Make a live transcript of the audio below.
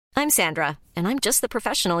I'm Sandra, and I'm just the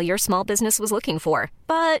professional your small business was looking for.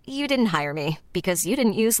 But you didn't hire me because you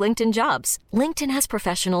didn't use LinkedIn Jobs. LinkedIn has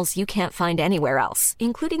professionals you can't find anywhere else,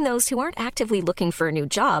 including those who aren't actively looking for a new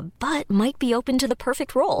job, but might be open to the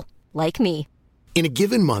perfect role, like me. In a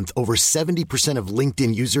given month, over 70% of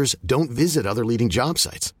LinkedIn users don't visit other leading job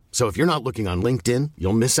sites. So if you're not looking on LinkedIn,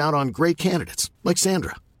 you'll miss out on great candidates like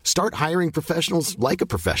Sandra. Start hiring professionals like a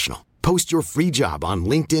professional. Post your free job on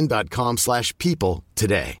linkedin.com/people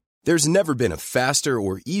today. There's never been a faster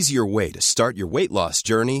or easier way to start your weight loss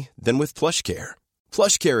journey than with PlushCare.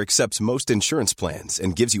 PlushCare accepts most insurance plans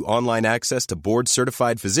and gives you online access to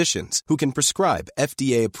board-certified physicians who can prescribe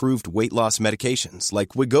FDA-approved weight loss medications like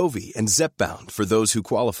Wegovy and Zepbound for those who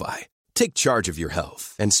qualify. Take charge of your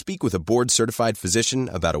health and speak with a board-certified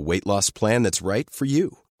physician about a weight loss plan that's right for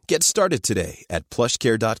you. Get started today at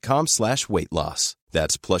plushcare.com/weight loss.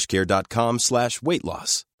 That's plushcare.com/weight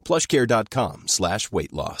loss.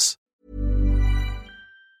 plushcare.com/weight loss.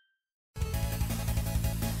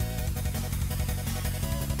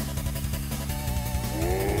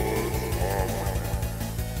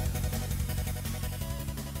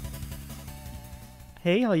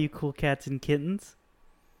 Hey, all you cool cats and kittens.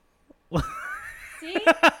 See?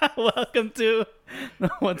 Welcome to the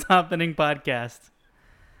What's Happening podcast.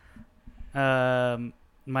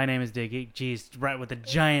 My name is Diggy. Jeez, right with a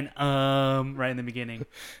giant right in the beginning.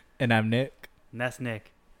 And I'm Nick. And that's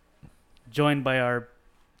Nick. Joined by our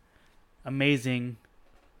amazing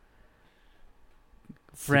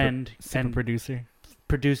friend super and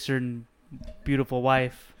producer and beautiful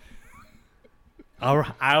wife.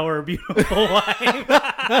 Our beautiful wife.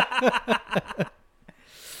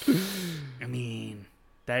 I mean,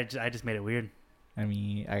 I just made it weird. I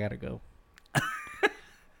mean, I gotta go.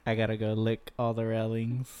 I gotta go lick all the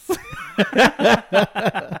railings.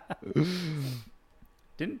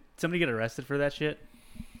 Didn't somebody get arrested for that shit?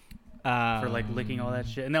 For like licking all that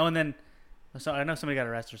shit? No, and then so I know somebody got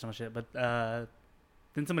arrested for some shit, but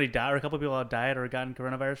didn't somebody die or a couple of people died or gotten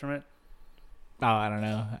coronavirus from it? Oh, I don't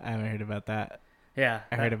know. I haven't heard about that. Yeah.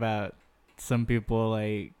 I heard about some people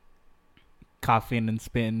like coughing and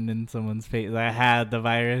spitting in someone's face that had the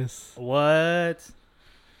virus. What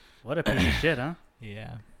a piece of shit, huh?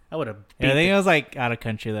 Yeah. I would have. I think it was like out of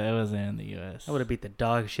country though. It wasn't in the U.S. I would have beat the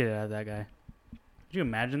dog shit out of that guy. Could you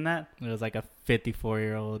imagine that? It was like a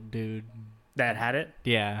 54-year-old dude that had it.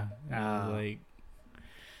 Yeah. It was like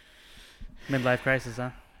midlife crisis, huh?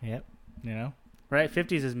 Yep. You know. Right.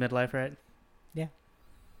 50s is midlife, right? Yeah.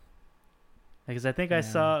 Because I think I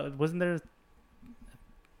saw. Wasn't there?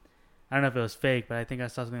 I don't know if it was fake, but I think I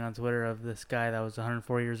saw something on Twitter of this guy that was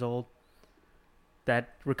 104 years old that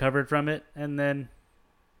recovered from it and then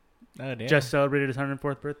just celebrated his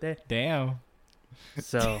 104th birthday. Damn.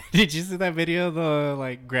 So did you see that video of the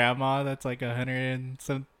like grandma that's like 100 and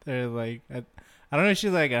some or like I don't know if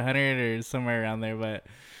she's like 100 or somewhere around there, but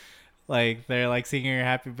like they're like singing her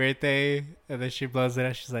happy birthday and then she blows it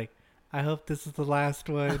out. She's like, I hope this is the last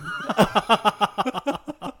one.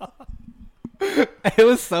 It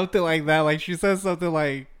was something like that. Like she said something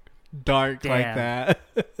like dark like that.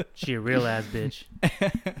 She a real ass bitch.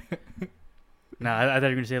 No, I thought you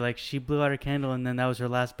were gonna say like she blew out her candle and then that was her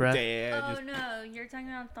last breath. Damn, no, you're talking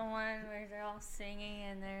about the one where they're all singing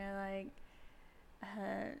and they're like,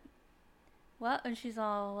 "Well," and she's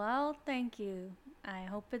all, "Well, thank you. I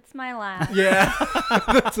hope it's my last." Yeah,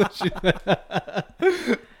 that's what she said.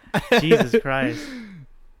 Jesus Christ,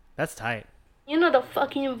 that's tight. You know the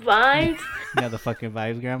fucking vibes. You know the fucking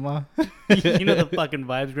vibes, Grandma. You know the fucking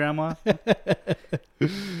vibes, Grandma.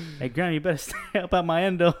 Hey, Grandma, you better stay up at my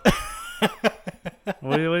endo.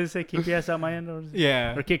 What do you say? Keep your ass out my endo?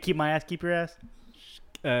 Yeah. Or keep my ass, keep your ass?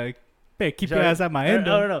 Better keep your ass out my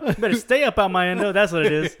endo. No. You better stay up out my endo. That's what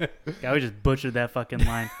it is. Yeah, we just butchered that fucking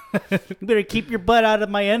line. You better keep your butt out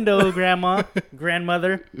of my endo, Grandma.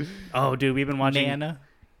 Grandmother. Oh, dude, we've been watching. Nana.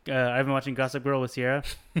 I've been watching Gossip Girl with Sierra.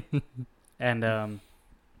 And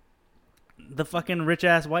the fucking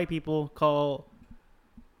rich-ass white people call...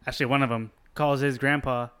 Actually, one of them calls his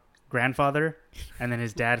grandpa grandfather and then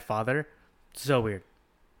his dad father. So weird.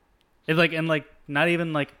 It's like, and like, not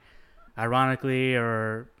even like ironically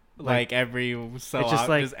or like every so it's just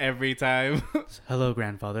like every time. Hello,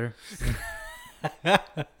 grandfather.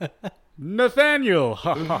 Nathaniel.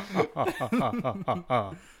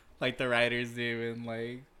 Like the writers do, and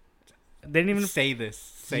like they didn't even say this.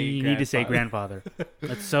 Say you need to say grandfather.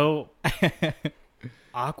 That's so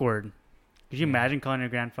awkward. Could you imagine calling your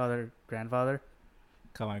grandfather?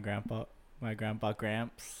 Call my grandpa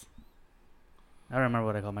Gramps. I don't remember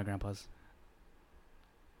what I call my grandpas.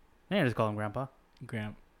 I just call him grandpa.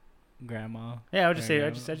 Grandma. Yeah, I would just say. I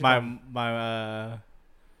just my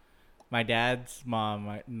My dad's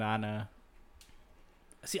mom, Nana.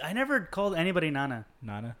 See, I never called anybody Nana.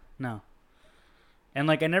 Nana? No. And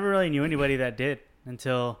like I never really knew anybody that did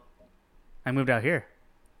until I moved out here.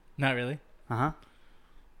 Not really. Uh-huh.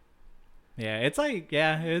 Yeah, it's like,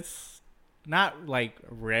 it's not like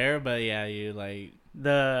rare, but yeah, you like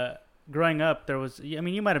Growing up, there was, I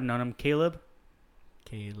mean, you might have known him, Caleb.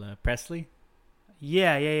 Presley?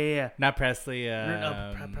 Yeah. Not Presley.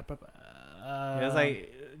 No, it was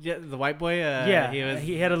like the white boy. Yeah,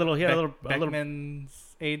 he had a little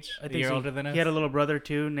Beckman's age. I A think year so. older than us. He had a little brother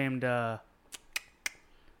too, named what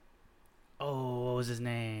was his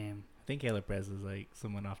name? I think Caleb Press is like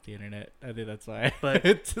someone off the internet. I think that's why. But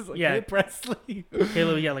it's just like yeah, Caleb Presley.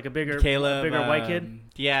 Caleb, yeah, like a bigger white kid.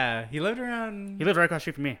 Yeah, he lived around. He lived right across the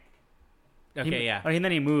street from me. Okay, yeah. And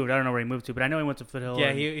then he moved. I don't know where he moved to, but I know he went to Foothill. Yeah,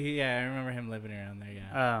 I remember him living around there.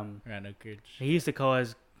 Yeah, around Oak Ridge. He used to call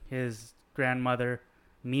his grandmother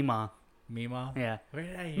Mima. Mima. Yeah, Where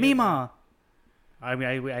did I hear Mima. I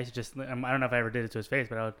mean, I just I don't know if I ever did it to his face,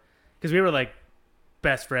 but because we were like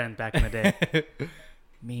best friends back in the day.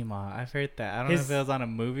 Mima, I've heard that. I don't know if it was on a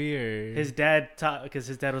movie or his dad taught, because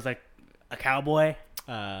his dad was like a cowboy,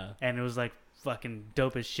 and it was like fucking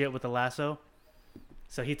dope as shit with the lasso.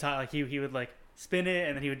 So he taught, like he would like spin it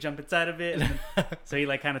and then he would jump inside of it. And then, so he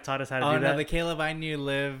like kind of taught us how to do that. Oh no, the Caleb I knew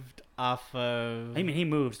lived off of. I mean, he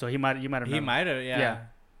moved, so you might have. He might have, yeah. Yeah.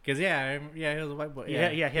 Cause he was a white boy. Yeah.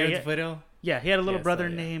 He went to Foothill. Yeah, he had a little brother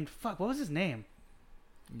yeah. named what was his name?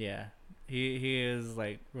 Yeah, he is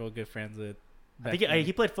like real good friends with. I think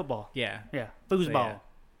he played football. Yeah. Foosball. So, yeah.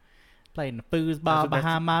 Playing the foosball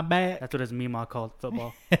behind my back. That's what his Mima called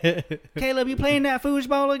football. Caleb, you playing that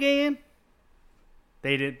foosball again?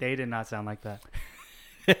 They did not sound like that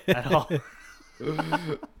at all.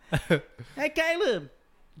 Hey, Caleb.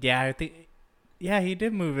 Yeah, I think. Yeah, he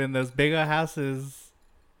did move in those big houses.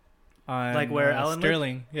 On like where Alan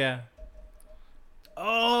Sterling. lived? Yeah.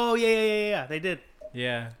 Oh yeah. They did.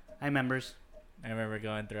 Yeah. I remembers. I remember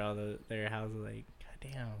going through all their houses like,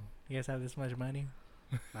 God damn, you guys have this much money?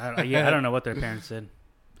 I don't know what their parents did.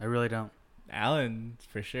 I really don't. Alan,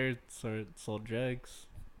 for sure, sold drugs.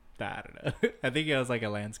 I don't know. I think it was like a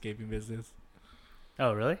landscaping business.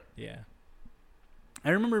 Oh, really? Yeah. I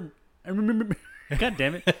remember. God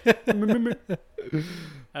damn it. I remember.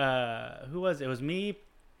 Who was it? It was me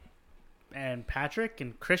and Patrick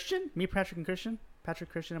and Christian. Me, Patrick, and Christian.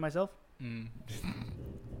 Patrick, Christian, and myself.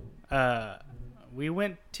 We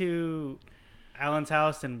went to Alan's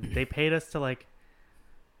house and they paid us to like,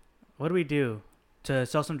 what do we do? To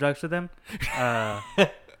sell some drugs to them?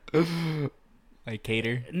 Like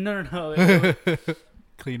cater? No.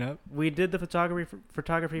 Clean up? We did the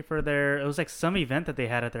photography for it was like some event that they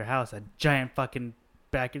had at their house. A giant fucking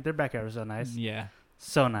backyard. Their backyard was so nice. Yeah.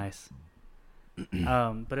 So nice.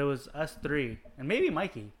 But it was us three and maybe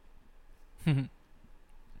Mikey. I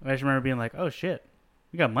just remember being like, oh shit,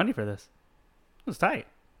 we got money for this. It was tight.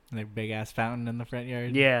 Like big ass fountain in the front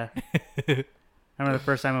yard. Yeah. I remember the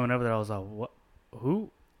first time I went over there, I was like, what? Who?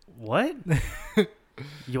 What?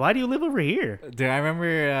 Why do you live over here? Dude, I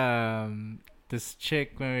remember this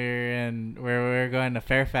chick when we were going to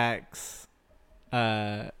Fairfax.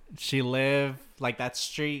 She lived like that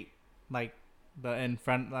street, like the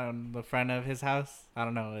front of his house. I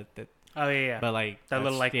don't know. Oh yeah. But like that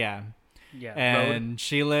little like yeah. And road.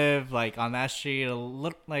 She lived like on that street, a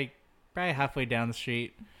little like probably halfway down the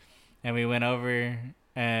street, and we went over,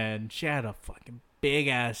 and she had a fucking big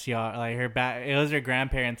ass yard. Like it was her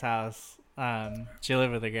grandparents' house. She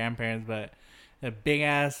lived with her grandparents, but a big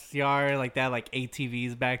ass yard like that, like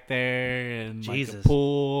ATVs back there, and Jesus. like a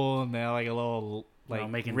pool, and they had like a little like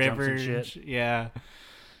making river jumps and shit. Yeah.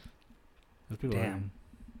 Those people Damn.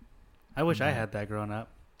 I wish I had that growing up.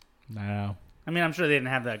 I know. I mean, I'm sure they didn't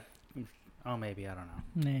have that. Oh, maybe, I don't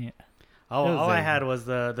know. Nah. All I had was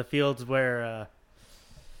the fields where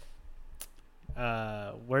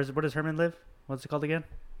where does Herman live? What's it called again?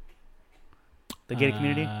 The gated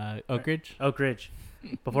community? Oak Ridge? Oak Ridge.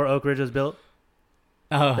 Before Oak Ridge was built,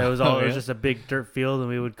 Oh, it was just a big dirt field, and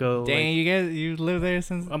we would go. Dang, you live there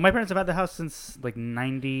since? My parents have had the house since like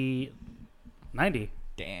 90.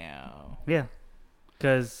 Damn. Yeah,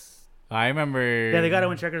 because I remember. yeah, they got it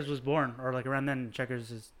when Checkers was born, or like around then.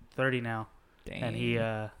 Checkers is 30 now, Dang. and he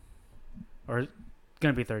or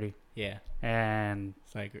gonna be 30. Yeah. And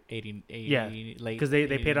It's like 80 yeah, late. because they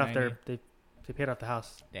 80, paid off 90. they paid off the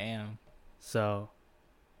house. Damn. So,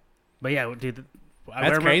 but yeah, dude,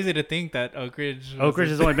 That's crazy to think that Oak Ridge.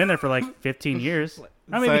 Has only been there for like 15 years.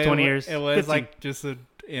 Or maybe 20 years. It was 15. like just an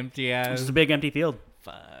empty ass. Just a big empty field.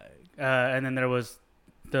 Fuck. And then there was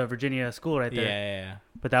the Virginia school right there. Yeah.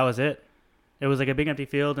 But that was it. It was like a big empty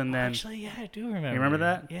field, and then Actually, yeah, I do remember. you remember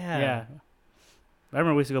that? Yeah. I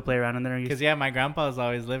remember we used to go play around in there. Because my grandpa's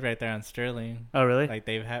always lived right there on Sterling. Oh, really? Like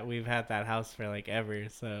we've had that house for like ever,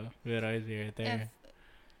 so we would always be right there. If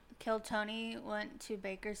Kill Tony went to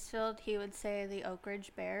Bakersfield, he would say the Oak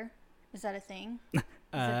Ridge Bear. Is that a thing? Is it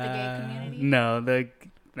the gay community? No,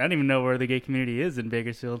 I don't even know where the gay community is in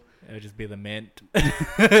Bakersfield. It would just be the Mint.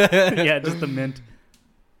 Yeah, just the Mint.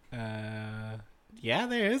 Yeah,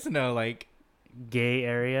 there is no like Gay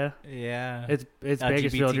area. yeah. It's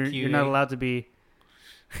Bakersfield. You're not LGBTQA. allowed to be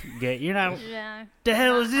gay. You're not. Yeah. The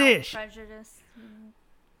hell Not is how this? Prejudiced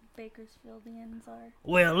Bakersfieldians are.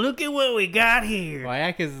 Well, look at what we got here. Well,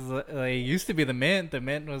 yeah, because it used to be the Mint. The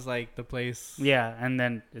Mint was like the place. Yeah, and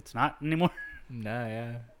then it's not anymore. Nah,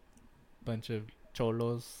 yeah. Bunch of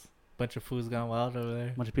cholos. Bunch of fools gone wild over there.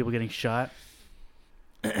 A bunch of people getting shot.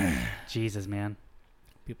 Jesus, man.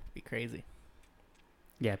 People be crazy.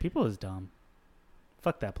 Yeah, people is dumb.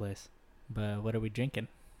 Fuck that place. But what are we drinking?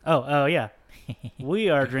 Oh, yeah. We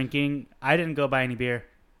are drinking. I didn't go buy any beer,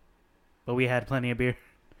 but we had plenty of beer.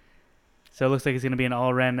 So it looks like it's going to be an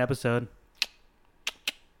all-ren episode.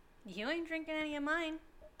 You ain't drinking any of mine.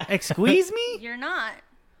 Excuse me? You're not.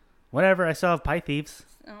 Whatever, I saw Pie Thieves.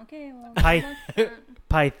 Okay, well. Pie- that's not-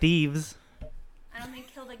 Pie Thieves. I don't think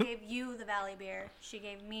Hilda gave you the Valley beer. She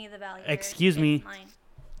gave me the Valley beer. Excuse me. It's mine.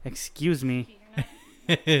 Excuse me.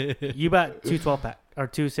 You're not. You bought two 12-pack or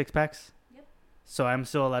two 6-packs? Yep. So I'm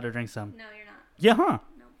still allowed to drink some. No, you're not. Yeah, huh?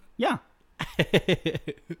 No, Yeah.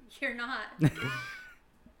 you're not.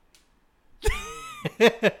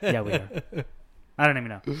 Yeah, we are. I don't even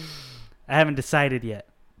know. I haven't decided yet.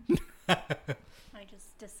 I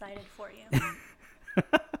just decided for you.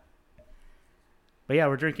 But yeah,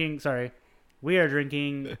 we are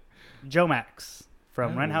drinking Joe Max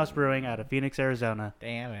from Rent House Brewing out of Phoenix, Arizona.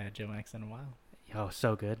 Damn, I haven't had Joe Max in a while. Oh,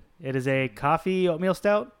 so good. It is a coffee oatmeal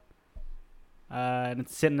stout. And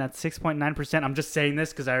it's sitting at 6.9%. I'm just saying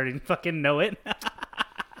this because I already fucking know it.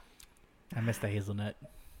 I missed the hazelnut.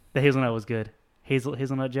 The hazelnut was good.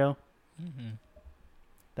 Hazelnut Joe? Mm-hmm.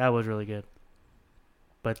 That was really good.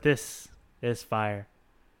 But this is fire.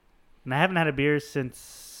 And I haven't had a beer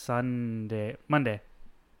since Monday. Did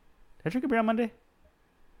I drink a beer on Monday?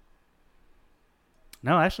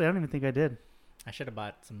 No, actually, I don't even think I did. I should have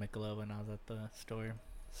bought some Michelob when I was at the store.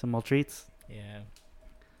 Some old treats. Yeah.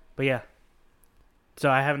 But yeah. So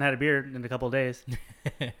I haven't had a beer in a couple of days.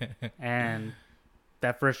 And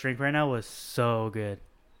that first drink right now was so good.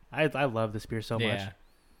 I love this beer so much.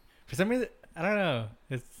 For some reason, I don't know.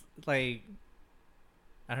 It's like,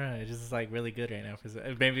 I don't know. It's just like really good right now.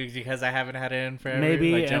 Maybe because I haven't had it in forever.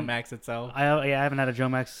 Maybe, like Joe and Max itself. I haven't had a Joe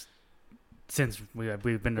Max since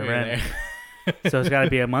we've been to We were Ren. there. So it's got to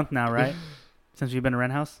be a month now, right? Since we've been to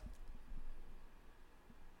Ren House?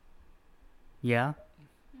 Yeah?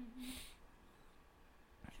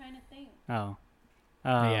 I'm trying to think. Oh.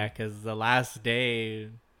 Yeah, because the last day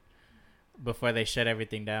before they shut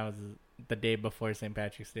everything down was the day before St.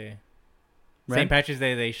 Patrick's Day. Ren? St. Patrick's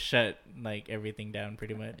Day, they shut like everything down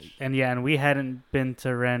pretty much. And we hadn't been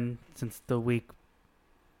to Ren since the week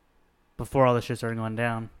before all the shit started going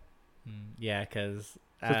down. Yeah, because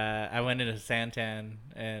I went into Santan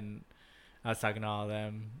and I was talking to all of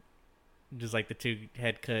them, just like the two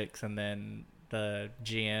head cooks and then the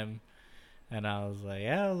GM. And I was like,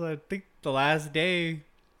 I think the last day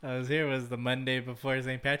I was here was the Monday before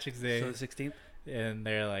St. Patrick's Day. So the 16th? And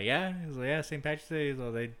they're like, yeah. He was like, yeah, St. Patrick's Day.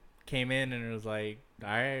 So they came in and it was like, all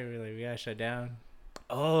right, we're like, we gotta shut down.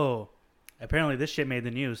 Oh. Apparently this shit made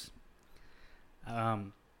the news. I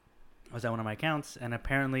was at one of my accounts, and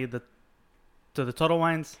apparently the Total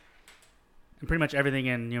Wines and pretty much everything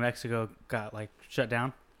in New Mexico got like shut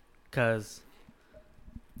down because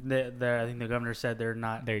I think the governor said they're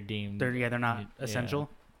not Deemed. they're not essential.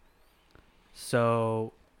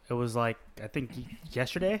 So it was like I think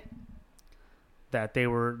yesterday that they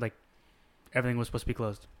were like everything was supposed to be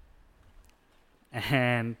closed,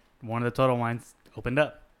 and one of the Total Wines opened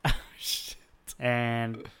up,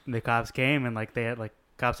 and the cops came and like they had like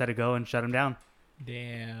cops had to go and shut them down.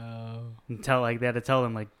 Damn. And they had to tell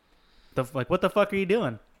them what the fuck are you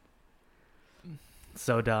doing?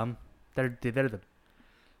 So dumb. They're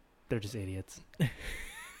just idiots.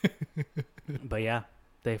 But yeah,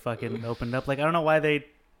 they fucking opened up. Like I don't know why they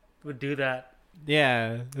would do that.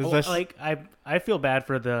 Yeah. Like I feel bad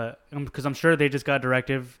for the because I'm sure they just got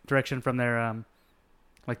direction from their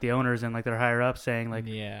like the owners and like their higher ups saying like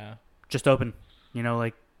just open. You know,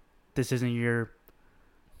 like this isn't your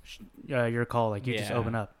call. Like you just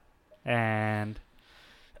open up. And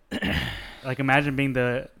like imagine being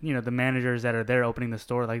the managers that are there opening the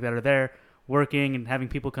store, like that are there working and having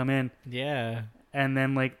people come in, Yeah. and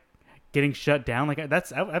then like getting shut down. Like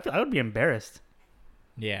I would be embarrassed,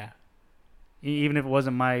 Yeah. even if it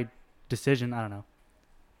wasn't my decision. I don't know.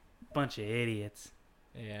 Bunch of idiots.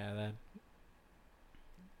 Yeah.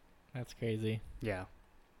 That's crazy. Yeah.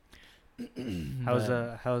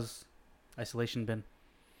 But How's isolation been?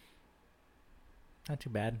 not too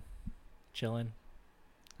bad. Chilling.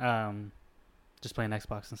 Just playing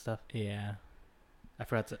Xbox and stuff. Yeah. I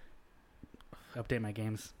forgot to update my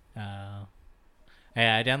games. Yeah,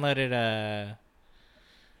 I downloaded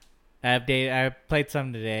I played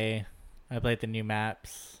some today. I played the new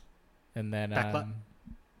maps, and then Backlot?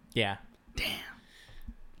 yeah. Damn.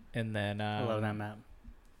 And then I love that map.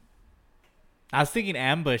 I was thinking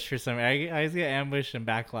Ambush for some. I always get Ambush and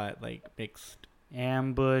Backlot like mixed.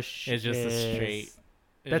 Ambush. It's just a straight.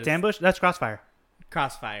 That's Ambush. That's Crossfire.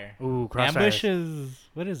 Crossfire. Ooh, Crossfire. Ambush is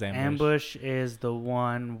what is Ambush? Ambush is the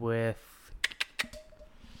one with.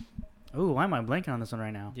 Ooh, why am I blanking on this one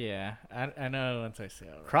right now? Yeah, I know once I see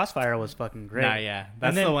it. Crossfire was fucking great. Nah, yeah, that's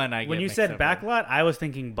And then the one I get. When you mixed said up with. Backlot, I was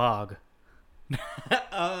thinking Bog.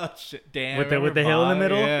 Oh shit! Damn. with the remember hill in the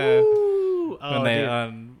Bog? middle. Yeah. Ooh. Oh, When they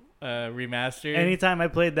dude. remastered. Anytime I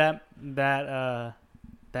played that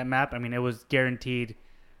map, I mean, it was guaranteed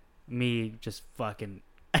me just fucking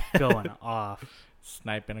going off.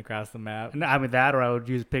 Sniping across the map. And I mean that, or I would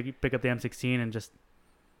pick up the M16 and just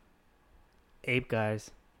ape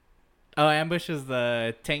guys. Oh, Ambush is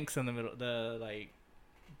the tanks in the middle. The like,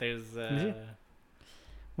 there's Is it?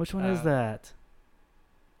 Which one is that?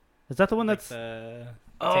 Is that the one like that's? the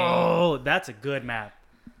Oh, that's a good map.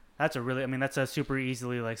 That's a really. I mean, that's a super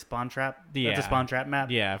easily like spawn trap. Yeah. That's a spawn trap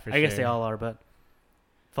map. yeah, for I sure. guess they all are, but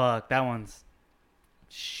fuck, that one's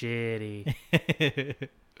shitty.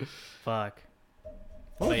 Fuck.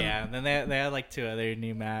 But yeah, and then they have like 2 other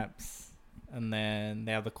new maps, and then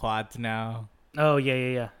they have the quads now. Oh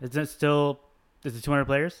yeah. Is it 200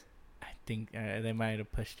 players? I think they might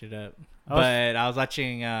have pushed it up. I was- But I was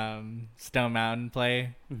watching Stone Mountain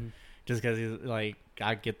play Mm-hmm. just because he's like,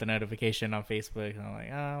 I get the notification on Facebook, and I'm like,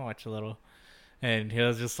 oh, I'll watch a little. And he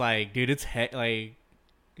was just like, dude, it's like,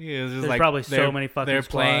 he was just There's like, probably so they're- many fucking they're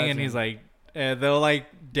playing, squads and he's like, they'll like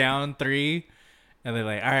down 3, and they're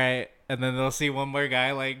like, all right, and then they'll see one more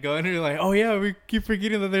guy like going, and you're like, oh yeah, we keep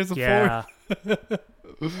forgetting that there's a Yeah. 4th.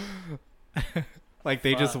 Like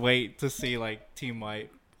they just Fuck. wait to see like team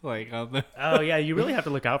wipe, like on the Oh yeah, you really have to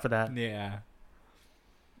look out for that, yeah.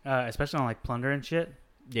 especially on like plunder and shit.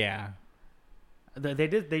 Yeah.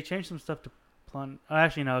 They changed some stuff to plunder. Oh,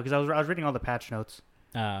 actually no, because I was reading all the patch notes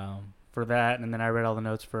for that, and then I read all the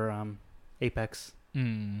notes for Apex.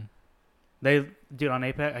 Mm. They dude on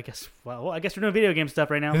Apex. I guess. Well, I guess we're doing video game stuff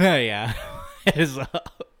right now. Yeah. It is.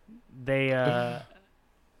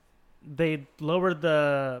 They lowered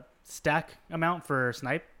the stack amount for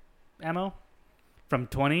snipe ammo from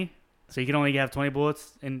 20, so you can only have 20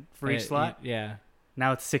 bullets in for each slot. Yeah.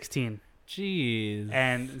 Now it's 16, Jeez.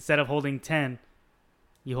 and instead of holding 10,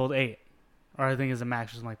 you hold 8, or I think it's a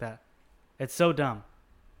max or something like that. It's so dumb,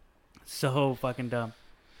 so fucking dumb.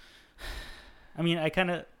 I mean, I kind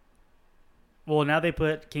of. Well, now they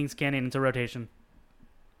put Kings Canyon into rotation,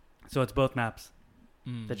 so it's both maps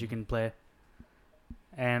that you can play.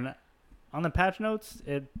 And on the patch notes,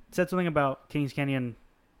 it said something about Kings Canyon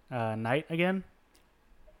Night again.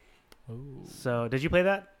 Ooh. So, did you play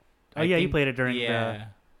that? Oh, I yeah, you think- played it during Yeah.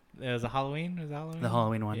 It was a Halloween. Was it Halloween? the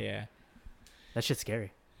Halloween one. Yeah. That shit's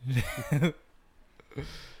scary.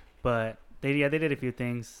 But they did a few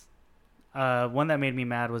things. One that made me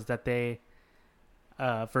mad was that they,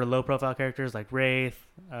 for low profile characters like Wraith,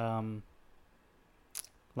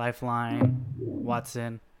 Lifeline,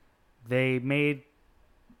 Watson, they made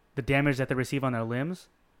the damage that they receive on their limbs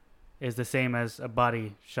is the same as a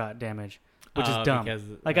body shot damage, which is dumb. Because,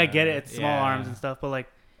 Like I get it, it's small yeah. arms and stuff, but like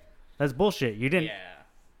that's bullshit. You didn't. Yeah.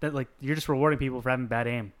 That like you're just rewarding people for having bad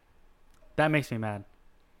aim. That makes me mad.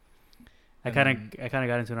 I kind of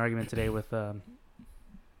got into an argument today with not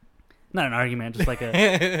an argument, just like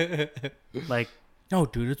a like. No,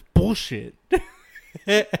 dude, it's bullshit.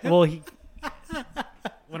 Well, one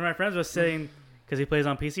of my friends was saying, because he plays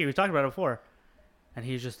on PC, we talked about it before, and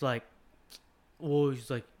he's just like, well, he's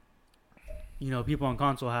like, you know, people on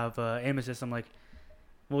console have aim assist. I'm like,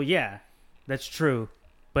 well, yeah, that's true,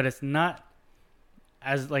 but it's not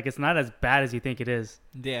as bad as you think it is.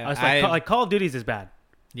 Yeah. It's like Call of Duty's is bad.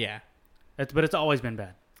 yeah. But it's always been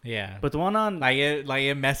bad. Yeah. But the one on like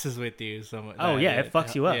it messes with you so much. oh yeah, it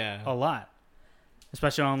fucks you up Yeah. a lot,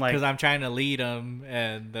 especially on like Because I'm trying to lead them,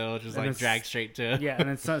 and they'll just And like it's- drag straight to. yeah, and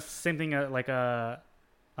it's the same thing like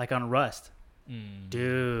on Rust.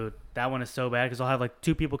 Dude, that one is so bad because I'll have like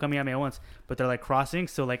 2 people coming at me at once, but they're like crossing.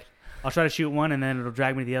 So like I'll try to shoot one and then it'll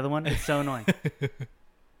drag me to the other one. It's so annoying.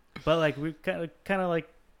 But like we kind of like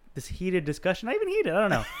this heated discussion. Not even heated. I don't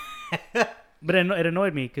know. But it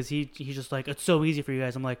annoyed me because he's just like, it's so easy for you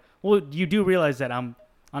guys. I'm like, well, you do realize that I'm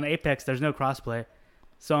on Apex. There's no crossplay,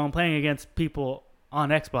 so I'm playing against people on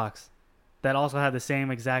Xbox that also have the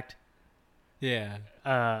same exact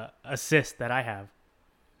assist that I have.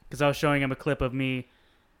 Because I was showing him a clip of me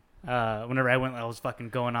whenever I was fucking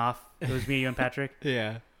going off. It was me, you, and Patrick.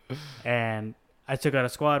 Yeah. And I took out a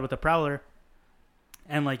squad with a Prowler,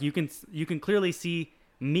 and like you can clearly see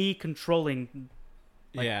me controlling.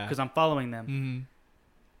 Because I'm following them. Mm-hmm.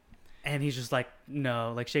 And he's just like,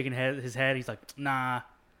 no, like shaking his head. He's like, nah.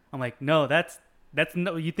 I'm like, no, that's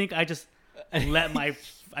no. You think I just let my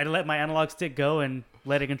analog stick go and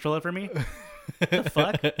let it control it for me? The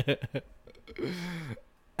fuck?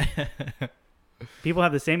 People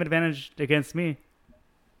have the same advantage against me.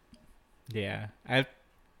 Yeah, I've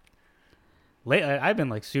been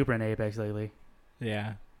like super in Apex lately.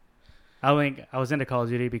 Yeah. I think I was into Call of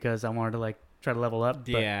Duty because I wanted to like try to level up.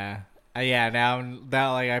 Yeah.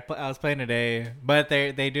 Now like I was playing today, but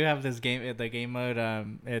they do have this game, the game mode.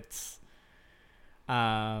 It's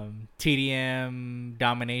TDM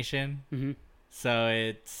domination. Mm-hmm. So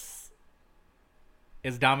it's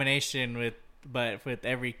domination but with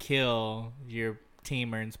every kill your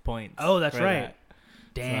team earns points. Oh, that's right.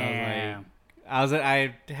 That. Damn. So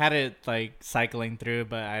I had it like cycling through,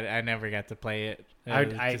 but I never got to play it.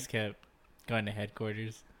 I just kept going to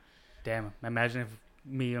headquarters. Damn. Imagine if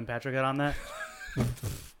me, you, and Patrick got on that.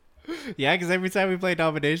 Yeah, because every time we play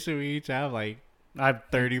domination, we each have like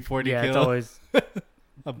 30, 40 kills. It's always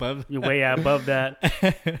above. You're way above that.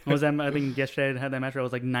 What was that? I think yesterday I had that match where I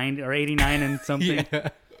was like 90 or 89 and something. Yeah.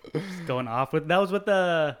 Just going off with. That was with when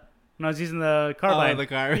I was using the carbine. Oh, the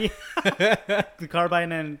car. The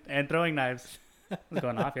carbine and throwing knives. I was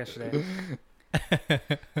going off yesterday.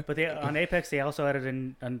 But on Apex, they also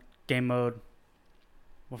added a game mode.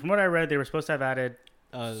 Well, from what I read, they were supposed to have added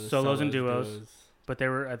solos and duos. But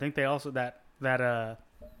I think they also that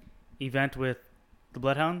event with the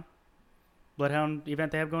Bloodhound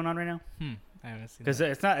event they have going on right now. I haven't seen because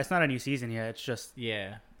it's not a new season yet. It's just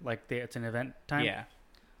like it's an event time. Yeah.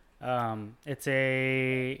 It's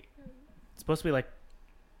supposed to be like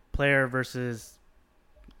player versus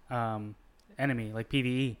enemy, like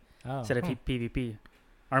PvE instead of PvP,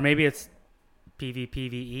 or maybe it's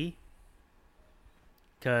PvPvE.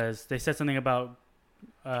 Because they said something about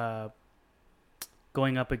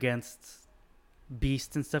going up against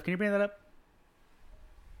beasts and stuff. Can you bring that up,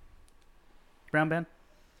 Brown Ben?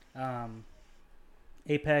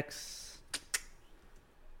 Apex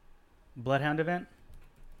Bloodhound event.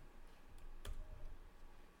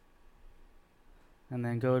 And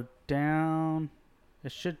then go down.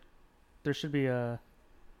 There should be a...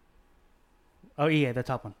 Oh, yeah, the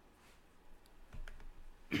top one.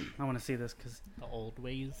 I want to see this because the old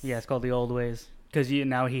ways. Yeah, it's called the old ways because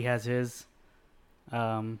now he has his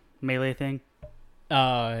melee thing.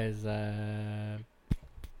 Oh, his the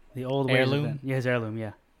old heirloom. Ways. Yeah, his heirloom.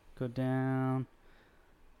 Yeah, go down.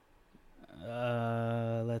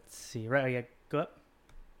 Let's see. Right, yeah, go up.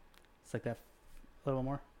 It's like that. A little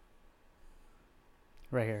more.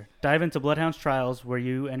 Right here. Dive into Bloodhound's trials, where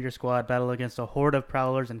you and your squad battle against a horde of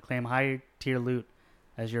prowlers and claim high tier loot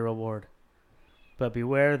as your reward. But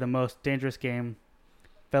beware the most dangerous game,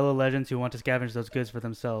 fellow legends who want to scavenge those goods for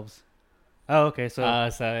themselves. Oh, okay. So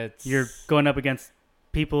it's you're going up against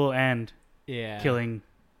people and killing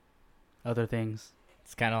other things.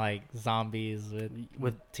 It's kind of like zombies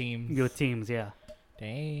with teams. With teams, yeah.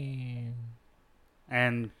 Damn.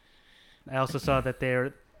 And I also saw that they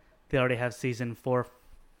already have season 4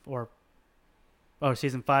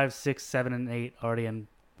 season 5, 6, 7, and 8 already in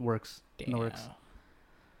works. Damn. In the works.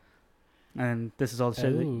 And this is all the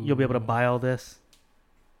shit. You'll be able to buy all this.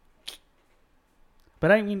 But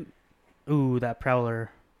I mean, that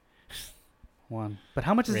Prowler one. But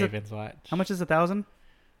how much is Raven's Watch. How much is 1,000?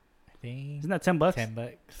 I think. Isn't that $10?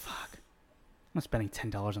 $10. Fuck. I'm spending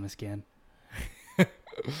 $10 on this skin.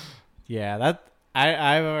 Yeah, that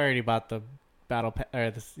I've already bought the battle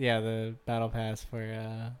the battle pass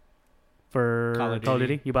for Call of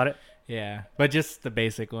Duty. You bought it? Yeah, but just the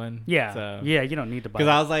basic one. Yeah, so. Yeah. You don't need to buy. Because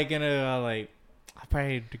I was like I'll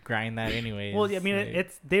probably grind that anyways. Well, I mean,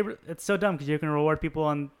 it's so dumb because you can reward people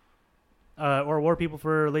on, or reward people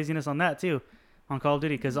for laziness on that too, on Call of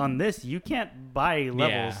Duty. Because on this you can't buy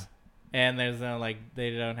levels. Yeah. And there's no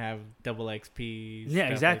they don't have double XP. Yeah,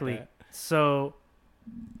 exactly. Like so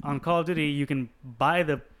on Call of Duty you can buy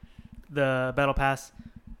the battle pass,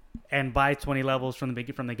 and buy 20 levels from the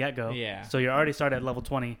get-go. Yeah. So you already start at level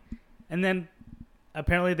 20. And then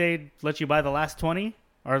apparently they let you buy the last 20.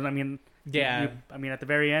 Or, I mean, Yeah. at the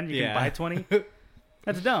very end, you Yeah. can buy 20.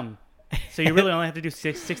 That's dumb. So you really only have to do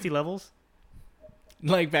 60 levals?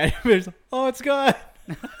 Like Batman's, oh, it's gone.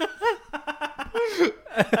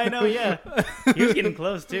 I know, yeah. He was getting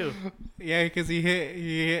close, too. Yeah, because he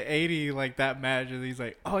hit 80 like that match, and he's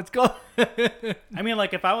like, oh, it's gone. I mean,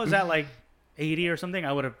 like, if I was at, like, 80 or something,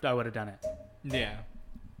 I would have done it. Yeah.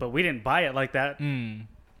 But we didn't buy it like that. Mm.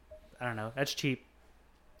 I don't know. That's cheap.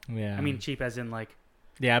 Yeah. I mean, cheap as in, like...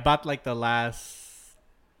 Yeah, I bought like the last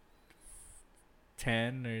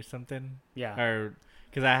 10 or something. Yeah. Or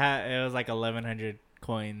because it was like 1,100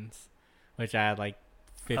 coins, which I had like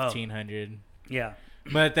 1,500. Yeah.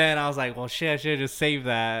 But then I was like, well, shit, I should have just saved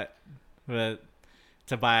that, but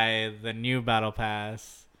to buy the new battle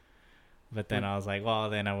pass. But then I was like, well,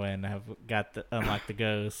 then I wouldn't have unlocked the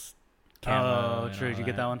ghost. Oh, true. Did you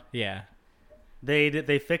get that one? Yeah.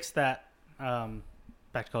 They fixed that.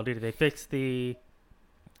 Back to Call of Duty. They fixed the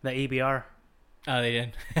EBR Oh, they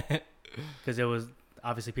did. because it was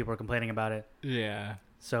obviously people were complaining about it. Yeah.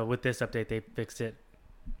 So with this update, they fixed it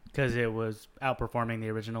because it was outperforming the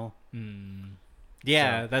original. Mm.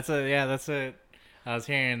 Yeah, So- that's what I was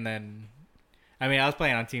hearing. Then, I mean, I was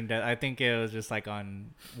playing on Team Death. I think it was just like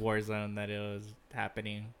on Warzone that it was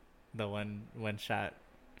happening. The one shot.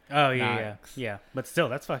 Oh yeah, Knocks. yeah. But still,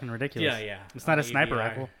 that's fucking ridiculous. Yeah. It's not a On sniper EBR.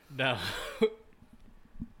 rifle. No.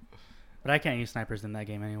 But I can't use snipers in that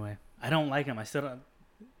game anyway. I don't like them. I still don't.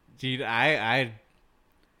 Dude, I've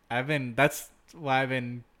been. That's why I've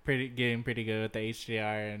been getting pretty good with the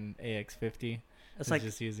HDR and AX50. It's like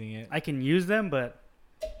just using it. I can use them, but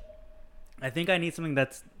I think I need something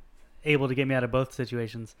that's able to get me out of both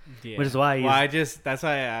situations. Yeah. Which is why that's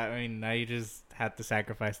why I mean now you just have to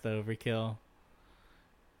sacrifice the overkill.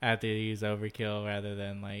 I have to use overkill rather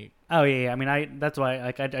than like. Oh yeah. I mean, that's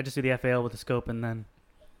why I just do the FAL with the scope and then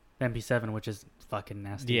MP7, which is fucking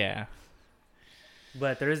nasty. Yeah.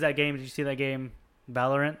 But there is that game. Did you see that game,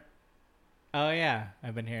 Valorant? Oh yeah,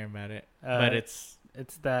 I've been hearing about it, but it's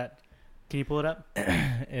that. Can you pull it up?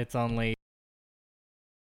 it's only.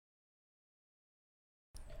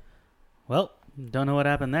 Well, don't know what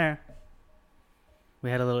happened there. We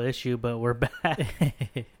had a little issue, but we're back.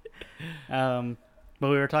 But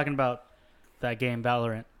we were talking about that game,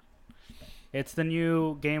 Valorant. It's the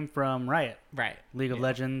new game from Riot, Right. League of Yeah.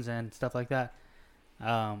 Legends and stuff like that.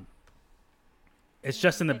 It's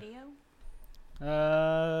just in the video.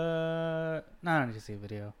 no, I don't need to see a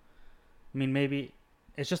video. I mean, maybe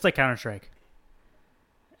it's just like Counter-Strike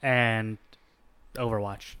and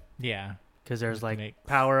Overwatch Yeah. because there's like Make-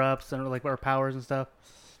 power-ups and like or powers and stuff.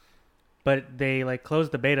 But they like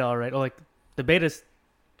closed the beta already. Or like the beta's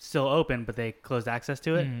still open, but they closed access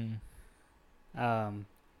to it. Mm.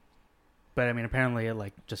 But I mean, apparently it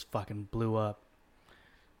like just fucking blew up.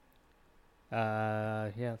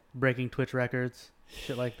 Yeah, breaking Twitch records,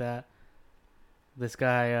 shit like that. This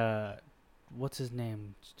guy, what's his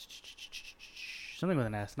name? Something with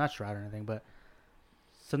an S, not Shroud or anything, but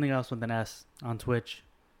something else with an S on Twitch.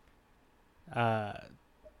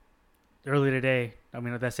 Earlier today, I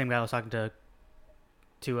mean, that same guy I was talking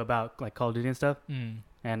to about like Call of Duty and stuff Mm.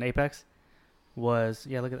 and Apex was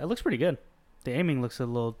look at it looks pretty good. The aiming looks a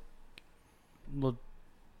little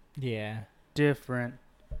Yeah. different,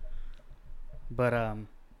 but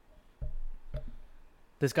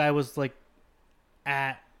this guy was like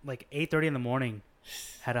at like 8:30 in the morning,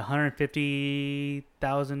 had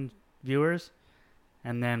 150,000 viewers,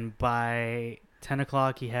 and then by 10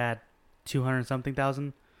 o'clock he had 200 something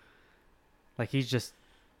thousand. Like he's just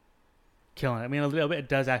killing it. I mean, a little bit, it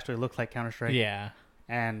does actually look like Counter-Strike Yeah.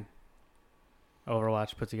 and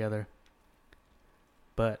Overwatch put together.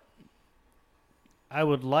 But I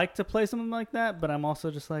would like to play something like that, but I'm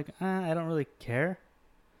also just like, I don't really care.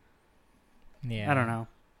 Yeah. I don't know.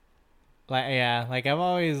 Like I've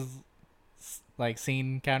always like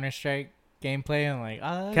seen Counter-Strike gameplay and like,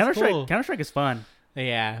 oh, that's Counter-Strike cool. Counter-Strike is fun.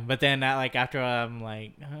 Yeah, but then like after I'm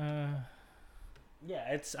like,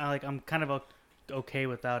 Yeah, it's like I'm kind of okay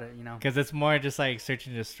without it, you know. because it's more just like search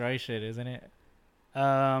and destroy shit, isn't it?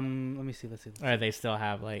 Let me see. Let's Or they still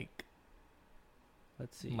have like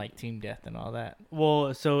see. like team death and all that.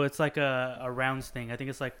 Well, so it's like a rounds thing. I think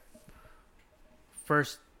it's like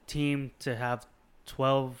first team to have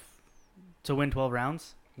 12 to win 12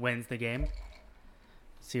 rounds wins the game.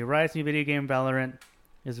 See, Riot's new video game Valorant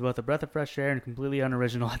is both a breath of fresh air and completely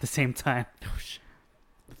unoriginal at the same time.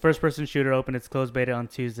 The first-person shooter opened its closed beta on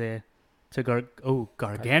Tuesday to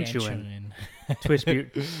gargantuan Twitch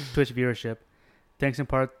viewership, thanks in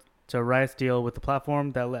part to Riot's deal with the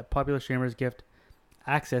platform that let popular streamers gift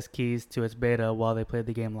access keys to its beta while they played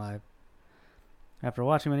the game live. After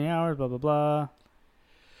watching many hours, blah, blah, blah.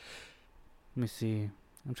 Let me see.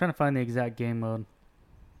 I'm trying to find the exact game mode.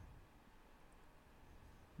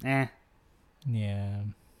 Yeah.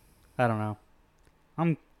 I don't know.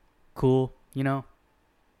 I'm cool, you know?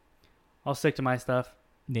 I'll stick to my stuff.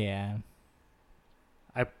 Yeah.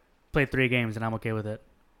 I played 3 games and I'm okay with it.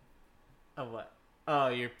 Oh, what? Oh,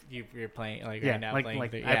 you're playing, like, Yeah, right now. like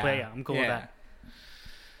I play, yeah, I'm cool with that.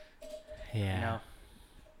 Yeah. You know?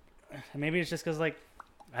 Maybe it's just because, like,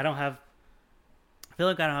 I feel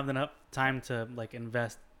like I don't have enough time to, like,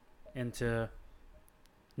 invest into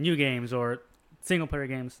new games or single-player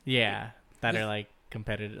games. Yeah. That are, like,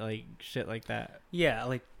 competitive, like, shit like that. Yeah,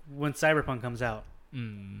 like, when Cyberpunk comes out,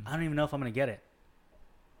 Mm. I don't even know if I'm going to get it.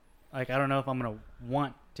 Like, I don't know if I'm going to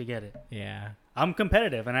want to get it. Yeah. I'm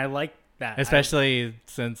competitive, and I like that. Especially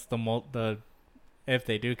since if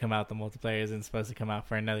they do come out, the multiplayer isn't supposed to come out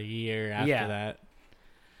for another year after that.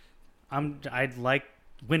 I'd like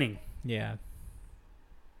winning. Yeah.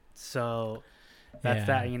 So that's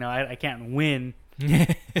that. You know, I can't win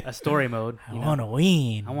a story mode. I want to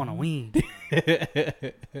win. I want to win.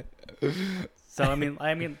 So I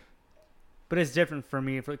mean, but it's different for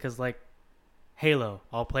me because like Halo,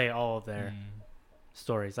 I'll play all of their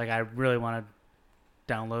stories. Like I really want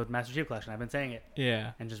to download Master Chief Collection. I've been saying it.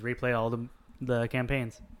 Yeah. And just replay all the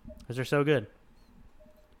campaigns because they're so good.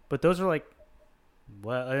 But those are like,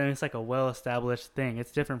 it's like a well-established thing.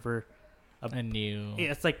 It's different for a new.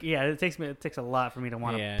 Yeah, it's like it takes a lot for me to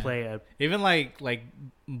want to play a. Even like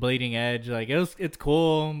Bleeding Edge, like it's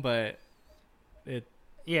cool, but it's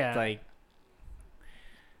like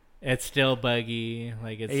it's still buggy.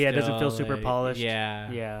 Like it doesn't feel super like, polished.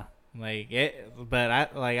 Yeah. Like it,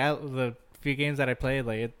 but the few games that I played,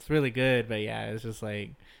 like it's really good, but yeah, it's just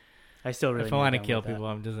like I still really. If I want to kill people,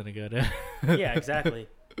 I'm just gonna go to. Yeah, exactly.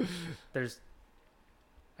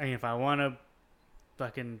 If I want to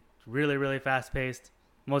fucking really, really fast-paced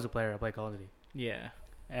multiplayer, I play Call of Duty. Yeah.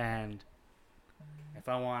 And if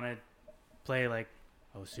I want to play like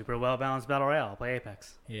super well-balanced Battle Royale, I'll play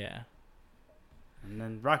Apex. Yeah. And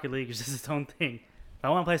then Rocket League is just its own thing. If I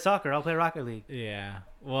want to play soccer, I'll play Rocket League. Yeah.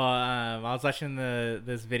 Well, I was watching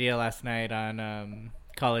this video last night on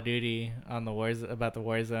Call of Duty on about the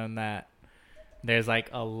Warzone that there's like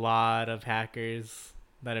a lot of hackers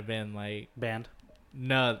that have been like banned.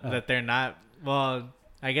 No, that they're not. Well,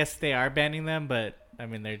 I guess they are banning them, but I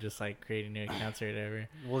mean they're just like creating new accounts or whatever.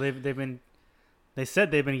 Well, they said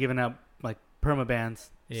they've been giving out like permabans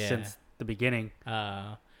since the beginning.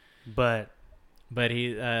 But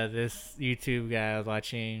he this YouTube guy I was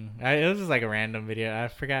watching, it was just like a random video. I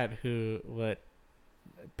forgot what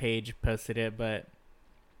page posted it, but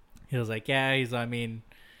he was like, I'm not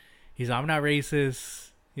racist.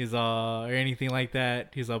 He's all, or anything like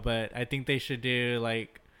that. He's all, but I think they should do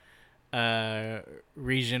like a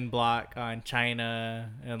region block on China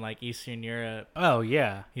and like Eastern Europe. Oh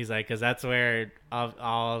yeah. He's like, because that's where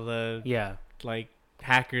all the like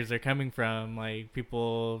hackers are coming from. Like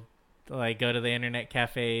people like go to the internet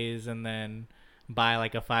cafes and then buy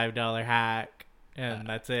like a $5 hack and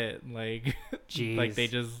that's it. Like, like they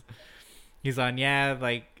just. He's on,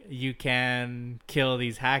 like, you can kill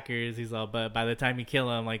these hackers. He's all, but by the time you kill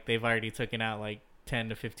them, like, they've already taken out, like, 10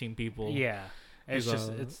 to 15 people. Yeah. It's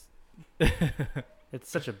it's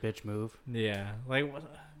such a bitch move. Yeah. Like,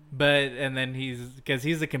 but, and then because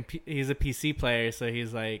he's a PC player, so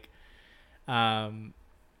he's like,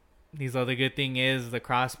 he's all, the good thing is the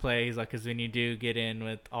cross-play. He's like, because when you do get in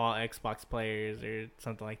with all Xbox players or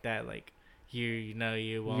something like that, like, you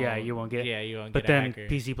won't. Yeah, you won't get. Yeah, you won't but get. But then hacker.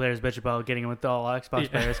 PC players bitch about getting with all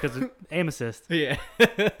Xbox players because of aim assist. Yeah,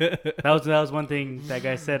 that was one thing that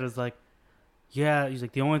guy said was like, yeah, he's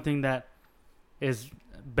like the only thing that is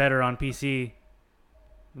better on PC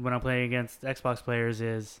when I'm playing against Xbox players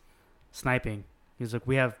is sniping. He's like,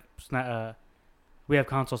 we have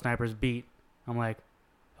console snipers beat. I'm like,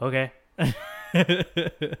 okay. I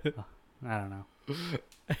don't know.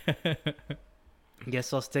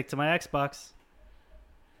 Guess I'll stick to my Xbox.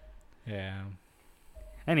 Yeah.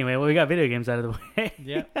 Anyway, we got video games out of the way.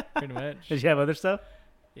 Yeah, pretty much. Did you have other stuff?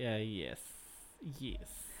 Yeah, yes. Yeah,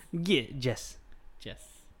 Jess. Let's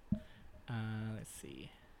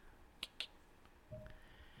see.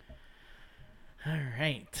 All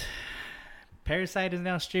right. Parasite is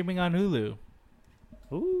now streaming on Hulu.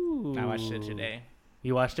 Ooh. I watched it today.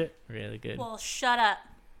 You watched it? Really good. Well, shut up.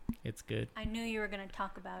 It's good. I knew you were going to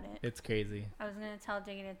talk about it. It's crazy. I was going to tell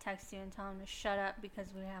Diggy to text you and tell him to shut up because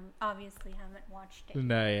we obviously haven't watched it.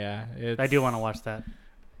 No, yeah. I do want to watch that.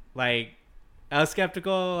 Like, I was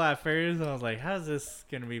skeptical at first. I was like, "How's this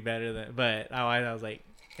gonna be better than?" But I was like,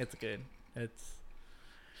 "It's good. It's."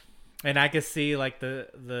 And I could see like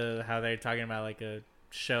the how they're talking about like a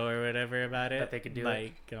show or whatever about it. That they could do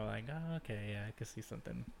like I'm like, oh okay, yeah, I could see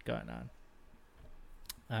something going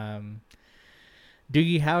on.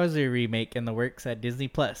 Doogie Howser remake in the works at Disney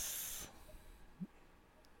Plus.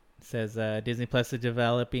 It says Disney Plus is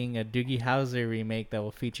developing a Doogie Howser remake that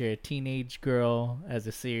will feature a teenage girl as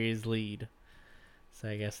a series lead. So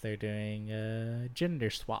I guess they're doing a gender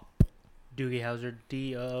swap. Doogie Howser,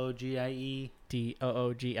 Doogie.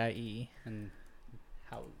 Doogie. And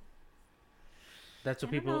how? That's what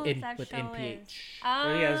I don't people know if that with show NPH. is.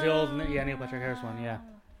 Oh, yeah, it's the old Neil Patrick Harris one. Yeah,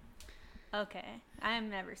 Okay, I've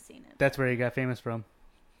never seen it. that's where he got famous from.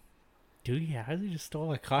 Doogie Howser just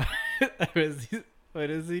stole a car. What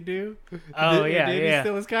does he do? Oh, yeah, Did yeah. he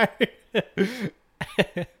steal his car?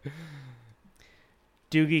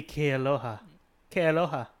 Doogie Kealoha.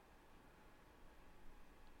 Kealoha.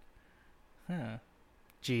 Huh.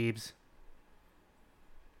 Jeebs.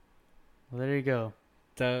 Well, there you go.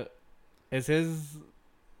 So, is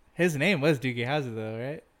his name was Doogie Howser though,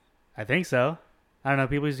 right? I think so. I don't know.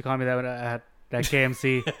 People used to call me that at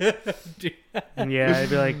KMC. And yeah, I'd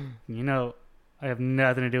be like, I have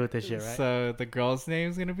nothing to do with this shit, right? So the girl's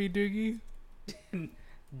name's gonna be Doogie.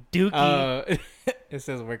 Dookie. Oh, it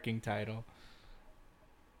says working title.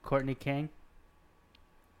 Courtney Kang.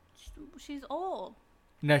 She's old.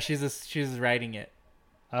 No, she's writing it.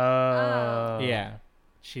 Oh. Yeah,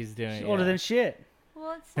 she's doing. She's it. older than shit.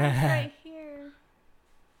 Well, it says right here.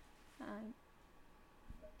 What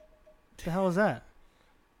the hell was that?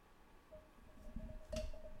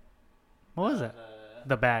 What was that?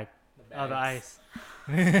 The bag. Oh, the ice.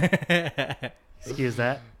 Excuse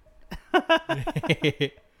that.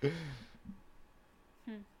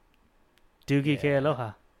 Doogie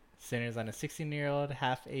Kealoha. Centers on a 16-year-old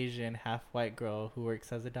half Asian, half white girl who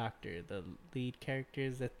works as a doctor. The lead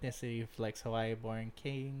character's ethnicity reflects Hawaii-born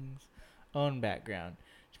Kang's own background.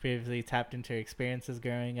 She previously tapped into her experiences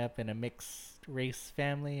growing up in a mixed-race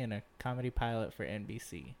family in a comedy pilot for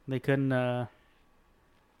NBC. They couldn't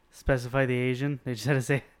specify the Asian. They just had to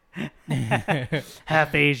say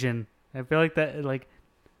half Asian. I feel like that,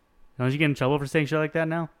 don't you get in trouble for saying shit like that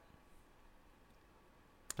now?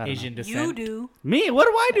 I don't Asian know. descent. You do. Me? What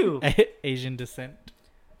do I do? Asian descent.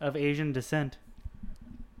 Of Asian descent.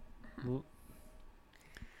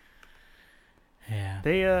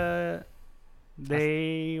 Yeah.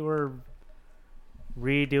 They were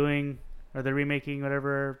redoing, or they're remaking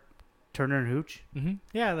whatever, Turner and Hooch. Mm-hmm.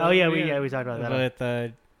 Yeah. Oh yeah, we talked about that.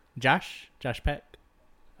 With Josh Peck.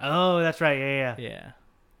 Oh, that's right. Yeah. Yeah.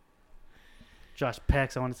 Josh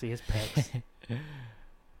Pex. I want to see his pecs.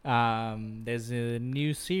 There's a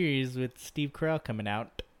new series with Steve Carell coming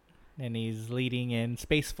out, and he's leading in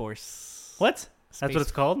Space Force. What? That's what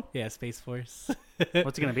it's called? Yeah, Space Force.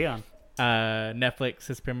 What's it gonna be on? Netflix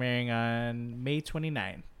is premiering on May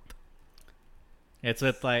 29th. It's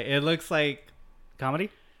with it looks like Comedy?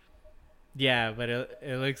 yeah, but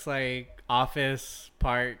it looks like Office,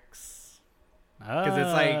 Parks, because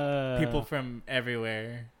it's like people from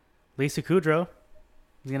everywhere. Lisa Kudrow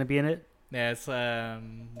is gonna be in it. Yeah, it's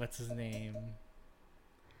what's his name?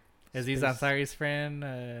 Aziz Ansari's friend,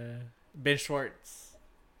 Ben Schwartz.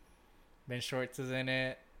 Ben Schwartz is in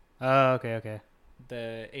it. Oh, okay.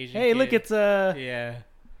 The Asian. Hey, kid. look, it's yeah.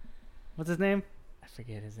 what's his name? I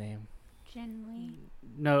forget his name. Jin Lee.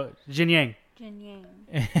 No, Jin Yang. Jin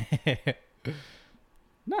Yang.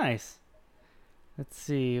 Nice. Let's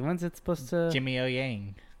see. When's it supposed to? Jimmy O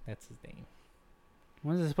Yang. That's his name.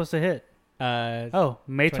 When's it supposed to hit? May Oh,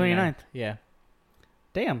 May 29th. Yeah.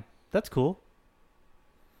 Damn, that's cool.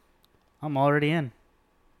 I'm already in.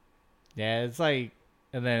 Yeah, it's like,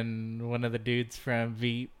 and then one of the dudes from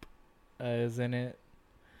Veep is in it.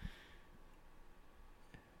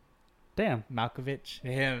 Damn. Malkovich.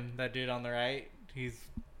 Him, that dude on the right. He's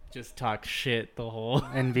just talks shit the whole.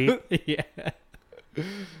 NV. Yeah.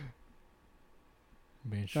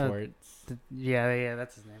 Ben Schwartz. Yeah,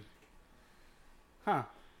 that's his name. Huh.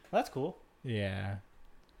 That's cool. Yeah.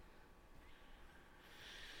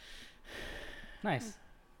 Nice.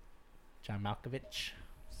 John Malkovich.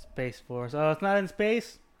 Space Force. Oh, it's not in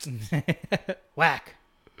space? Whack.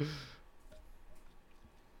 All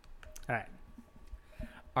right.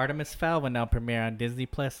 Artemis Fowl will now premiere on Disney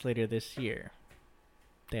Plus later this year.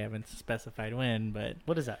 They haven't specified when, but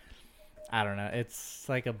What is that? I don't know. It's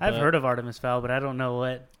like a book. I've heard of Artemis Fowl, but I don't know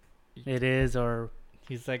what it is or...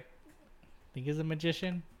 He's like, I think he's a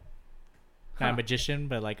magician. Huh. Not a magician,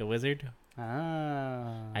 but like a wizard.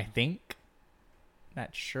 Ah. I think.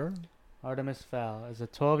 Not sure. Artemis Fowl is a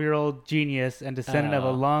 12-year-old genius and descendant of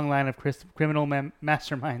a long line of criminal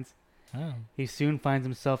masterminds. Oh. He soon finds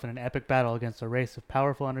himself in an epic battle against a race of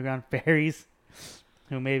powerful underground fairies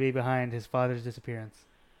who may be behind his father's disappearance.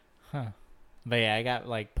 Huh. But yeah, I got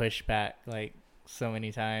like pushed back like so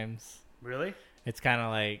many times. Really? It's kind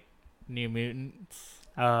of like New Mutants.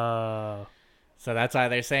 Oh. So that's why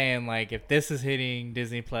they're saying like if this is hitting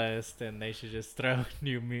Disney Plus, then they should just throw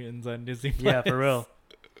New Mutants on Disney Plus. Yeah, for real.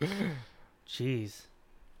 Jeez.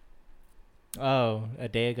 Oh, a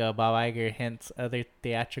day ago, Bob Iger hints other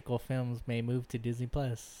theatrical films may move to Disney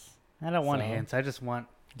Plus. I don't want So- hints. I just want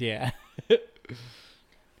Yeah.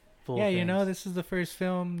 full Yeah, things. you know, this is the first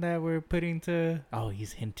film that we're putting to... Oh,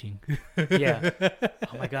 he's hinting. Yeah.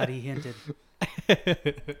 Oh my God, he hinted.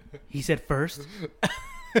 He said first.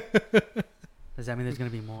 Does that mean there's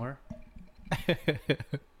going to be more?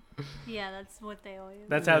 Yeah, that's what they always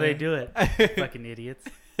That's do. how they do it. Fucking idiots.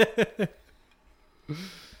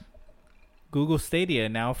 Google Stadia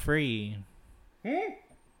now free.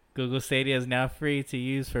 Google Stadia is now free to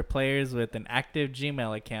use for players with an active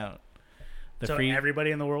Gmail account. The So free,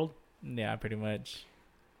 everybody in the world? yeah, pretty much.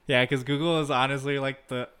 Yeah, because Google is honestly like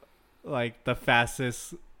the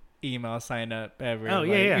fastest email sign up ever. Oh,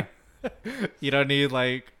 yeah, You don't need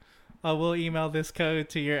like, oh, we'll email this code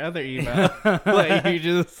to your other email. Like you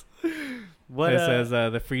just. What It says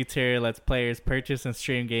the free tier lets players purchase and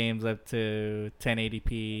stream games up to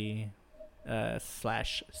 1080p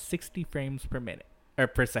 /60 frames per minute or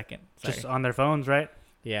per second. Sorry. just on their phones, right?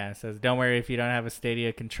 Yeah, it says don't worry if you don't have a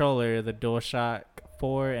Stadia controller. The DualShock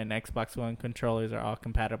 4 and Xbox One controllers are all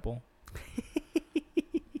compatible.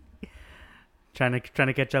 Trying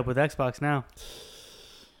to catch up with Xbox now.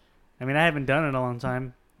 I mean, I haven't done it in a long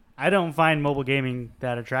time. I don't find mobile gaming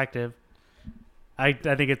that attractive. I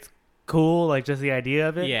think it's cool, like just the idea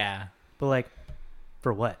of it. Yeah, But like,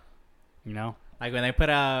 for what? You know? like when they put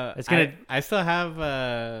out, It's gonna- I still have.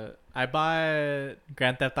 I bought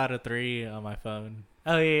Grand Theft Auto 3 on my phone.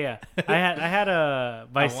 Oh yeah. I had a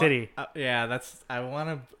Vice City. Yeah, that's.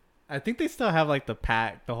 I think they still have like the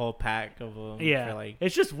whole pack of them. Yeah. for, like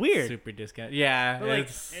It's just weird. super discount. Yeah, But, like,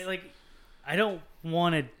 it's I don't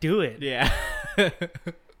want to do it. yeah,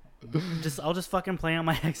 I'll just fucking play on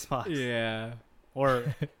my Xbox. yeah.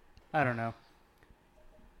 Or I don't know.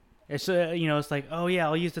 It's it's like, oh yeah,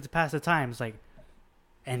 I'll use it to pass the time. It's like,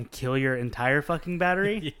 and kill your entire fucking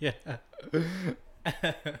battery. Yeah.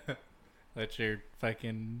 Let your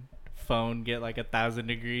fucking phone get like 1,000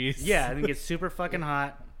 degrees. Yeah, and it gets super fucking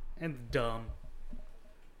hot and dumb.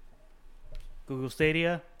 Google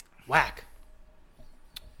Stadia, whack.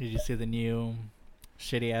 Did you see the new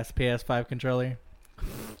shitty ass PS5 controller?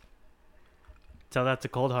 Tell that to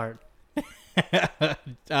Cold Heart. Oh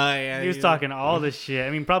yeah. He was talking all this shit. I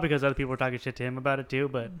mean, probably because other people were talking shit to him about it too.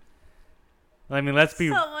 But I mean, let's be.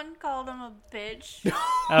 Someone called him a bitch.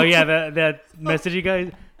 Oh yeah, that message you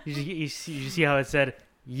guys. You see how it said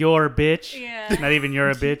 "your bitch"? Yeah. Not even "you're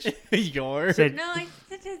a bitch." Your. Said, No, I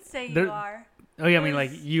didn't say There- you are. oh yeah, I mean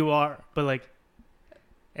like you are, but like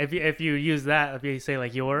if you use that, if you say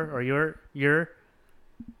like your or you're, you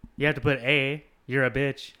have to put a. You're a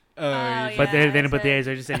bitch. Oh, yeah. But they didn't it put the said- A's.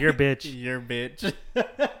 They just said you're a bitch. You're bitch.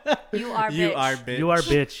 You are bitch. You are bitch. You are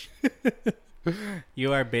bitch.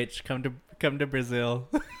 You are bitch. Come to Brazil.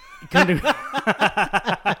 Come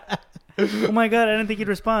to. Oh my god! I didn't think you'd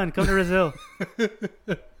respond. Come to Brazil.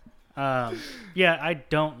 Yeah, I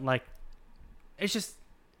don't like. It's just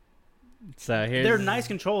So here's they're nice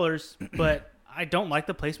controllers, but I don't like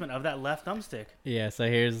the placement of that left thumbstick. Yeah, so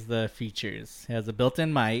here's the features. It has a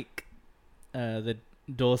built-in mic. The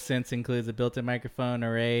DualSense includes a built-in microphone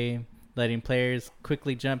array, letting players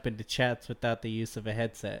quickly jump into chats without the use of a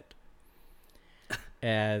headset. It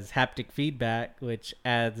has haptic feedback, which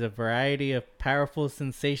adds a variety of powerful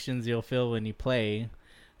sensations you'll feel when you play,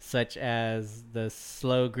 such as the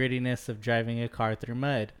slow grittiness of driving a car through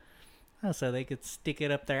mud. Oh, so they could stick it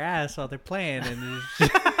up their ass while they're playing and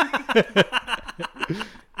just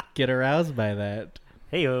get aroused by that.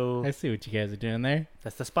 Heyo, I see what you guys are doing there.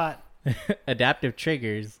 that's the spot. Adaptive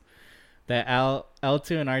triggers. The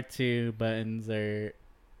L2 and R2 buttons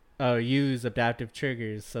use adaptive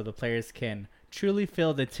triggers so the players can truly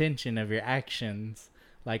feel the tension of your actions,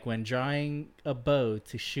 like when drawing a bow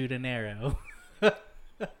to shoot an arrow.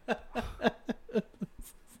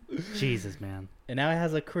 Jesus, man. And now it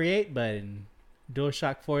has a create button.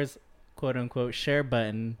 DualShock 4's quote-unquote share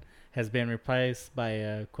button has been replaced by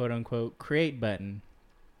a quote-unquote create button,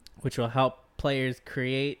 which will help players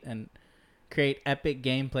create epic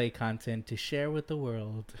gameplay content to share with the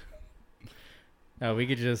world. Oh, we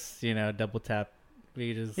could just, double tap.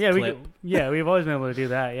 We could just Yeah, clip. we've always been able to do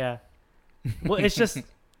that. Yeah, Well, it's just,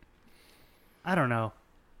 I don't know.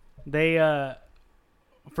 They,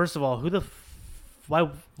 first of all,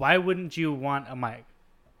 why wouldn't you want a mic?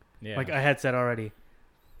 Yeah. Like a headset already?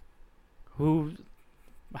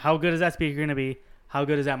 How good is that speaker going to be? How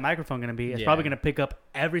good is that microphone going to be? It's probably going to pick up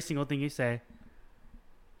every single thing you say.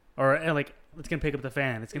 Or, like, it's going to pick up the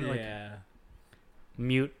fan. It's going to, like,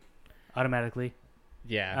 mute automatically.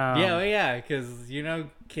 Yeah. Because,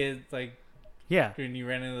 kids, like, Yeah. when you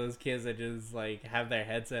run into those kids that just, like, have their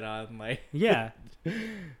headset on, like... Yeah.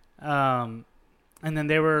 And then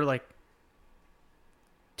they were, like,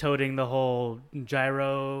 toting the whole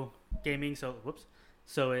gyro gaming.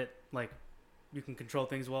 So it, like, you can control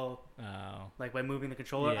things like, by moving the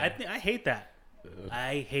controller. Yeah. I hate that.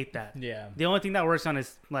 I hate that. Yeah. The only thing that works on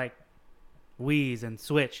is, like, Wii's and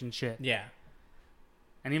Switch and shit. Yeah.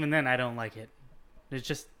 And even then, I don't like it. It's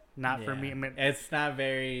just not for me. I mean, it's not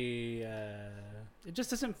very... it just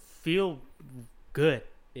doesn't feel good.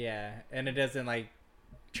 Yeah, and it doesn't, like,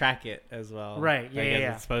 track it as well. Right, yeah, like, as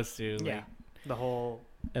yeah. it's supposed to. Yeah. Like. The whole...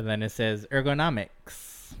 And then it says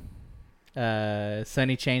ergonomics.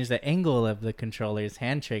 Sony changed the angle of the controller's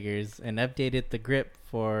hand triggers and updated the grip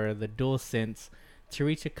for the DualSense to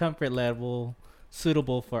reach a comfort level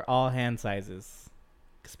suitable for all hand sizes.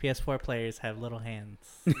 Because PS4 players have little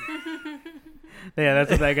hands. Yeah,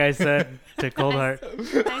 that's what that guy said to Cold Heart.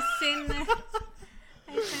 I seen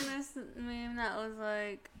this meme that was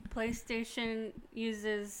like PlayStation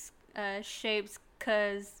uses shapes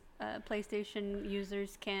because PlayStation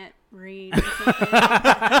users can't read.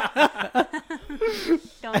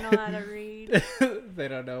 Don't know how to read. They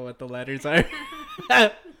don't know what the letters are.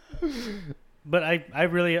 But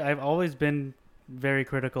I've always been very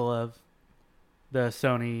critical of the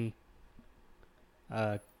Sony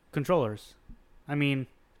controllers. I mean,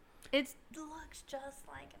 It looks just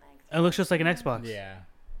like an Xbox. it looks just like an Xbox. Yeah.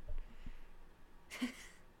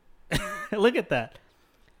 Look at that.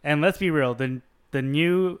 And let's be real, the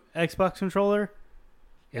new Xbox controller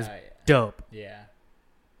is dope. Yeah.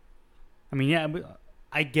 I mean, yeah,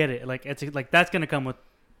 I get it. Like, it's like that's gonna come with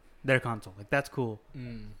their console. Like, that's cool.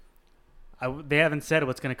 They haven't said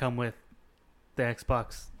what's gonna come with the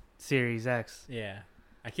Xbox Series X. Yeah.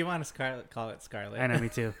 I keep wanting to call it Scarlet. I know, me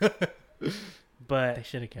too. They But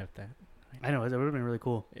should have kept that. I know it would have been really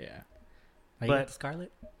cool. Yeah. But the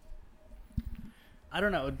Scarlet? I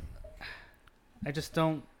don't know. I just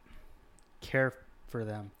don't care for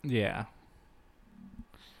them. Yeah.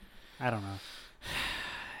 I don't know.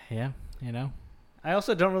 Yeah. I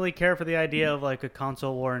also don't really care for the idea of like a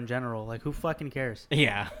console war in general. Like, who fucking cares?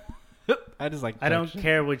 Yeah. I just like... I don't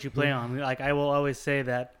care what you play on. Like, I will always say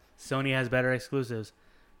that Sony has better exclusives.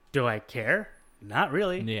 Do I care? Not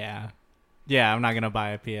really. Yeah. Yeah, I'm not going to buy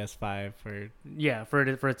a PS5 for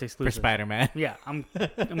its exclusive. Spider-Man. Yeah, I'm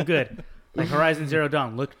good. Like, Horizon Zero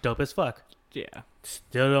Dawn looked dope as fuck. Yeah.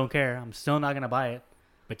 Still don't care. I'm still not gonna buy it.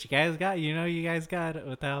 But you guys got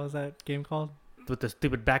what the hell is that game called? With the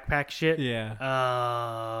stupid backpack shit. Yeah.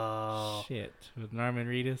 Oh. Shit. With Norman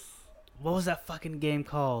Reedus. What was that fucking game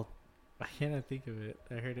called? I cannot think of it.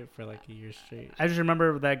 I heard it for like a year straight. I just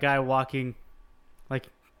remember that guy walking, like,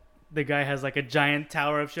 the guy has like a giant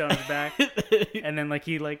tower of shit on his back, and then like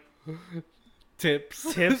he like tips,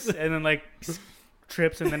 and then like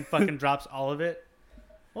trips, and then fucking drops all of it.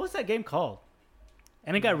 What was that game called?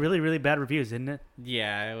 And it got really, really bad reviews, didn't it?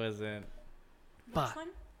 Yeah, it wasn't. Fuck.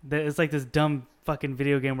 It's like this dumb fucking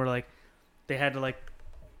video game where like they had to like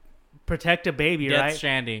protect a baby, right? Death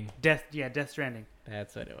Stranding. Death Stranding.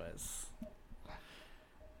 That's what it was.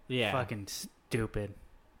 Yeah. Fucking stupid.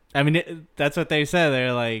 I mean, that's what they said.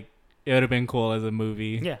 They're like, it would have been cool as a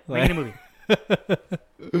movie. Yeah, like, making a movie.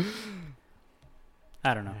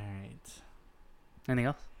 I don't know. All right. Anything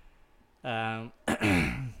else?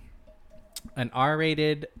 An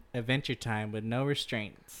R-rated Adventure Time with no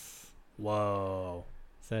restraints. Whoa.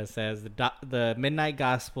 So it says the Midnight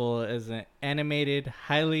Gospel is an animated,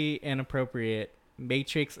 highly inappropriate,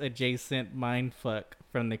 Matrix-adjacent mindfuck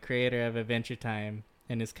from the creator of Adventure Time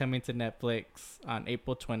and is coming to Netflix on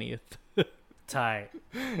April 20th. Tight.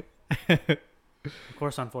 Of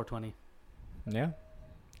course, on 420. Yeah.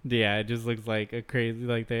 Yeah, it just looks like a crazy,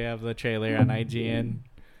 like they have the trailer on IGN.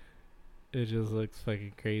 It just looks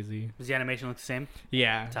fucking crazy. Does the animation look the same?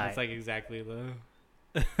 Yeah, tight. It's like exactly the...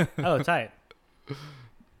 Oh, tight.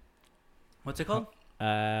 What's it called?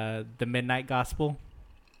 The Midnight Gospel.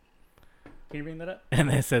 Can you bring that up? And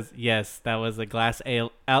it says, yes, that was a glass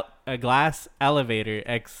elevator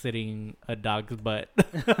exiting a dog's butt.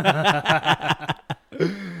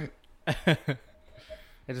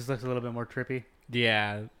 It just looks a little bit more trippy.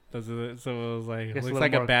 Yeah. So it was like, Just looks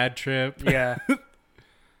like a more... bad trip. Yeah.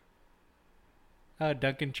 Oh,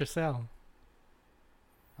 Duncan Trussell.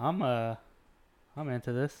 I'm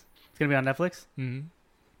into this. It's gonna be on Netflix. Mm-hmm.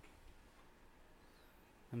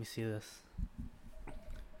 Let me see this.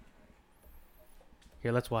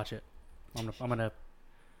 Here, let's watch it. I'm gonna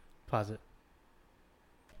pause it.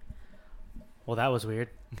 Well, that was weird.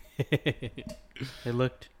 It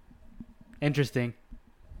looked interesting.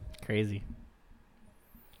 Crazy.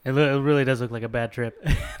 It really does look like a bad trip.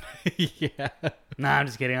 Yeah. Nah, I'm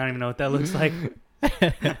just kidding. I don't even know what that looks like.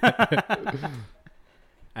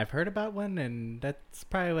 I've heard about one, and that's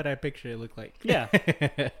probably what I picture it look like. Yeah.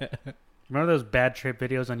 Remember those bad trip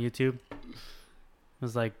videos on YouTube? It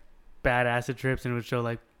was like bad acid trips, and it would show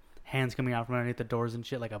like hands coming out from underneath the doors and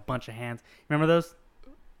shit, like a bunch of hands. Remember those?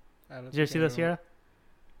 Did you ever see those, Sierra?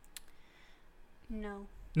 No.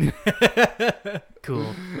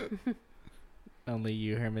 Cool. Only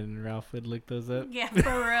you, Herman, and Ralph would look those up. Yeah, for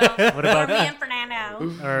real. What about me and Fernando?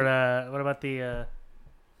 Or what about the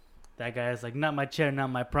that guy is like, not my chair, not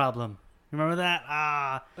my problem. Remember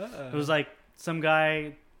that? It was like some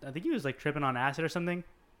guy, I think he was like tripping on acid or something,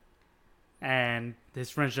 and his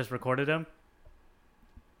friends just recorded him,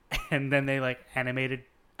 and then they like animated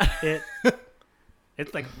it.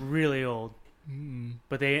 It's like really old,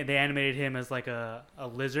 but they animated him as like a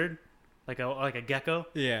lizard, like a gecko.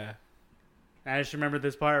 Yeah. And I just remember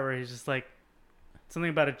this part where he's just like something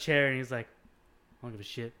about a chair, and he's like, I don't give a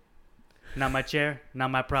shit. Not my chair, not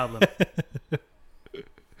my problem.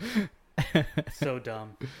 So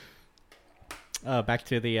dumb. Oh, back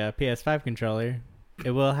to the PS5 controller.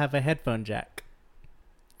 It will have a headphone jack.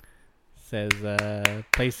 Says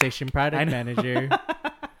PlayStation product manager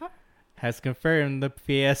has confirmed the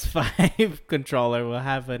PS5 controller will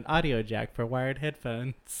have an audio jack for wired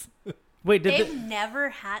headphones. Wait, They've never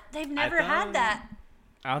had that.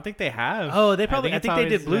 I don't think they have. Oh, they probably. I it's think they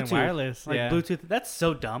did always been Bluetooth. wireless. Like yeah. Bluetooth. That's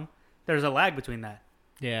so dumb. There's a lag between that.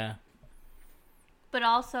 Yeah. But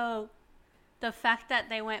also, the fact that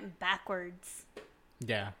they went backwards.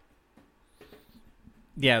 Yeah.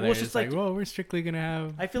 Yeah, they're Well, it's just just like, like- well, we're strictly gonna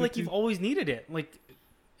have. I feel like you've Bluetooth." always needed it. Like,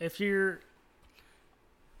 if you're,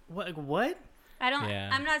 what? Yeah.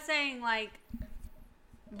 I'm not saying like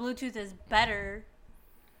Bluetooth is better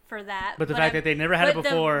for that. But the fact that they never had it but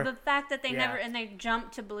before. The fact that they Yeah. never and they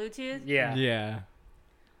jumped to Bluetooth. Yeah. Yeah.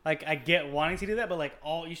 Like, I get wanting to do that, but like,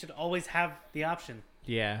 you should always have the option.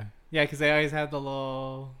 Yeah. Yeah, because they always had the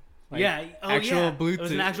little. Like, yeah. Oh, actual yeah. Bluetooth. It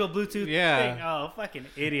was an actual Bluetooth Yeah. thing. Oh, fucking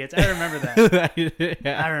idiots! I remember that.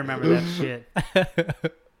 Yeah. I remember that shit.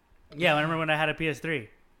 Yeah, I remember when I had a PS3.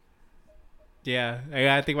 Yeah,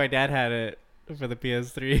 I think my dad had it for the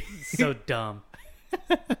PS3. So dumb.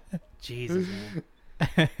 Jesus,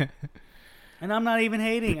 man. And I'm not even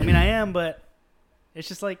hating. I mean, I am, but it's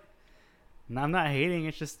just like, I'm not hating.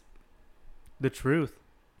 It's just the truth.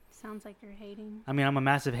 Sounds like you're hating. I mean, I'm a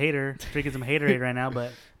massive hater. Drinking some haterade right now,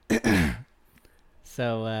 but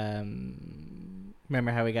So,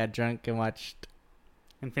 remember how we got drunk and watched?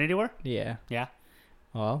 Infinity War? Yeah. Yeah.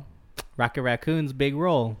 Well, Rocket Raccoon's big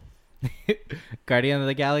role. Guardian of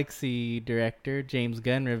the Galaxy director James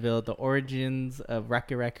Gunn revealed the origins of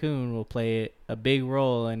Rocket Raccoon will play a big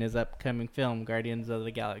role in his upcoming film, Guardians of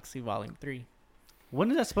the Galaxy Volume 3. When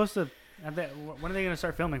is that supposed to? When are they going to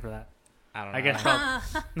start filming for that? I don't know. I guess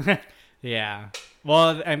probably. Yeah.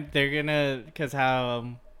 Well, they're gonna, because how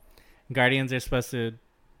Guardians are supposed to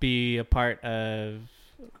be a part of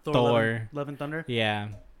Thor. Love and Thunder. Yeah,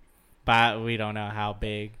 but we don't know how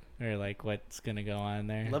big or like what's gonna go on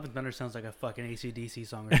there. Love and Thunder sounds like a fucking AC/DC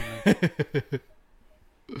song or something.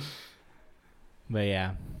 But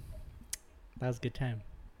yeah, that was a good time.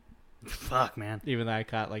 Fuck, man. Even though I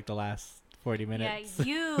caught like the last 40 minutes. Yeah,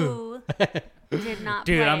 you did not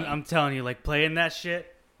Dude, play. I'm telling you, like, playing that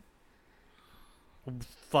shit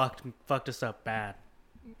fucked us up bad.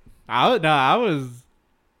 I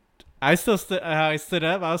still stood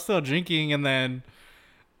up. I was still drinking, and then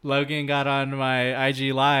Logan got on my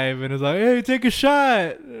IG live and was like, "Hey, take a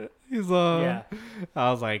shot." He's like, Yeah.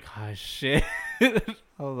 I was like, "Oh shit." I was like,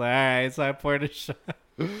 "All right," so I poured a shot.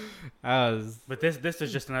 But this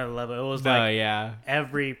is just another level. It was No, like yeah,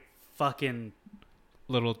 every fucking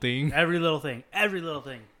little thing. every little thing.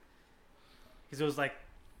 Because it was like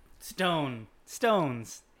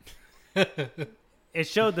stones. It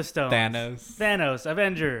showed the stones. Thanos,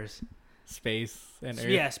 Avengers. Space, and Earth.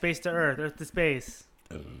 Yeah, space to Earth, Earth to space.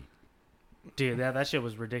 Dude, that shit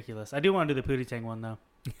was ridiculous. I do want to do the Pootie Tang one though.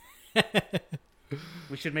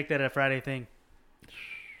 We should make that a Friday thing.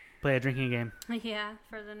 Play a drinking game Yeah,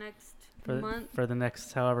 for the next for month. for the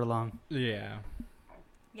next however long. Yeah.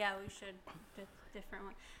 Yeah, we should. Different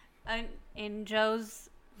one. In Joe's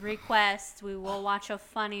request, we will watch a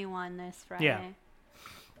funny one this Friday. Yeah.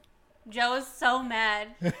 Joe is so mad.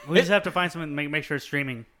 We just have to find something to make sure it's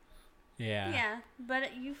streaming. Yeah,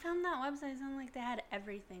 but you found that website. It sounded like they had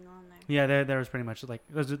everything on there. Yeah, there was pretty much like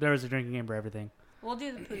there was a drinking game for everything. We'll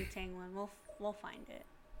do the Pootie Tang one. We'll find it.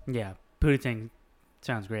 Yeah, Pootie Tang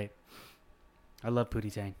sounds great. I love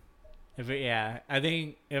Pootie Tang. I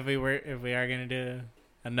think if we are gonna do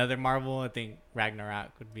another Marvel, I think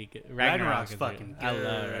Ragnarok would be good. Ragnarok's fucking good. I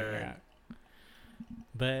love Ragnarok.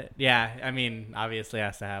 But yeah, I mean, obviously it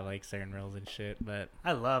has to have like certain rules and shit. But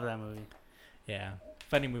I love that movie. yeah,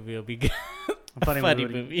 funny movie will be good. Funny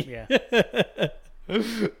movie. Yeah.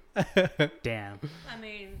 Damn. I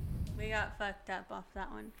mean, we got fucked up off that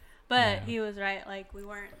one, but he was right. Like we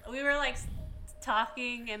were like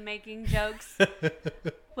talking and making jokes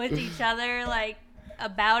with each other, like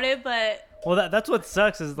about it. But well, that's what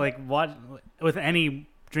sucks is like with any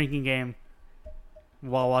drinking game.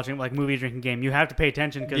 While watching like movie drinking game, you have to pay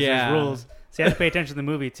attention because there's rules. So you have to pay attention to the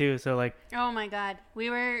movie too. So like, oh my god, we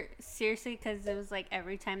were seriously because it was like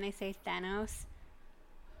every time they say Thanos,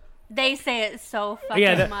 they say it so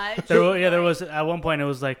fucking much. There was at one point it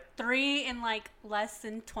was like 3 in like less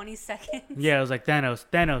than 20 seconds. Yeah, it was like Thanos.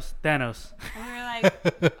 And we were like,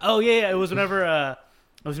 oh yeah, it was whenever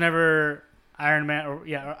Iron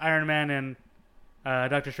Man and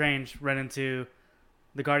Doctor Strange run into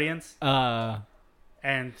the Guardians.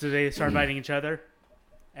 And so they start fighting each other.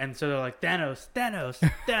 And so they're like, Thanos.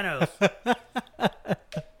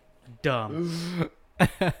 Dumb.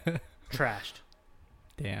 Trashed.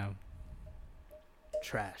 Damn.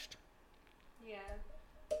 Trashed. yeah,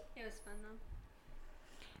 it was fun though.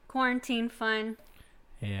 Quarantine fun.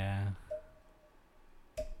 Yeah.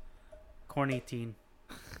 Corny teen.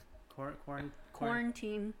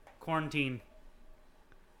 Quarantine. Quarantine.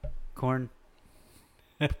 Corn.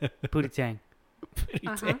 Pootie Tang.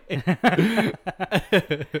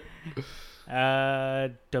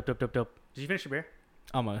 Dope. Did you finish your beer?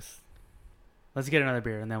 Almost. Let's get another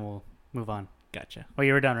beer and then we'll move on. Gotcha. Oh,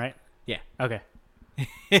 you were done, right? Yeah. Okay.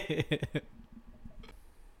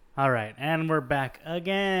 All right, and we're back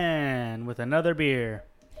again with another beer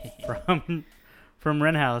from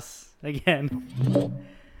Wren House again.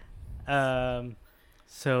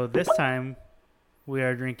 So this time we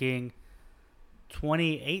are drinking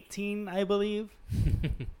 2018, I believe.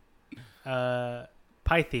 Pie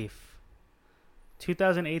Thief.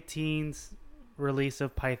 2018's release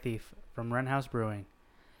of Pie Thief from Wren House Brewing.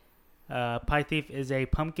 Pie Thief is a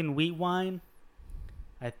pumpkin wheat wine.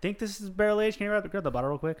 I think this is barrel aged. Can you grab the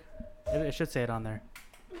bottle real quick? It should say it on there.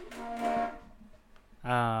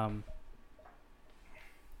 Oh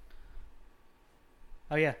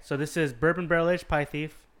yeah, so this is bourbon barrel aged Pie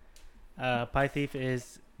Thief. Pie Thief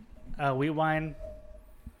is wheat wine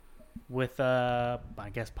with I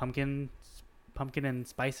guess pumpkin and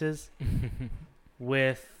spices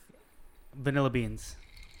with vanilla beans.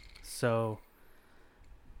 So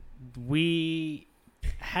we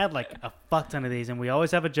had like a fuck ton of these, and we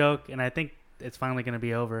always have a joke, and I think it's finally going to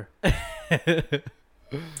be over.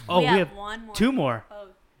 Oh, we have one more. 2 more. Oh,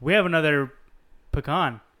 We have another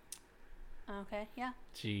pecan. okay, yeah.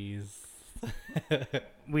 Jeez.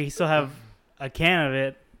 We still have a can of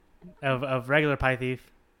it, of regular Pie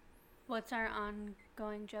Thief. What's our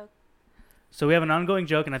ongoing joke? So we have an ongoing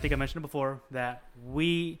joke, and I think I mentioned it before, that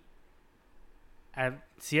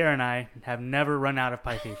Sierra and I have never run out of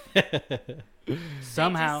Pie Thief.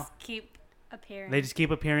 Somehow, they just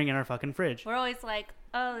keep appearing in our fucking fridge. We're always like,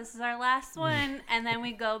 oh, this is our last one. And then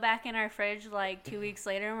we go back in our fridge like 2 weeks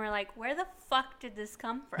later and we're like, where the fuck did this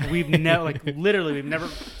come from? We've never,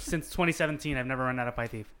 since 2017, I've never run out of Pie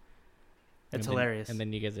Thief. It's hilarious. And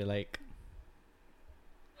then you guys are like,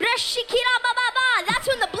 that's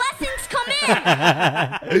when the blessings come in.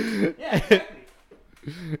 Yeah, exactly.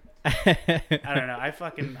 I don't know.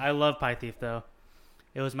 I love Pie Thief though.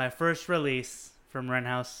 It was my first release from Wren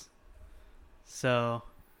House, so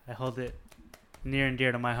I hold it near and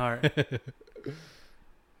dear to my heart.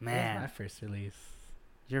 Man, my first release.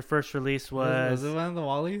 Your first release was it one of the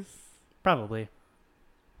Wallies? Probably.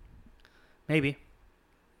 Maybe.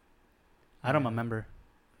 I don't remember.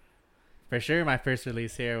 For sure, my first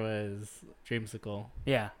release here was Dreamsicle.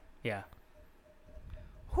 Yeah.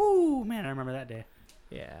 Whoo, man, I remember that day.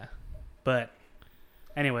 Yeah. But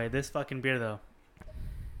anyway, this fucking beer though,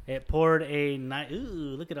 it poured a nice.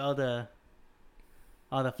 Ooh, look at all the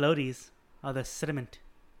floaties, all the sediment.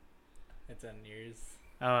 It's on yours.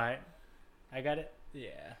 All right, I got it.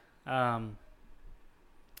 Yeah.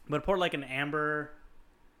 But it poured like an amber,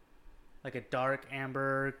 like a dark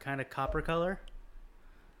amber kind of copper color.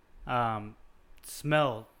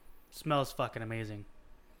 Smells fucking amazing.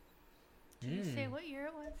 Did you say what year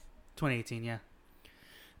it was? 2018, yeah.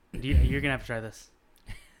 You're gonna have to try this.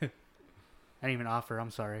 I didn't even offer.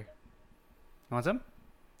 I'm sorry. You want some?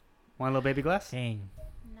 Want a little baby glass? Dang.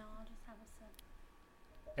 No, I'll just have a sip.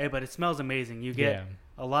 Hey, but it smells amazing. You get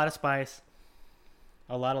a lot of spice,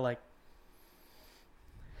 a lot of like.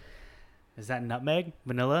 Is that nutmeg?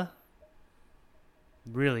 Vanilla?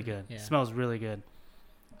 Really good. Yeah. Smells really good.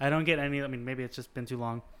 I don't get any. I mean, maybe it's just been too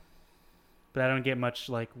long, but I don't get much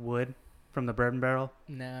like wood from the bourbon barrel.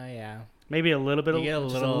 No, yeah. Maybe a little bit You get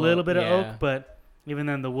just a little bit of yeah. oak, but even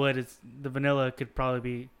then, the vanilla could probably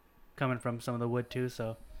be coming from some of the wood too.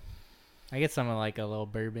 So I get some of like a little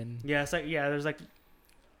bourbon. yeah, it's like there's like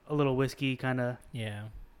a little whiskey kind of Yeah.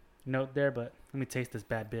 note there, but let me taste this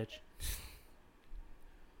bad bitch.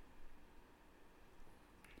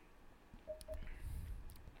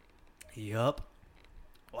 Yup.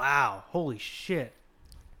 Wow. Holy shit.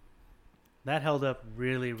 That held up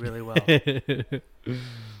really, really well.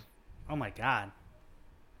 Oh my god.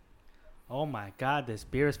 Oh my god, this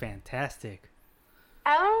beer is fantastic.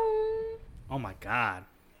 Oh my god.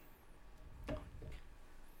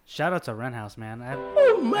 Shout out to Rent House, man. I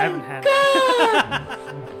haven't had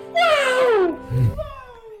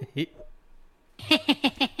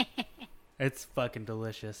It's fucking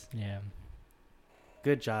delicious. Yeah.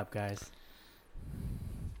 Good job, guys.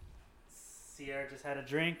 Sierra just had a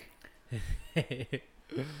drink.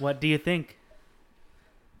 What do you think?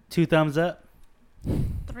 2 thumbs up?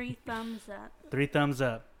 3 thumbs up. 3 thumbs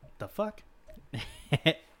up. The fuck?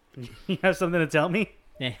 You have something to tell me?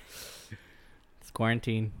 Yeah. It's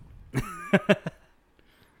quarantine.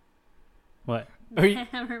 What?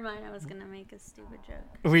 Never mind. I was gonna make a stupid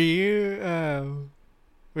joke. Were you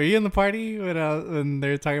in the party when they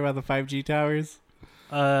were talking about the 5G towers?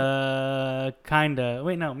 Kinda.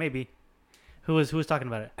 Wait, no, maybe. Who was talking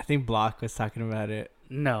about it? I think Block was talking about it.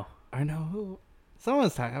 No. Or no, who? Someone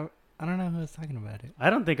was talking. I don't know who was talking about it. I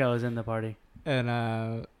don't think I was in the party. And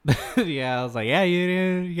yeah, I was like, yeah,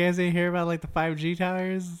 you guys didn't hear about like the 5G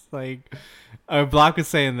towers? Like, Block was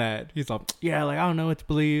saying that. He's like, yeah, like I don't know what to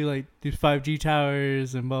believe, like these 5G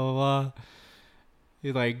towers and blah blah blah.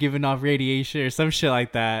 He's like giving off radiation or some shit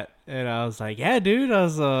like that. And I was like, yeah, dude. I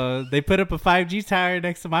was they put up a 5G tower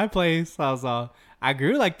next to my place. I was I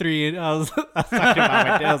grew like 3 inches. I was talking about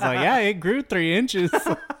my dad. I was like, yeah, it grew 3 inches.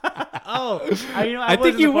 I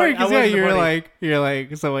think you were, because yeah, you're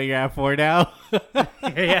like, so what, you're at 4 now?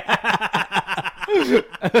 Yeah.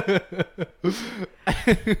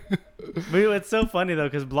 But it's so funny though,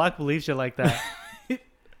 because Block believes shit like that.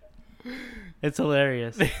 It's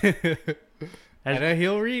hilarious. I know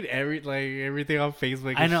he'll read everything on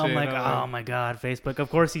Facebook. I know. Shit. I'm like, oh my god, Facebook. Of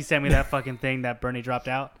course, he sent me that fucking thing that Bernie dropped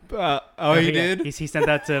out. He did. He sent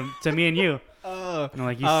that to me and you. And I'm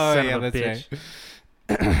like, you son of a bitch.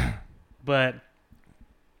 Right. But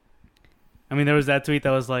I mean, there was that tweet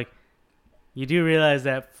that was like, you do realize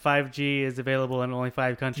that 5G is available in only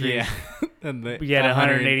 5 countries. Yeah. And yet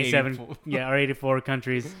 187, or 84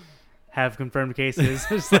 countries have confirmed cases.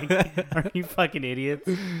 It's like, are you fucking idiots?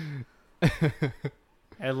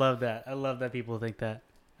 I love that. I love that people think that,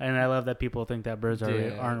 and I love that people think that birds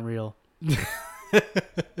aren't real. It's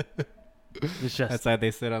just that's why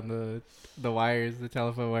they sit on the wires, the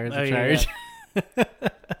telephone wires, to yeah, charge. yeah.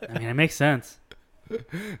 I mean, it makes sense.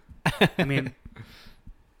 I mean,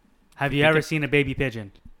 have you ever seen a baby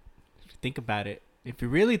pigeon? Think about it. If you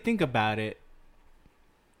really think about it,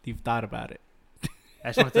 you've thought about it.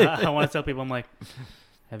 I want to tell people, I'm like,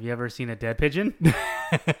 have you ever seen a dead pigeon?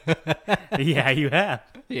 Yeah, you have.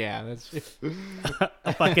 Yeah, that's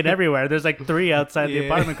fucking everywhere. There's like 3 outside the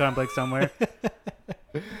apartment complex somewhere.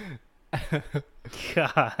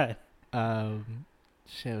 God.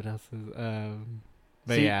 Shit, what else is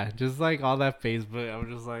but yeah, just like all that Facebook, I'm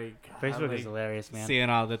just like, God, Facebook is hilarious, man. Seeing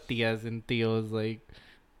all the tias and tios like,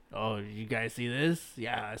 oh, you guys see this?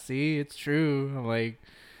 Yeah, see, it's true. I'm like,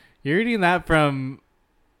 you're reading that from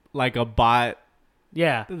like a bot.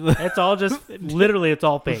 Yeah, it's all just literally, it's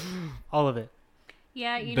all fake, all of it.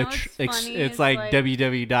 Yeah, you know what's funny? It's like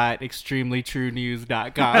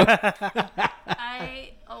www.extremelitruenews.com.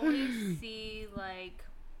 I always see like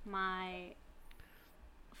my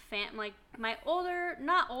my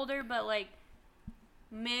not older, but like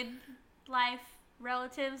mid-life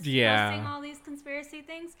relatives posting all these conspiracy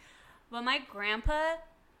things. But my grandpa,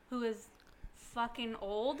 who is fucking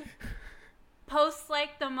old, posts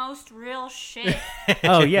like the most real shit.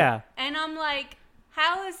 Oh yeah. And I'm like,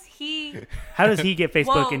 how does he get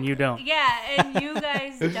Facebook and you don't? Yeah, and you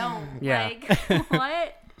guys don't. Yeah. Like,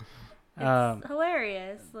 what? It's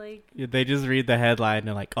hilarious. Like, they just read the headline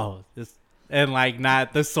and like, oh, this, and like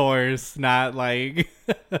not the source, not like.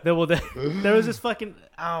 There was this fucking,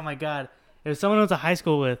 oh my god, It was someone I went to high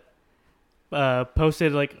school with.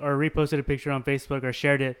 Posted like or reposted a picture on Facebook or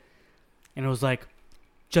shared it, and it was like,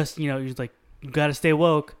 just he was like, you gotta stay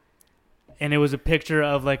woke, and it was a picture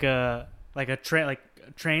of like a train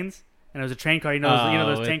trains, and it was a train car.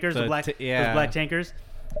 Those tankers, those black tankers,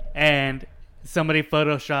 and somebody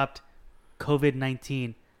photoshopped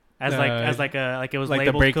COVID-19 as it was like labeled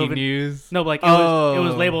the breaking COVID. news. No, like it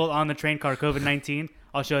was labeled on the train car COVID-19.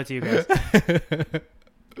 I'll show it to you guys.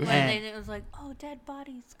 It was like, oh, dead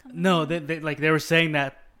bodies coming. No, they were saying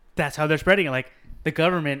that's how they're spreading it. Like the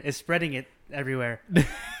government is spreading it everywhere.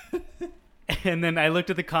 And then I looked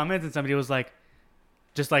at the comments, and somebody was like,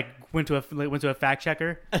 just like went to a fact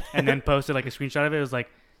checker, and then posted like a screenshot of it. It was like,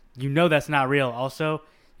 that's not real. Also,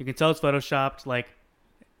 you can tell it's photoshopped, like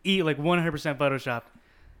 100%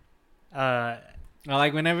 photoshopped.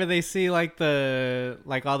 Like whenever they see like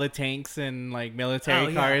all the tanks and like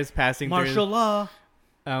military cars passing martial through law.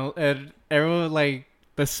 And everyone, like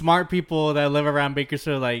the smart people that live around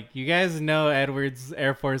Bakersfield, like, you guys know Edwards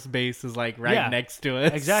Air Force Base is like right next to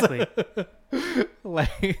us. Exactly.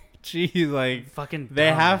 Like, geez, like fucking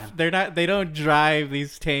they don't drive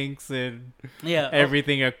these tanks and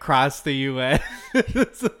everything across the U.S.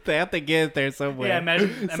 So they have to get there somewhere. Yeah,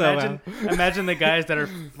 imagine the guys that are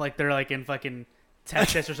like they're like in fucking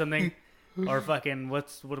Texas or something, or fucking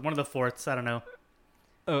what one of the forts, I don't know.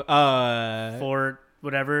 Fort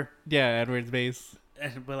whatever. Yeah, Edwards Base.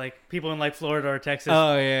 But like people in like Florida or Texas.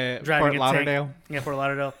 Oh yeah, driving Fort Lauderdale. Tank. Yeah, Fort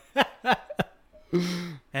Lauderdale.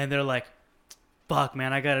 And they're like, "Fuck,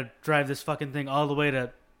 man, I gotta drive this fucking thing all the way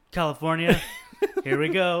to California." Here we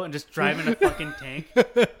go, and just driving a fucking tank.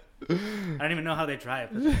 I don't even know how they drive.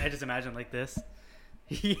 I just imagine like this.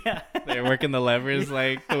 Yeah, they're working the levers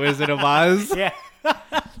like the Wizard of Oz. Yeah.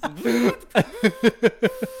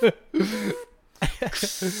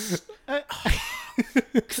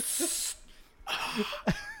 It's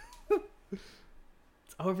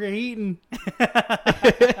overheating.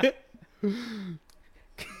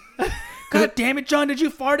 God damn it, John! Did you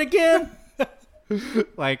fart again?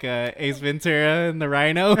 Like Ace Ventura and the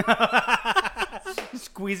Rhino.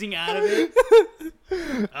 Squeezing out of it.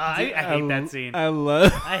 I hate that scene.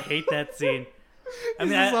 I hate that scene. I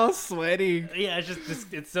mean, it's all sweaty. Yeah,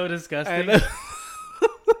 it's so disgusting.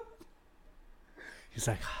 He's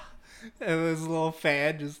like, and this little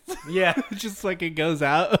fan just fucking goes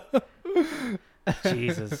out.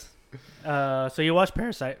 Jesus. So you watched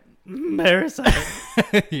Parasite?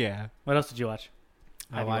 Yeah. What else did you watch?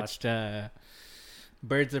 I watched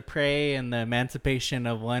Birds of Prey and the Emancipation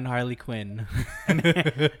of One Harley Quinn. And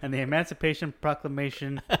the Emancipation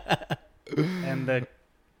Proclamation and the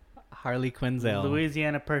Harley Quinzel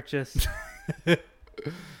Louisiana Purchase. It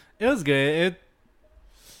was good.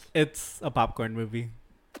 It's a popcorn movie.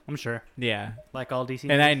 I'm sure. Yeah, like all DC.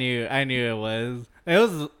 And movies. I knew it was. It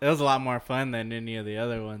was a lot more fun than any of the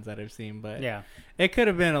other ones that I've seen. But yeah, it could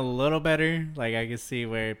have been a little better. Like I could see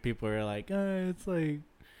where people were like, "Oh, it's like."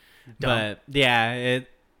 Dumb. But yeah,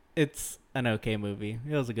 it's an okay movie.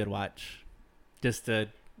 It was a good watch. Just to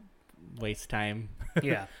waste time.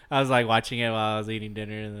 Yeah. I was like watching it while I was eating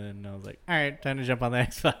dinner, and then I was like, all right, time to jump on the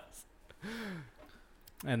Xbox.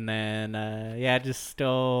 And then just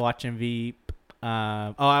still watching Veep.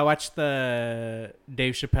 I watched the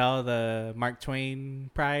Dave Chappelle, the Mark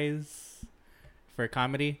Twain Prize for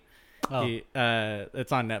comedy. Oh.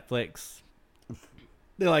 It's on Netflix.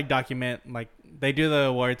 They like document, like they do the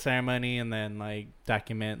award ceremony and then like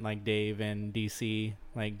document like Dave and DC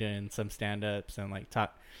like doing some stand-ups and like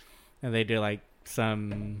talk, and they do like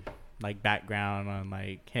some like background on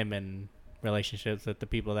like him and relationships with the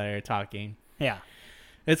people that are talking. Yeah.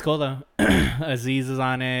 It's cool though. Aziz is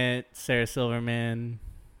on it, Sarah Silverman,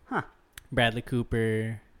 Bradley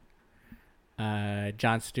Cooper,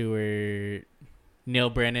 Jon Stewart,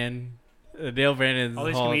 Neil Brennan. Neil Brennan's all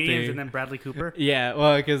these whole comedians thing. And then Bradley Cooper. Yeah,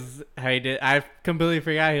 well, because I completely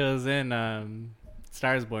forgot he was in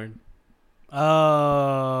Stars Born.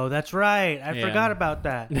 Oh, that's right. I forgot about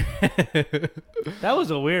that. That was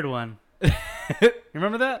a weird one. You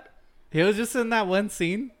remember that? He was just in that one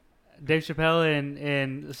scene. Dave Chappelle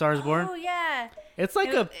in Stars Born. Oh yeah. It's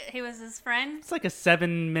like he was his friend. It's like a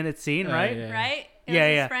 7-minute scene, right? Yeah. Right? It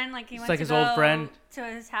was his friend, like he went like to his old friend to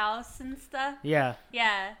his house and stuff. Yeah.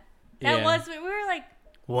 Yeah. That was, we were like,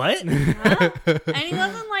 what? Huh? And he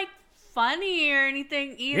wasn't like funny or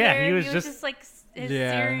anything either. Yeah, he was just like his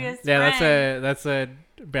serious friend. Yeah, that's a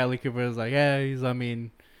Bradley Cooper was like, yeah, he's all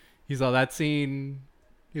that scene.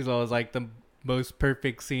 He's always like the most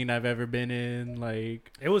perfect scene I've ever been in.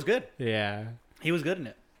 Like, it was good. Yeah. He was good in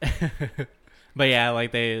it. But yeah,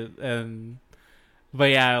 like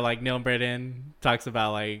But yeah, like Neil Britton talks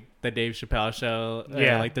about like the Dave Chappelle show.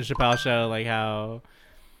 Yeah. Like the Chappelle show, like how,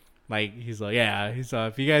 like he's like, yeah, he's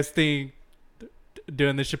like, if you guys think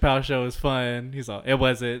doing the Chappelle show was fun, he's like, it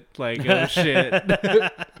wasn't. Like it was shit.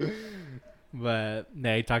 But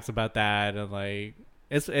yeah, he talks about that and like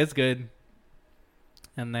it's good.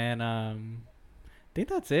 And then I think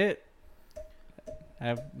that's it.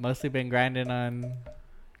 I've mostly been grinding on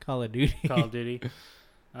Call of Duty. Call of Duty.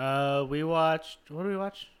 We watched. What did we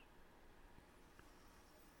watch?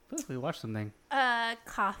 I feel like we watched something.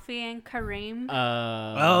 Coffee and Kareem.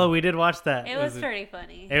 Oh, we did watch that. It was pretty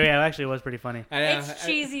funny. Yeah, actually, it was pretty funny. It's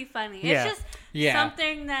cheesy funny. Yeah. It's just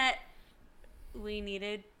something that we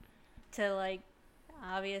needed to like.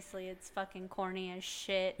 Obviously, it's fucking corny as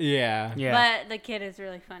shit. Yeah. But the kid is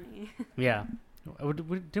really funny. Yeah.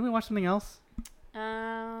 Didn't we watch something else?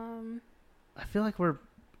 I feel like we're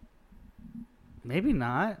maybe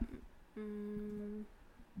not.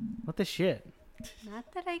 What the shit? Not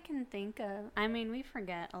that I can think of. I mean, we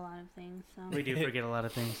forget a lot of things. So We do forget a lot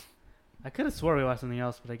of things. I could have swore we watched something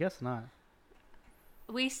else, but I guess not.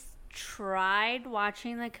 we tried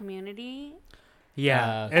watching The Community.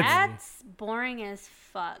 Yeah, That's boring as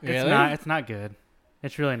fuck. it's Really? not. It's not good.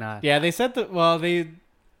 It's really not. Yeah, they said that. Well, they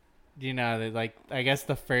like I guess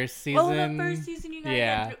the first season. Oh, the first season you gotta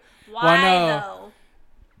yeah. get through. Why no. though?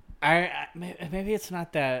 I maybe it's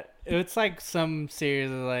not that. It's like some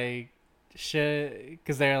series of like shit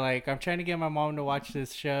because they're like, I'm trying to get my mom to watch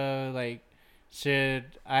this show. Like, should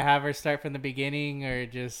I have her start from the beginning or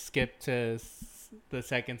just skip to the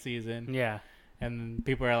second season? Yeah. And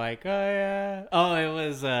people are like, oh yeah, oh it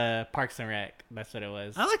was Parks and Rec. That's what it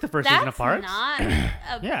was. I like the first season of Parks. Not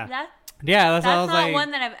Yeah. Yeah, That's what I was not like.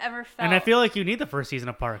 one that I've ever felt. And I feel like you need the first season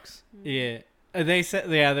of Parks. Yeah. They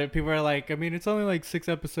said, people are like, I mean, it's only like 6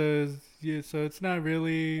 episodes, yeah, so it's not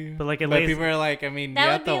really. But, like, it but lays- people are like, I mean, that you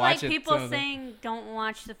would have to be like watch it. people saying don't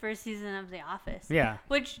watch the first season of The Office. Yeah.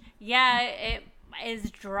 Which, yeah, it is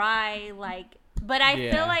dry, like, but I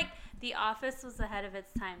Yeah. feel like The Office was ahead of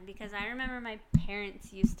its time because I remember my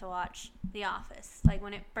parents used to watch The Office, like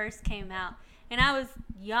when it first came out, and I was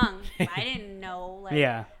young. I didn't know, like,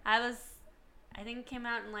 Yeah. I think it came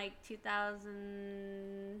out in like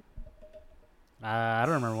 2004 I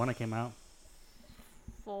don't remember when it came out.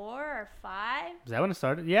 or 5. Is that when it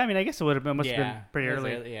started? Yeah, I mean, I guess it would have been. Must have been pretty it was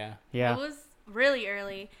early. yeah. Yeah. It was really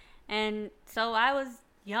early, and so I was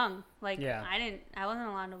young. Like, Yeah. I wasn't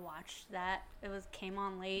allowed to watch that. It came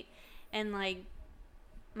on late, and like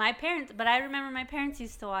my parents. But I remember my parents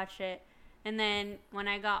used to watch it, and then when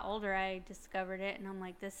I got older, I discovered it, and I'm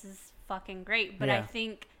like, this is fucking great. But I Yeah.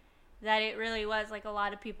 think that it really was like a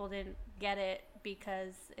lot of people didn't get it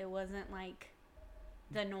because it wasn't like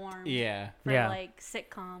the norm. Yeah. For Yeah. like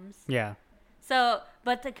sitcoms. Yeah. So,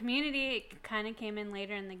 but The Community kind of came in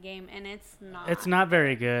later in the game, and it's not. It's not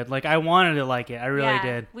very good. Like, I wanted to like it. I really Yeah,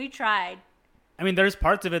 did. We tried. I mean, there's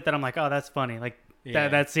parts of it that I'm like, oh, that's funny. Like, Yeah.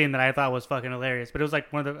 that scene that I thought was fucking hilarious. But it was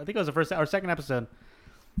like one of the, I think it was the first or second episode.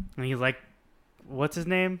 And he's like, what's his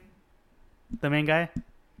name? The main guy?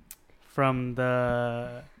 From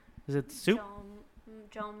the, is it Soup?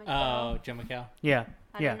 Joe McHale. Oh, Joe McHale. Yeah.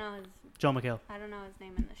 I Yeah. don't know his. Joe McHale. I don't know his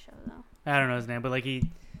name in the show though. I don't know his name, but like he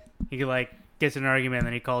like gets in an argument and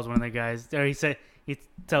then he calls one of the guys, or he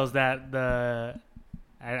tells that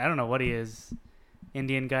I don't know what he is,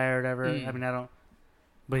 Indian guy or whatever. I mean, I don't.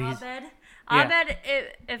 But Abed. yeah. Abed.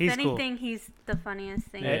 If He's cool. anything, he's the funniest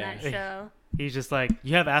thing Yeah. in that show. he's just like,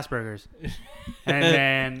 you have Asperger's, and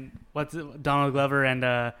then Donald Glover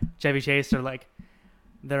and Chevy Chase are like,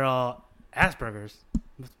 they're all Asperger's.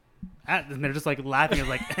 And they're just like laughing at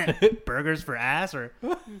like burgers for ass or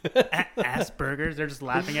ass burgers. They're just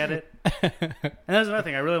laughing at it. And that's another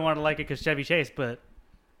thing. I really wanted to like it because Chevy Chase, but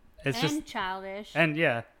it's And just childish. and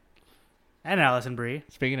Allison Brie.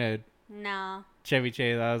 Speaking of No. Chevy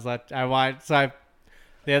Chase,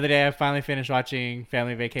 the other day I finally finished watching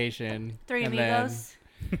Family Vacation. Three and Amigos.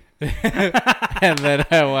 and then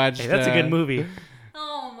I watched. Hey, that's a good movie.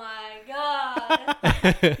 Oh my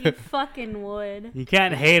god. You fucking would. You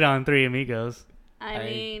can't hate on Three Amigos. I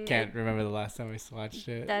mean, can't remember the last time I watched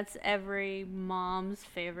it. that's every mom's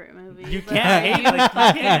favorite movie. You but can't are hate.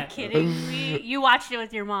 Like, you you can't. kidding me? You watched it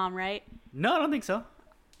with your mom, right? No, I don't think so.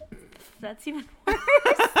 That's even worse.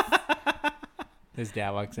 His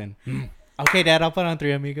dad walks in. Okay, Dad, I'll put on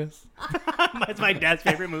Three Amigos. It's my dad's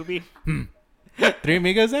favorite movie. Three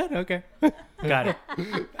Amigos, Dad? Okay. Got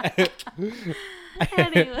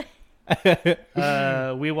Anyway.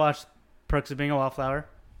 it. We watched Perks of Being a Wallflower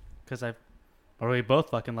because we both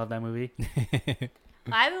fucking love that movie.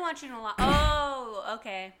 I've been watching a lot. Oh,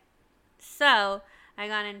 okay. So, I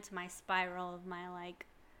got into my spiral of my like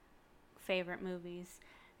favorite movies.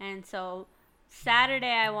 And so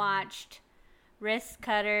Saturday I watched Wrist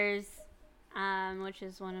Cutters, which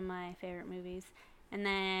is one of my favorite movies. And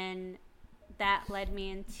then that led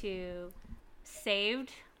me into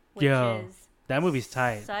Saved, which is that movie's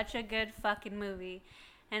tight. such a good fucking movie.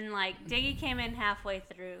 And like Diggy came in halfway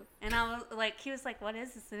through, and I was like, he was like, "What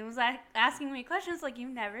is this?" And he was like asking me questions like,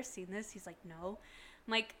 "You've never seen this?" He's like, "No."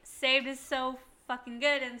 I'm like, Saved is so fucking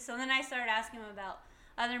good. And so then I started asking him about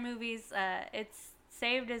other movies. It's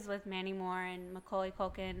Saved is with Mandy Moore and Macaulay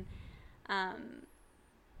Culkin,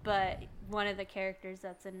 but one of the characters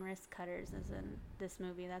that's in Wrist Cutters is in this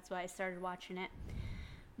movie. That's why I started watching it.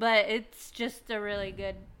 But it's just a really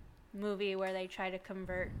good movie where they try to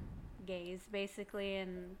convert gays, basically,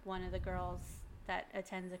 and one of the girls that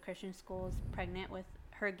attends a Christian school is pregnant with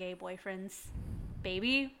her gay boyfriend's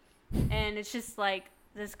baby, and it's just like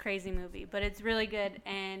this crazy movie, but it's really good.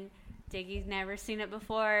 And Diggy's never seen it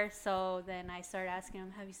before, so then I started asking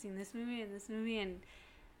him, "Have you seen this movie and this movie?" And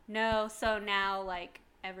no. So now, like,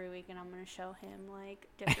 every weekend I'm gonna show him like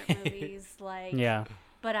different movies, like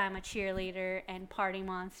But I'm a Cheerleader and Party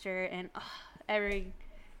Monster and every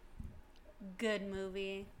good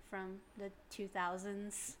movie from the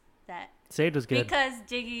 2000s that Saved was good because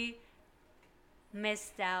Diggy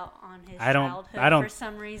missed out on his I don't for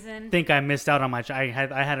some reason. think I missed out on my. I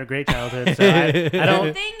had a great childhood. So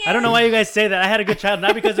I don't know why you guys say that. I had a good childhood,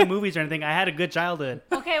 not because of movies or anything. I had a good childhood.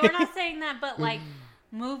 Okay, we're not saying that, but like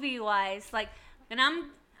movie wise, like, and I'm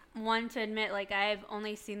one to admit, like, I've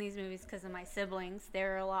only seen these movies because of my siblings.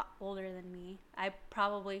 They're a lot older than me. I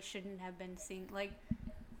probably shouldn't have been seeing, like,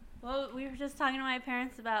 well, we were just talking to my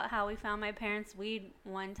parents about how we found my parents' weed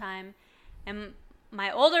one time, and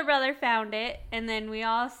my older brother found it, and then we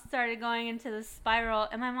all started going into the spiral,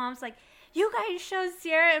 and my mom's like, "You guys showed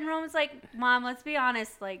Sierra," and Rome's like, "Mom, let's be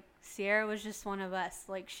honest, like, Sierra was just one of us.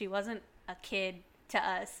 Like, she wasn't a kid to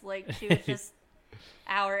us. Like, she was just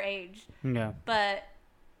our age." Yeah. But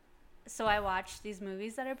so I watched these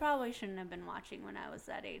movies that I probably shouldn't have been watching when I was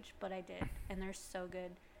that age, but I did, and they're so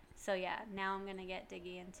good. So yeah, now I'm gonna get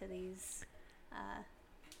Diggy into these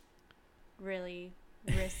really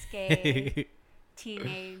risque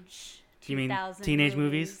teenage. You mean 2000 teenage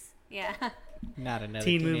movies? Yeah. Not another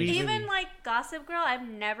Teen teenage movies? movie. Even like Gossip Girl, I've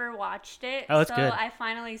never watched it. Oh, it's so good. I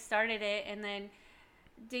finally started it, and then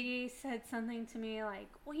Diggy said something to me like,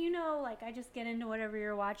 "Well, you know, like, I just get into whatever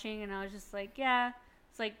you're watching," and I was just like, "Yeah."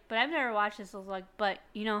 It's like, but I've never watched this. I was like, but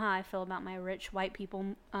you know how I feel about my rich white people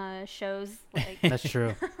shows. Like, That's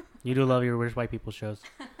true. You do love your rich white people shows.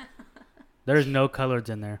 There's no coloreds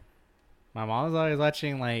in there. My mom's always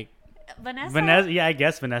watching like. Vanessa. Yeah, I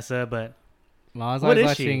guess Vanessa, but Mom's What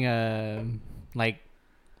always is she? watching like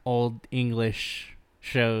old English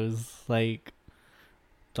shows, like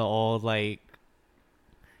the old like.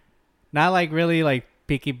 Not like really like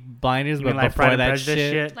Peaky Blinders, you but mean like before Pride and that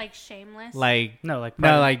Prejudice shit. Like Shameless. Like no, like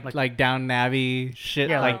no, Pride- like Downton Abbey shit,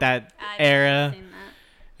 Yeah, like like- that I've era. seen that.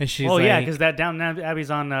 And she's oh like, yeah, because that Downton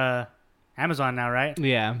Abbey's on Amazon now, right?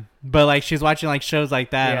 yeah, but like she's watching like shows like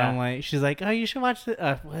that. Yeah. And I'm like, she's like, oh, you should watch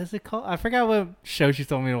the what is it called? I forgot what show she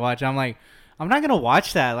told me to watch. I'm like, I'm not gonna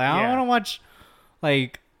watch that. Like, I Yeah. don't want to watch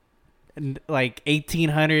like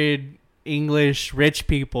 1800 English rich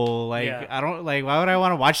people. Like, Yeah. I don't like. Why would I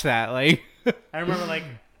want to watch that? Like, I remember like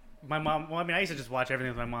my mom. Well, I mean, I used to just watch everything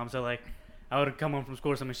with my mom. So like, I would come home from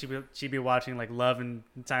school or something. She'd be watching like Love and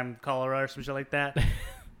Time Cholera or some shit like that, and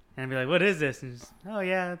I'd be like, "What is this?" And just, "Oh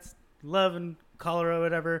yeah, it's Love and Cholera,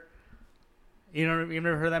 whatever." You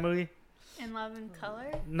never heard of that movie? In Love and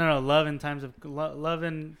Color. No, Love in Times of Love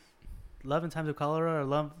in Times of Cholera or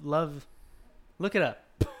Love. Look it up.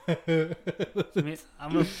 I mean,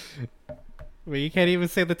 well, you can't even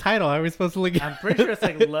say the title. How are we supposed to look at? I'm pretty sure it's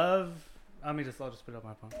like Love. I'll just put it up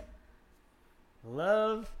on my phone.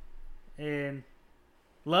 Love in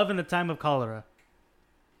the Time of Cholera.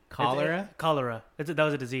 Cholera? Cholera. That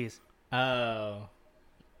was a disease. Oh.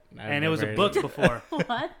 And it was a book before.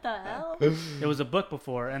 What the hell? It was a book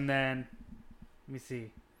before, and then let me see.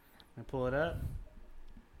 I pull it up.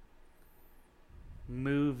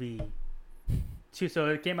 Movie. So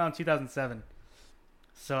it came out in 2007.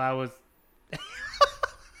 So I was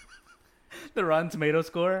the Rotten Tomato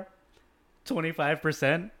score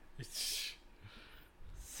 25%.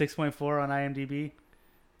 6.4 on IMDb.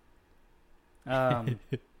 I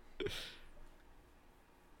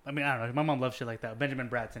mean, I don't know. My mom loves shit like that. Benjamin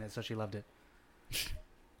Bratt's in it, so she loved it.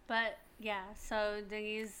 But yeah, so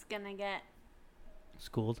Diggy's gonna get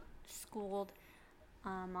Schooled.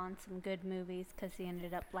 on some good movies because he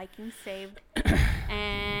ended up liking Saved.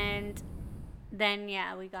 And then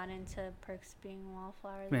yeah, we got into Perks being a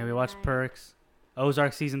wallflower. Man, we that watched night. Perks.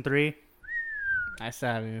 Ozark season 3. I still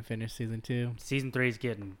haven't even finished season 2. Season 3 is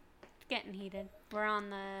getting It's getting heated. We're on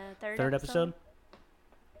the third episode.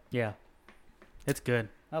 Yeah, it's good.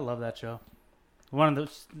 I love that show.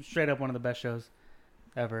 Straight up one of the best shows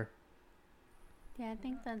ever. Yeah, I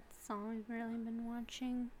think that's all we've really been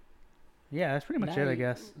watching. Yeah, that's pretty much it, I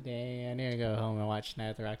guess. Yeah, I need to go home and watch Night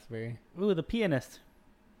at the Roxbury. Ooh, The Pianist.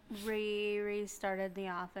 Restarted The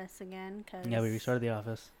Office again because Yeah, we restarted The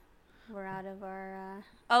Office. we're out of our.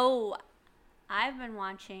 Oh, I've been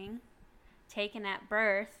watching Taken at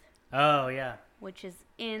Birth, Oh yeah, which is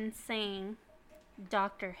insane.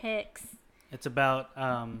 Dr. Hicks. it's about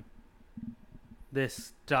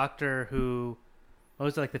this doctor who, what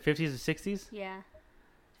was it, like the 50s or 60s? Yeah,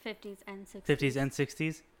 50s and 60s. 50s and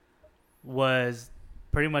 60s, was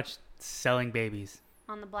pretty much selling babies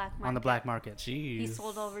on the black market. on the black market. Jeez. He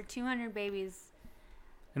sold over 200 babies.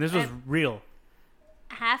 And this was real.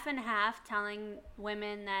 Half and half, telling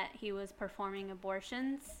women that he was performing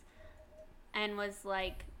abortions, and was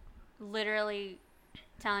like literally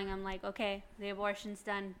telling them like, okay, the abortion's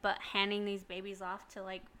done, but handing these babies off to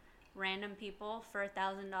like random people for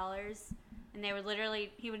 $1,000, and they were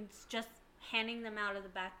literally, he was just handing them out of the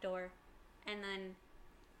back door, and then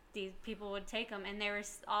these people would take them, and they were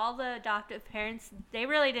all the adoptive parents, they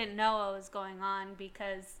really didn't know what was going on,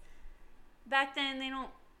 because back then they don't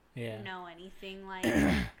know anything, like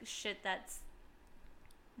shit that's,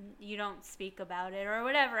 you don't speak about it or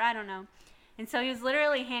whatever, I don't know. And so he was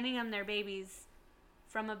literally handing them their babies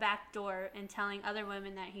from a back door and telling other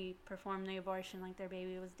women that he performed the abortion like their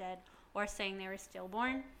baby was dead, or saying they were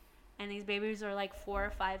stillborn, and these babies are like 4 or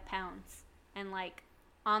 5 pounds and like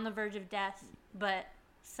on the verge of death, but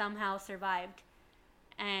somehow survived.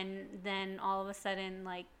 And then all of a sudden,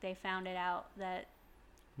 like, they found it out that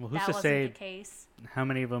Well, who's that to wasn't say the case. how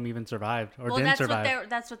many of them even survived or Well, didn't that's survive?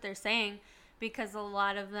 that's what they're saying, because a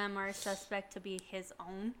lot of them are suspect to be his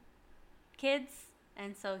own kids,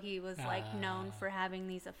 and so he was like known for having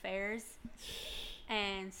these affairs,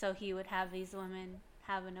 and so he would have these women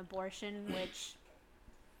have an abortion, which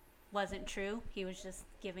wasn't true. He was just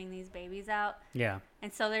giving these babies out. Yeah.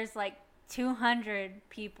 And so there's like 200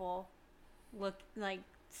 people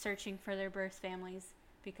searching for their birth families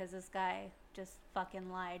because this guy just fucking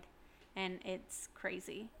lied, and it's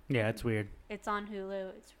crazy. Yeah, it's weird. It's on Hulu.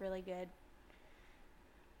 It's really good.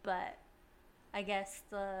 But I guess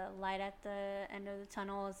the light at the end of the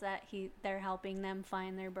tunnel is that they're helping them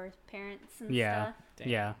find their birth parents and Yeah. stuff. Damn.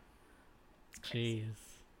 Yeah.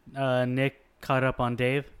 Jeez. Nick caught up on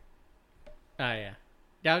Dave. Oh, yeah.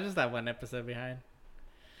 Yeah, I was just that one episode behind.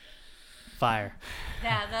 Fire.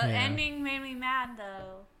 Yeah, the Yeah. ending made me mad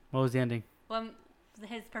though. What was the ending? When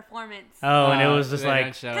his performance. Oh, and it was just like,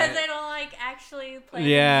 Because they don't like actually play.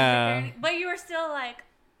 Yeah. The music but you were still like,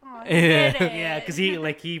 oh, he did it. yeah, because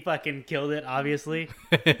he fucking killed it, obviously.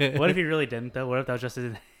 What if he really didn't, though? What if that was just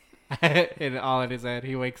his... And all in his head,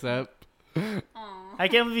 he wakes up. Aw. I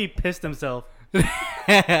can't believe he pissed himself.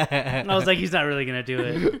 And I was like, he's not really going to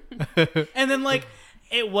do it. And then, like,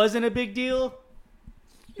 it wasn't a big deal.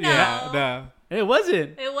 No. Yeah, no. It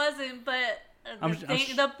wasn't. It wasn't, but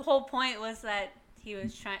the whole point was that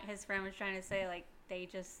his friend was trying to say, like, they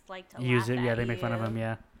just like to Use laugh it. Yeah, at they make fun of you. him,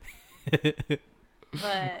 yeah.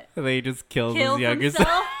 But They just killed his killed youngest.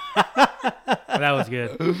 himself. That was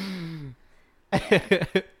good.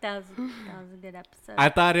 That was a good episode. I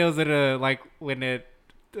thought it was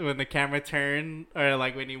when the camera turned, or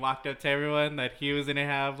like when he walked up to everyone, that he was gonna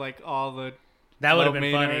have like all the That would have been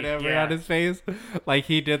lo mein or funny. whatever Yeah. on his face, like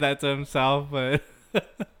he did that to himself. But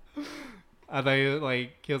I thought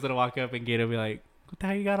he was gonna walk up and get him, and be like, "What the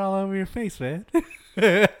hell you got all over your face, man?"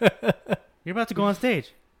 You're about to go on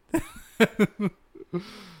stage.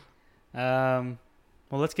 Well,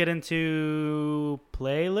 let's get into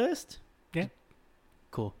playlist. Yeah.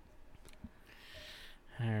 Cool.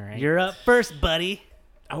 All right. You're up first, buddy.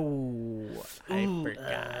 Oh, I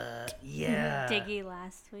forgot. Yeah. Diggy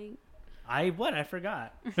last week. I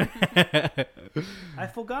forgot. I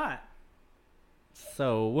forgot.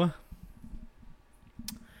 So,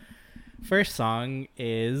 first song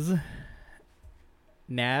is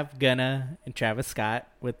Nav, Gunna, and Travis Scott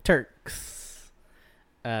with Turks.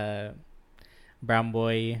 Brown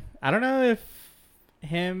Boy. I don't know if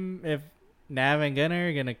Nav and Gunna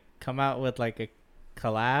are gonna come out with like a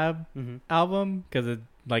collab Mm-hmm. album, because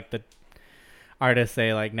like the artists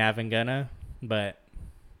say like Nav and Gunna, but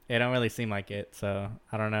it don't really seem like it. So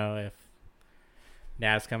I don't know if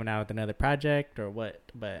Nav's coming out with another project or what,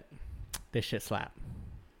 but this shit slap.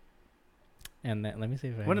 And then, let me see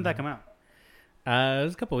if When did that come out? It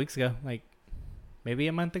was a couple weeks ago, like maybe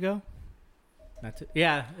a month ago.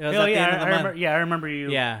 Yeah, it was Oh at the yeah, end of the month. I remember you.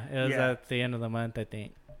 Yeah, it was Yeah. at the end of the month, I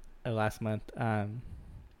think, last month. But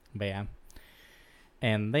yeah.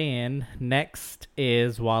 And then next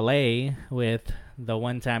is Wale with The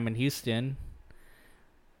One Time in Houston.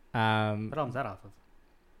 What album's that off of?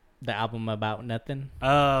 The album About Nothing.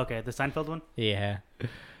 Oh, okay, the Seinfeld one. Yeah.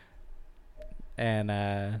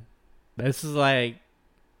 And this is like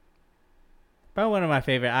probably one of my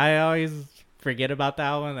favorite. I always forget about the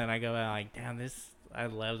album, and I go like, damn, I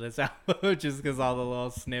love this album just because all the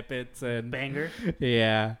little snippets and Banger.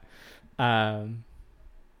 yeah. But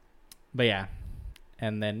yeah.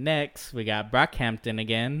 And then next we got Brockhampton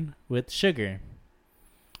again with Sugar.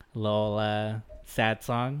 A little sad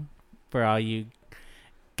song for all you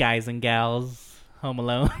guys and gals home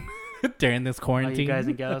alone during this All quarantine. you guys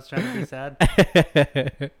and gals trying to be sad.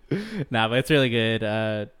 Nah, but it's really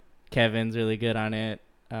good. Kevin's really good on it.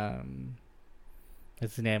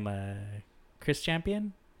 What's his name? Chris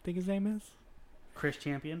Champion, I think his name is. Chris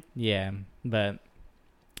Champion. Yeah, but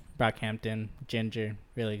Brockhampton, Ginger,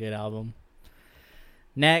 really good album.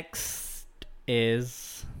 Next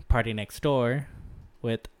is Party Next Door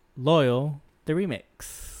with Loyal, the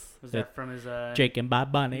remix. Was with that from his Jake and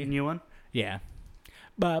Bob Bunny? new one? Yeah.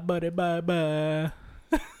 Bob Bunny, Bob Bunny.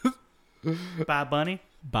 Bob Bunny.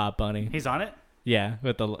 Bob Bunny. He's on it. Yeah,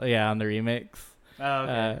 with the on the remix. Oh,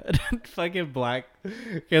 okay. Fucking Black,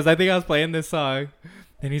 because I think I was playing this song,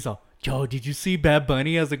 and he's all, "Yo, did you see Bad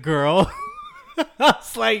Bunny as a girl?" I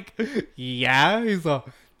was like, "Yeah." He's all,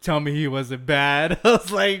 "Tell me he wasn't bad." I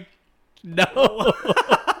was like, "No."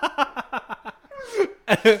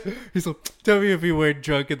 He's all, "Tell me if he weren't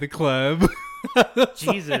drunk at the club."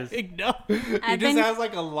 Jesus. Like, no, he I've just been- has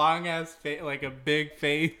like a long ass face, like a big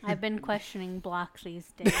face. I've been questioning Block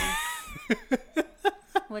these days.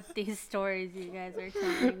 With these stories you guys are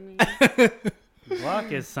telling me.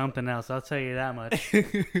 Block is something else. I'll tell you that much.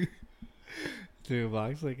 Dude,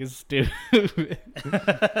 Block's like is stupid.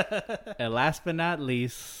 And last but not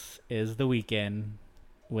least is The Weeknd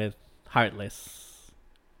with Heartless,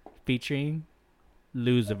 featuring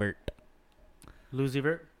Lucifer.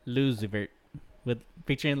 Lucifer. Lucifer with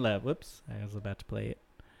featuring Love. Whoops, I was about to play it.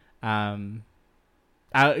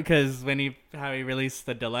 Because how he released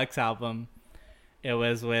the deluxe album, it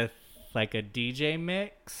was with like a DJ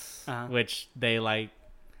mix, which they like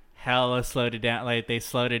hella slowed it down. Like they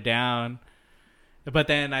slowed it down. But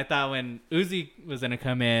then I thought when Uzi was gonna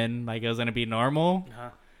come in, like it was gonna be normal,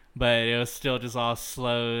 but it was still just all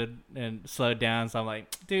slowed down. So I'm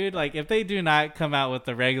like, dude, like if they do not come out with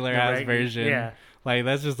the regular ass version, yeah. like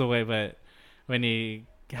that's just the way. But when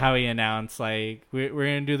how he announced like we're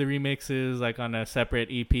gonna do the remixes like on a separate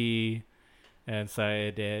EP, and so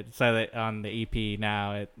it did. So that on the EP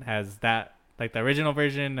now it has that like the original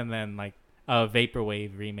version and then like a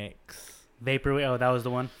vaporwave remix. Vaporwave. Oh, that was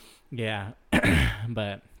the one. Yeah.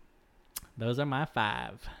 But those are my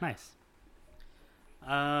 5. Nice.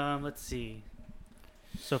 Let's see.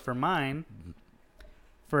 So for mine,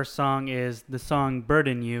 first song is the song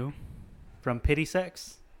 "Burden You" from Pity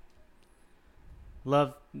Sex.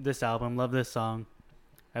 Love this album. Love this song.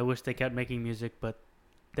 I wish they kept making music, but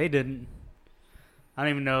they didn't. I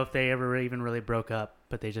don't even know if they ever even really broke up,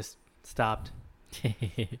 but they just stopped.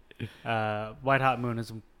 White Hot Moon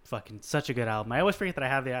is fucking such a good album. I always forget that I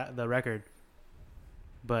have the record,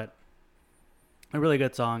 but a really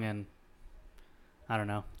good song, and I don't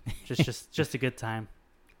know, just a good time.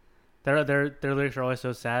 Their lyrics are always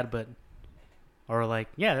so sad, or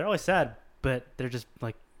like they're always sad, but they're just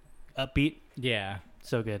like upbeat. Yeah.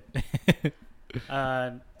 So good.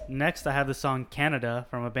 Next, I have the song "Canada"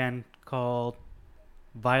 from a band called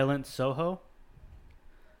Violent Soho,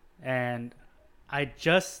 and I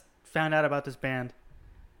just found out about this band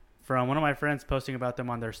from one of my friends posting about them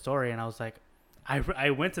on their story, and I was like, I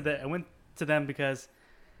went to them because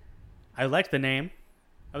I liked the name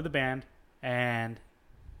of the band and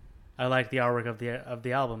I liked the artwork of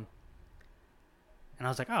the album, and I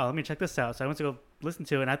was like, oh, let me check this out. So I went to go listen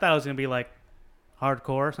to it, and I thought it was gonna be like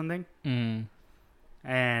hardcore or something,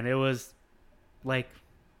 and it was like,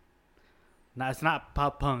 it's not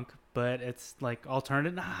pop punk, but it's like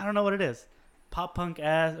alternative. I don't know what it is, pop punk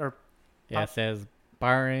or it says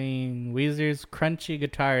borrowing Weezer's crunchy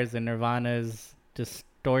guitars and Nirvana's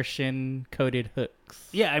distortion coated hooks.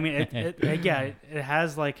 Yeah, I mean, it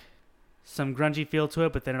has like some grungy feel to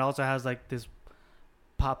it, but then it also has like this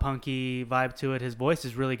pop punky vibe to it. His voice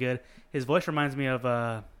is really good. His voice reminds me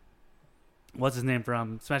of what's his name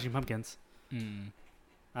from Smashing Pumpkins.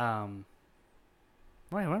 Why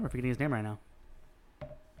am I forgetting his name right now?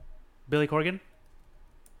 Billy Corgan,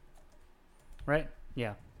 right?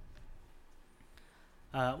 Yeah.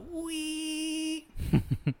 Wee.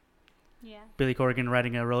 Yeah. Billy Corgan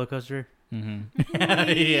riding a roller coaster. Mm-hmm.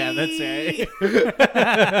 Yeah, that's right.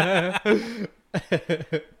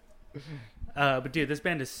 But dude, this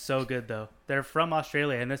band is so good though. They're from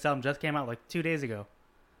Australia, and this album just came out like 2 days ago.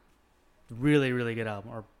 Really, really good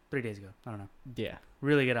album, or 3 days ago. I don't know. Yeah.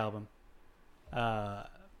 Really good album.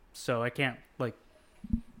 So I can't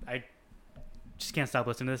I just can't stop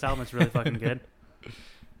listening to this album. It's really fucking good.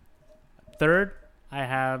 Third, I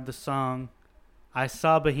have the song "I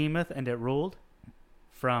Saw Behemoth and It Ruled"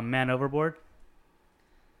 from Man Overboard.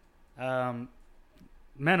 Man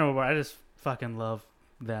Overboard, I just fucking love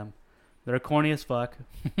them. They're corny as fuck.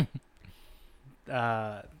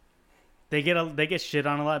 They get shit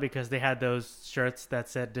on a lot because they had those shirts that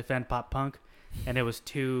said "Defend Pop Punk," and it was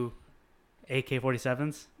 2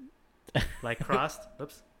 AK-47s like crossed.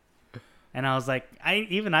 Oops. And I was like,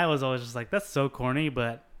 I was always just like, that's so corny,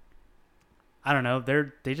 but I don't know.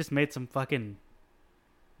 They just made some fucking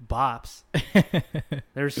bops.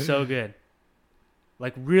 They're so good.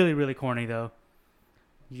 Like really, really corny though.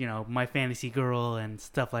 You know, My Fantasy Girl and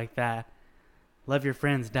stuff like that. Love Your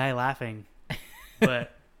Friends, Die Laughing.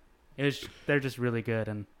 But they're just really good,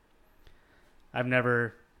 and I've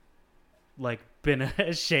never been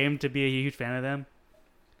ashamed to be a huge fan of them.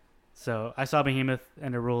 So I Saw Behemoth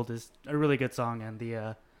and It Ruled is a really good song, and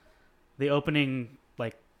the opening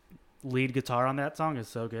lead guitar on that song is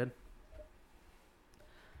so good.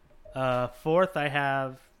 Fourth, I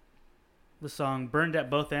have the song "Burned at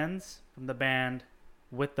Both Ends" from the band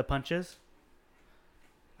With the Punches.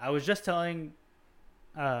 I was just telling,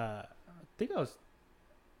 I played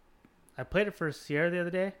it for Sierra the other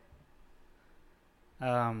day.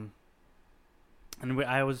 And we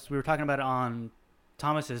were talking about it on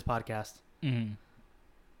Thomas's podcast. Mm-hmm.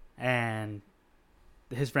 And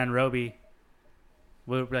his friend Roby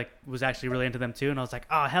was actually really into them too, and I was like,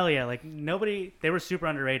 oh hell yeah, they were super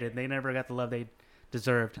underrated. They never got the love they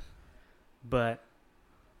deserved. But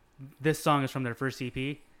this song is from their first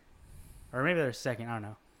EP, or maybe their second, I don't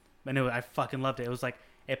know. But anyway, I fucking loved it. It was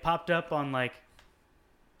it popped up on it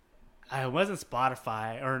wasn't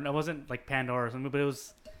Spotify, or it wasn't Pandora or something, but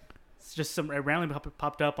it's just it randomly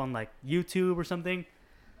popped up on YouTube or something,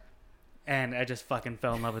 and I just fucking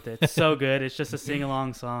fell in love with it. It's so good. It's just a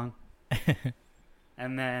sing-along song.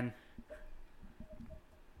 And then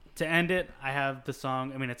to end it, I have the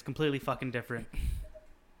song, it's completely fucking different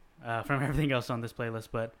from everything else on this playlist,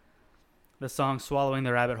 but the song "Swallowing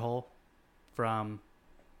the Rabbit Hole" from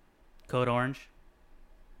Code Orange,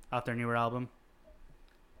 off their new album.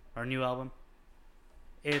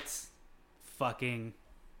 It's fucking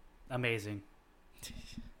amazing.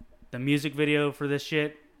 The music video for this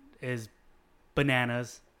shit is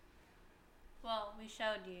bananas. Well, we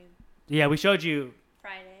showed you Yeah, we showed you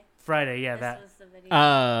Friday. Yeah, This that. was the video.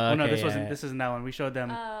 Oh no, okay, this wasn't. This isn't that one. We showed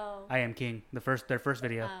them Oh. "I Am King," their first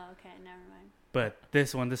video. Oh, okay. Never mind. But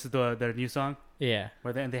this is their new song Yeah.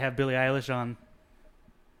 where they have Billie Eilish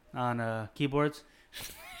on keyboards.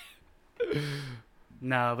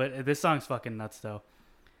 No, but this song's fucking nuts though.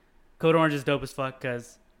 Code Orange is dope as fuck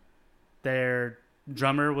because their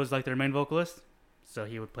drummer was their main vocalist, so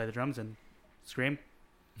he would play the drums and scream.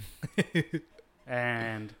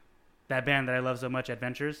 And that band that I love so much,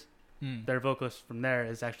 Adventures, their vocalist from there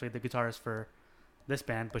is actually the guitarist for this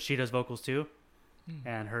band, but she does vocals too,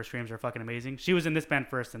 and her screams are fucking amazing. She was in this band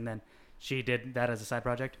first, and then she did that as a side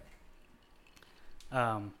project.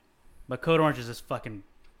 But Code Orange is just fucking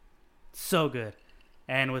so good.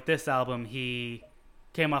 And with this album, he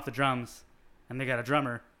came off the drums, and they got a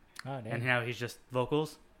drummer, Oh, damn. and now he's just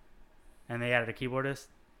vocals, and they added a keyboardist.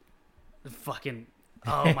 Fucking,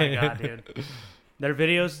 oh my god, dude. Their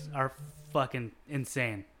videos are fucking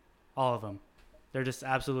insane. All of them. They're just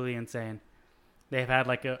absolutely insane. They've had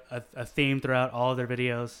a theme throughout all of their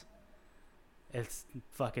videos. It's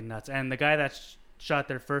fucking nuts. And the guy that shot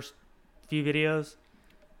their first few videos is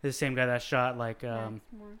the same guy that shot Max Moore.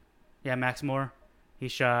 Max Moore. He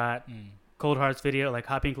shot Cold Hearts video,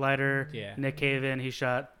 Hot Pink Lighter. Yeah. Nick Cave-In. He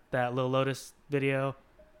shot that Lil Lotus video.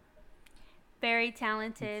 Very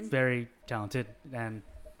talented. Very talented. And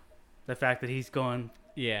the fact that he's going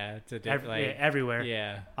Yeah. It's a everywhere.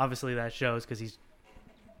 Yeah. Obviously that shows because he's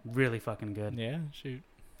really fucking good. Yeah. Shoot.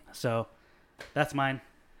 So that's mine.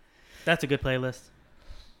 That's a good playlist.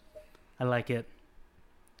 I like it.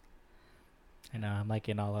 I know. I'm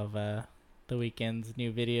liking all of The Weeknd's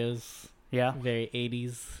new videos. Yeah. Very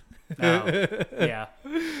 80s. Oh, yeah.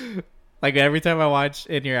 Every time I watch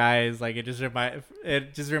In Your Eyes, it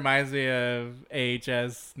just reminds me of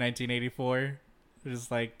AHS 1984. Just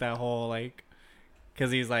that whole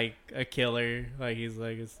because he's a killer. He's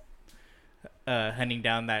hunting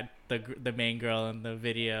down the main girl in the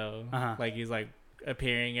video. Uh-huh. Like he's like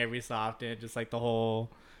appearing every so often, just like the whole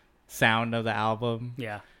sound of the album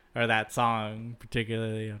Yeah. or that song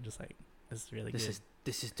particularly. I'm just like, this is really good.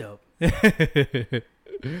 This is dope.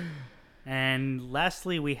 And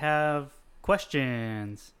lastly, we have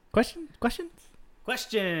questions. Questions?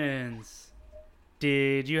 Questions.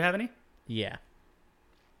 Did you have any? Yeah.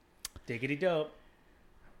 Diggity dope.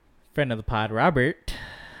 Friend of the pod, Robert,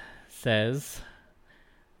 says,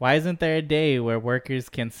 why isn't there a day where workers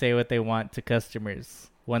can say what they want to customers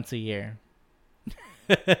once a year?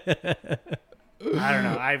 I don't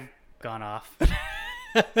know. I've gone off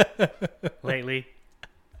lately.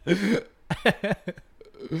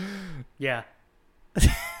 Yeah.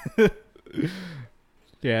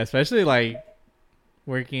 Yeah, especially like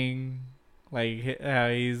working, like how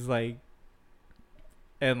he's like,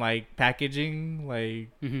 and like packaging, like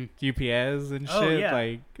Mm-hmm. UPS and shit. Oh, yeah.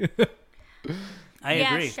 Like, I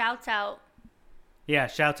yeah, agree. shouts out. Yeah,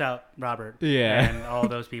 shouts out Robert. Yeah. And all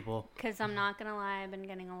those people. Because I'm not going to lie, I've been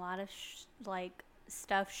getting a lot of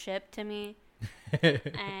stuff shipped to me.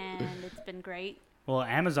 And it's been great. Well,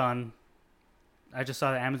 Amazon, I just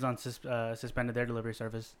saw that Amazon suspended their delivery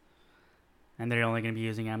service. And they're only going to be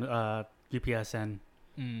using UPS and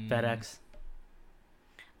FedEx.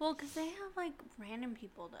 Well, because they have like random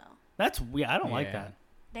people though. That's weird. I don't like Yeah. that.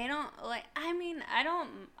 They don't like. I mean,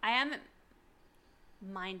 I haven't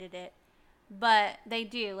minded it, but they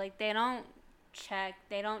do. Like they don't check.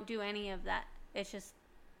 They don't do any of that. It's just.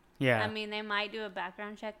 Yeah. I mean, they might do a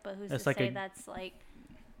background check, but who's It's to like say a- that's like.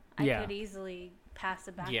 I Yeah. could easily pass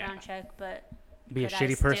a background check, but. Be a could I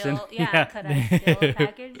shitty person. still- Yeah, could I steal a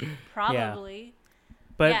package? Yeah. Probably.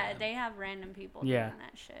 But yeah, they have random people Yeah. doing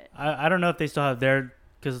that shit. I don't know if they still have their,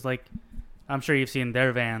 because like, I'm sure you've seen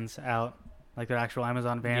their vans out, like their actual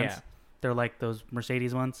Amazon vans. Yeah. They're like those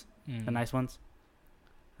Mercedes ones, the nice ones.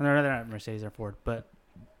 And they're not Mercedes, they're Ford, but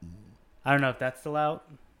I don't know if that's still out,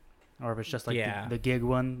 or if it's just like Yeah. the gig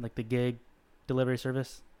one, like the gig delivery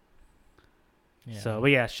service. yeah. So,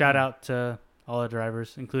 but yeah, shout out to all the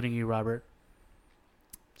drivers, including you, Robert.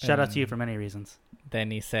 Shout out to you for many reasons. Then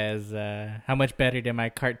he says, how much better did my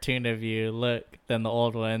cartoon of you look than the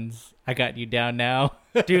old ones? I got you down now.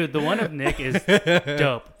 Dude, the one of Nick is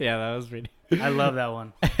dope. Yeah, that was pretty. I love that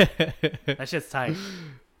one. That shit's tight.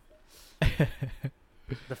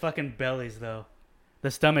 The fucking bellies, though. The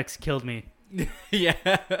stomachs killed me. Yeah.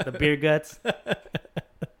 The beer guts.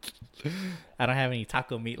 I don't have any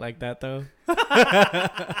taco meat like that, though.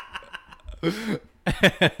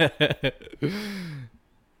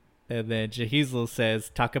 And then Jahizel says,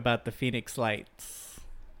 talk about the Phoenix Lights.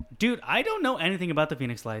 Dude, I don't know anything about the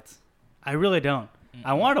Phoenix Lights. I really don't.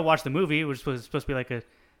 I wanted to watch the movie, which was supposed to be like a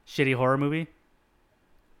shitty horror movie.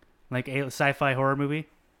 Like a sci-fi horror movie.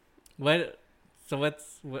 What? So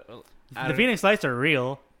what's... The Phoenix Lights are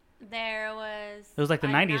real. There was. It was like the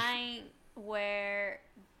a 90s. night where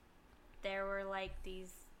there were like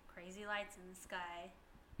these crazy lights in the sky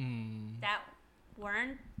that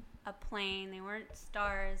weren't a plane. They weren't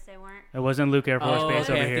stars. They weren't. It wasn't Luke Air Force Base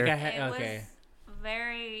okay. over I think here. I okay. It was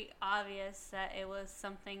very obvious that it was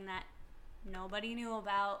something that nobody knew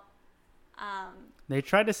about. They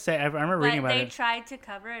tried to say... I remember But reading about they it. tried to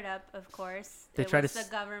cover it up, of course. They it tried was to the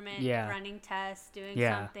government yeah. running tests, doing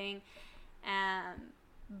Yeah. something.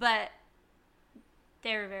 But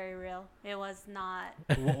they were very real. It was not.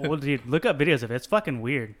 Well, dude, look up videos of it. It's fucking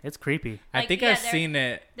weird. It's creepy. I Like, think yeah, I've there- seen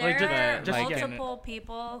it. There just- are just again- multiple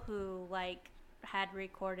people who like had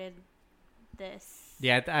recorded this.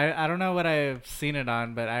 Yeah, I don't know what I've seen it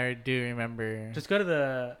on, but I do remember. Just go to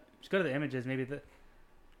the images, maybe that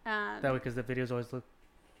way, Um, because the videos always look.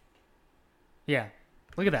 Yeah,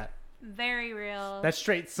 look at that. very real. That's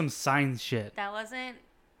straight some science shit. That wasn't.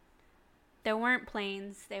 There weren't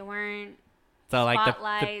planes. They weren't. So like the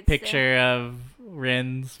spotlights, picture of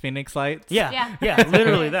Rin's Phoenix Lights. Yeah, Yeah.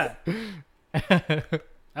 literally that.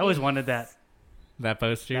 I always wanted that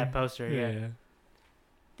Poster. poster. Yeah.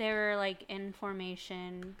 They were like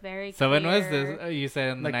information. Very. So when was clear. this? Oh, you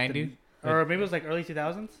said in the Like 90s? or maybe it was like early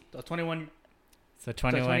 2000s. 21. So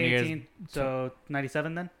 21 years. 2018. So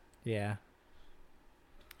 97 then. Yeah.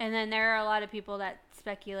 And then there are a lot of people that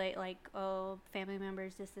speculate like, oh, family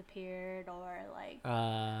members disappeared, or like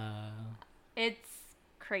it's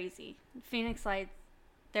crazy. Phoenix Lights,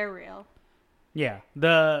 they're real. Yeah.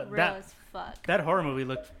 Real That as fuck. that horror movie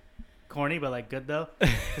looked corny, but like good though,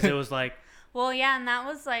 because it was like Well, yeah, and that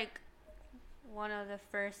was like one of the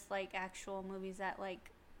first like actual movies that like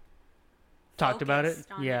talked about it.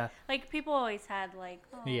 focused on Yeah. Like people always had like,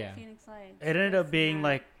 oh, Yeah. Phoenix Lights. It ended this up and being that.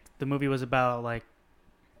 like the movie was about like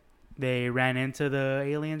they ran into the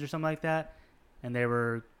aliens or something like that, and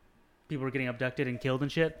people were getting abducted and killed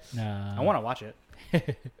and shit. No. I want to watch it.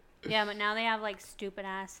 Yeah, but now they have like stupid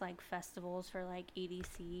ass like festivals for like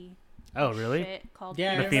EDC. Oh, really? Shit called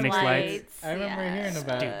Yeah, The Phoenix Lights. I remember Yeah. hearing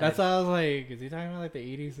about it. Stupid. That's why I was like, is he talking about like the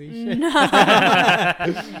EDC shit?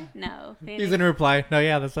 No. No. He's in reply. No,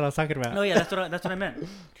 yeah, that's what I was talking about. No, yeah, that's what I meant.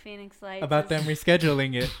 Phoenix Lights. About them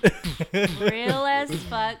rescheduling it. real as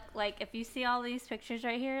fuck. Like, if you see all these pictures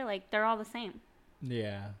right here, like, they're all the same.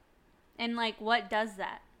 Yeah. And, like, what does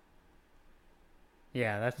that?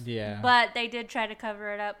 Yeah, that's Yeah. But they did try to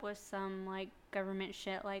cover it up with some, like, government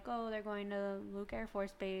shit. Like, oh, they're going to Luke Air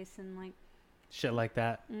Force Base. And, like, shit like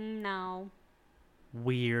that. no.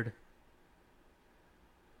 Weird.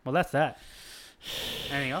 Well, that's that.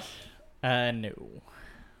 Anything else? No.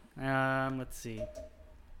 Let's see.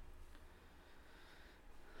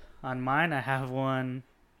 On mine, I have one.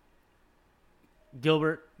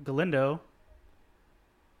 Gilbert Galindo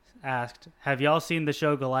asked, "Have y'all seen the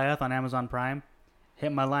show Goliath on Amazon Prime?"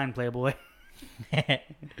 Hit my line, Playboy.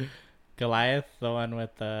 Goliath, the one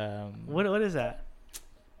with What is that?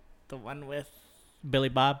 the one with Billy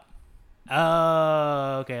Bob.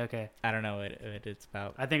 Oh, okay. I don't know what it's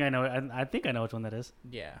about. I think I know. I think I know which one that is.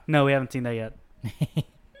 Yeah. No, we haven't seen that yet.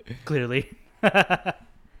 Clearly, I'll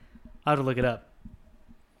have to look it up.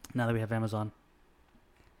 Now that we have Amazon.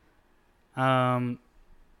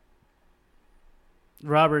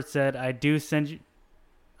 Robert said, I do send you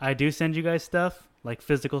guys stuff, like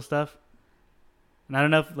physical stuff. And I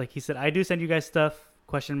don't know if, like, he said, I do send you guys stuff, ?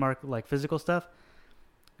 Like physical stuff.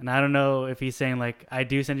 And I don't know if he's saying, like, I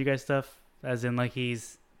do send you guys stuff, as in, like,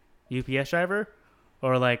 he's UPS driver,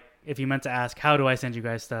 or, like, if he meant to ask, how do I send you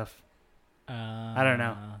guys stuff? I don't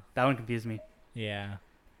know. That one confused me. Yeah.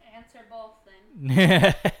 Answer both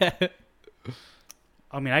then.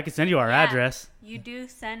 I mean, I could send you our Yeah. address. You do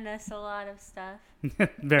send us a lot of stuff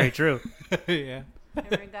Very true. Yeah.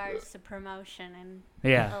 in regards to promotion and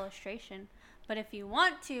Yeah. illustration. But if you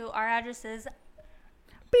want to, our address is...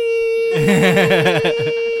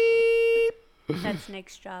 That's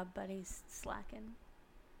Nick's job, but he's slacking.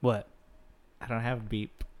 What? I don't have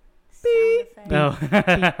beep. Sound effect. No.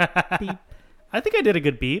 I think I did a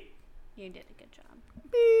good beep. You did a good job.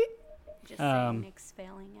 Just Um, saying Nick's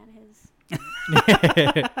failing at his...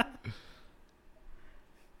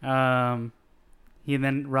 He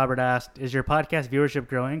then Robert asked, "Is your podcast viewership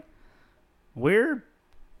growing?" We're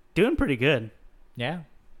doing pretty good. Yeah.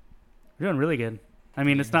 We're doing really good. I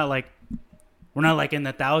mean, it's not like we're not like in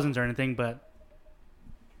the thousands or anything, but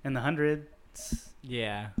in the hundreds.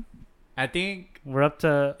 Yeah. I think We're up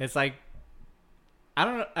to it's like, I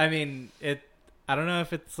don't know. I mean, I don't know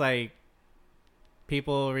if it's like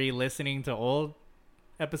people re-listening to old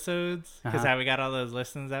episodes because how we got all those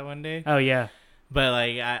listens that one day. Oh yeah. But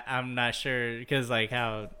like, I'm not sure because like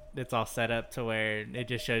how it's all set up to where it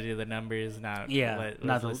just shows you the numbers, not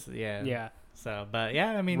not the- listen, yeah. Yeah. So, but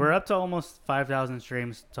yeah, I mean, We're up to almost 5,000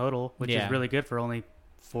 streams total, which Yeah. is really good for only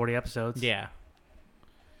 40 episodes. yeah,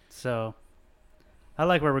 So I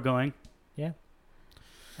like where we're going. yeah.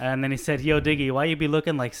 And then he said, "Yo, Diggy, why you be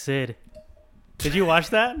looking like Sid?" Did you watch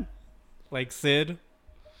that? Like Sid?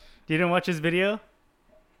 You didn't watch his video?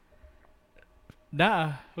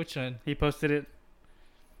 Nah, which one? He posted it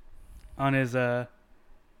on his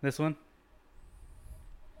this one.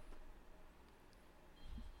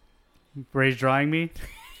 Where he's drawing me.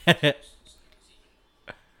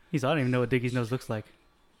 He's I don't even know what Diggy's nose looks like.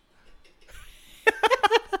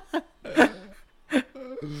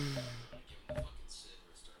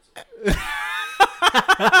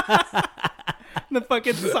 The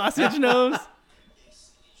fucking sausage nose.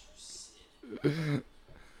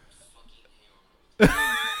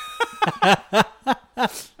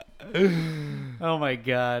 Oh my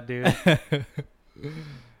god, dude.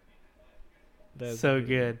 So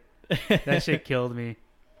good. That shit killed me.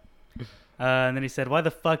 And then he said, "Why the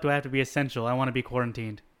fuck do I have to be essential? I want to be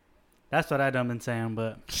quarantined." That's what I've been saying,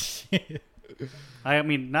 but I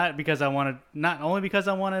mean, not only because I want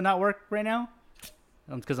to not work right now,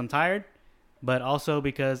 because I'm tired, but also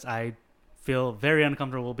because I feel very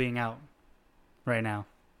uncomfortable being out right now.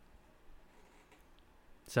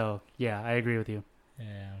 So yeah, I agree with you. Yeah.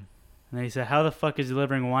 And then he said, "How the fuck is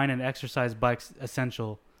delivering wine and exercise bikes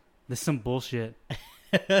essential? This is some bullshit."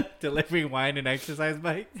 Delivering wine and exercise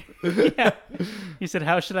bikes. Yeah. He said,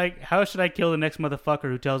 how should I kill the next motherfucker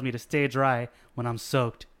who tells me to stay dry when I'm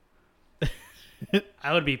soaked?"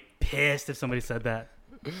 I would be pissed if somebody said that.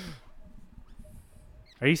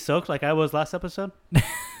 Are you soaked like I was last episode?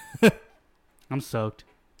 I'm soaked.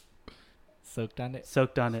 Soaked on it.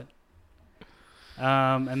 Soaked on it.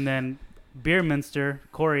 And then Beerminster,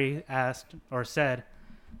 Corey asked or said,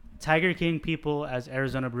 Tiger King people as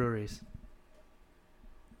Arizona breweries.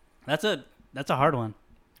 That's a hard one.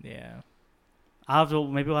 Yeah.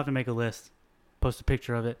 Maybe we'll have to make a list, post a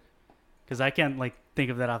picture of it, because I can't like think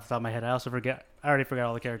of that off the top of my head. I already forgot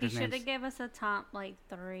all the You characters' should names. have gave us a top like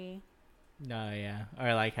 3. No, yeah.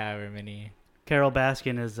 Or like however many. Carol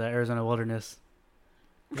Baskin is Arizona Wilderness.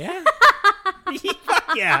 Yeah.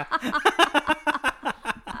 Yeah.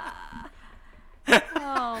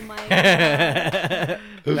 Oh my god.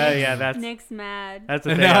 Yeah, that's mad. a No,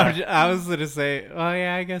 thing. I was gonna say. Oh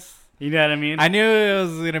yeah, I guess. You know what I mean? I knew it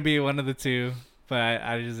was gonna be one of the two, but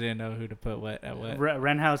I just didn't know who to put what at what.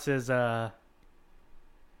 Ren House is who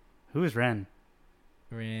is Ren?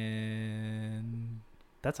 Ren.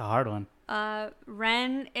 That's a hard one.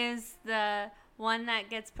 Ren is the one that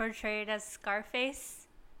gets portrayed as Scarface,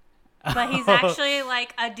 but he's Oh. actually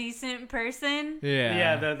like a decent person.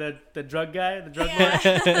 Yeah. Yeah, the drug guy, the drug Yeah.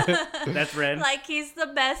 lord. That's Ren. Like he's the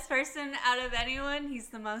best person out of anyone. He's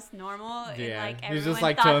the most normal. And, Yeah. like, He's everyone just,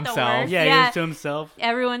 like, to thought the himself. worst. Yeah, he was to himself.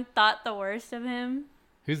 Everyone thought the worst of him.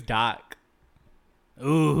 Who's Doc?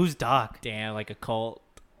 Ooh, who's Doc? Damn, like a cult.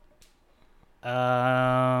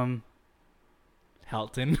 Um,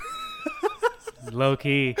 Helton. low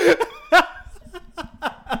key.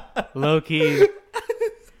 Low key.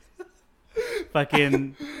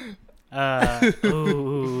 Fucking.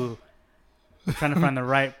 Ooh. I'm trying to find the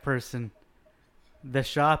right person. The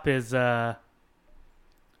shop is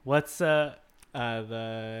what's The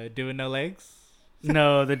dude with no legs.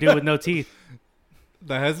 no, the dude with no teeth.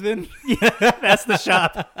 The husband. That's the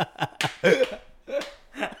shop.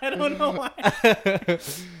 I don't know why.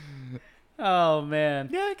 Oh man.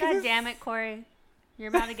 Yeah. God damn it, Corey. You're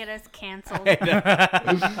about to get us canceled.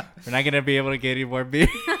 We're not gonna be able to get any more beer.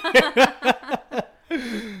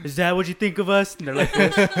 Is that what you think of us? And they're like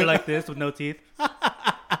this. They're like this with no teeth.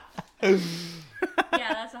 Yeah,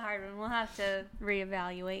 that's a hard one. We'll have to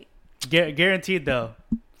reevaluate. Guaranteed though,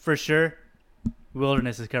 for sure.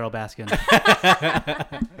 Wilderness is Carol Baskin.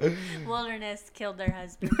 Wilderness killed their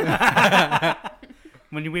husband.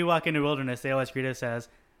 When we walk into Wilderness, they always greet us as,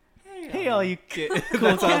 "Hey, all you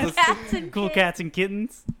Cool cats. Cats and cool kids. cats and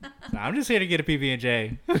kittens." I'm just here to get a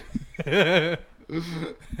PB&J.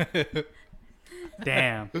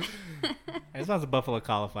 Damn. I just want some buffalo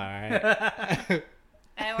cauliflower. Right?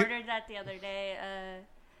 I ordered that the other day.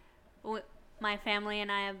 My family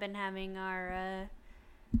and I have been having our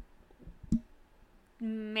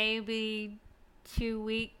maybe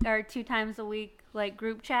 2 times a week like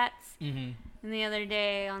group chats. Mm-hmm. And the other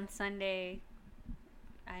day on Sunday,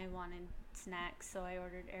 I wanted snacks, so I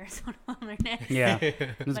ordered Arizona Wilderness. Yeah, it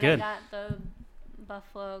was But good. I got the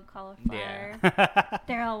buffalo cauliflower. Yeah.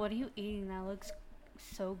 They're all, what are you eating? That looks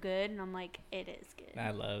so good. And I'm like, it is good.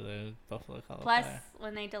 I love the buffalo cauliflower. Plus,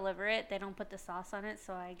 when they deliver it, they don't put the sauce on it,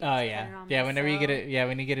 so I get Oh to yeah, put it on yeah. Whenever you get myself. it, yeah,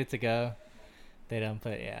 when you get it to go, they don't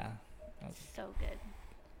put So good.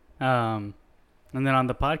 And then on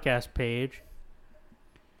the podcast page,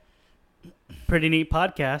 Pretty Neat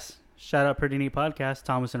Podcast. Shout out Pretty Neat Podcast,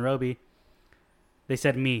 Thomas and Roby. They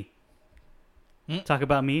said me. Talk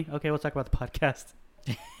about me? Okay, we'll talk about the podcast.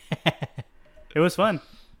 It was fun.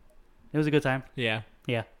 It was a good time. Yeah.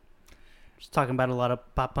 Yeah. Just talking about a lot of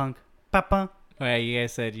pop punk. Pop punk. Oh yeah, you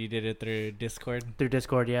guys said you did it through Discord. Through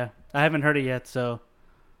Discord, yeah. I haven't heard it yet, so.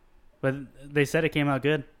 But they said it came out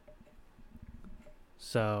good.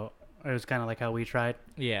 So it was kind of like how we tried.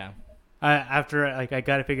 Yeah. After I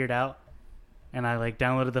got it figured out, and I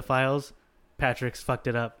downloaded the files, Patrick's fucked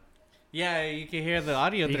it up. Yeah, you can hear the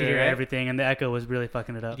audio You through could hear right? everything, and the echo was really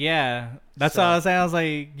fucking it up. Yeah, that's So- what I was saying. I was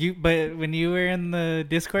like, but when you were in the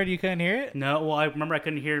Discord, you couldn't hear it. No, well, I remember I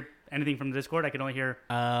couldn't hear anything from the Discord. I could only hear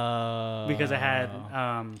because I had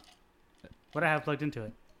what I have plugged into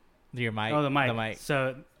it. your mic. Oh, the mic. The mic.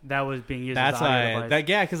 So that was being used. That's as the audio why. device.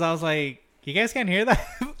 Yeah, because I was like, you guys can't hear that.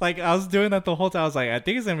 Like I was doing that the whole time. I was like, I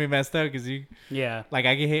think it's gonna be messed up because you. Yeah. Like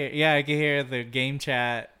I can hear. Yeah, I can hear the game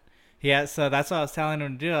chat. Yeah, so that's what I was telling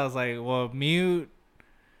him to do. I was like, well, mute.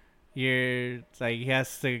 He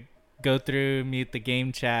has to go through, mute the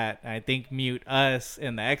game chat. I think mute us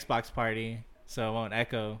in the Xbox party so it won't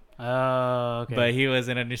echo. Oh, okay. But he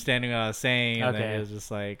wasn't understanding what I was saying, and then Okay. he was just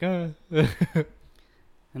like, and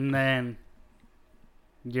then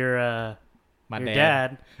your my your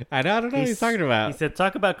dad. I don't know what he's talking about. He said,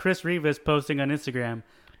 "Talk about Chris Rivas posting on Instagram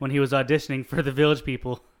when he was auditioning for the Village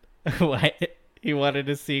People." What? He wanted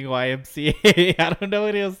to sing YMCA. I don't know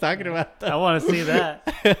what he was talking about. I want to see that.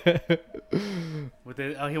 With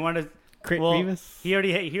he wanted. Crit Well, Rivas? he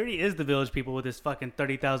already is the Village People with his fucking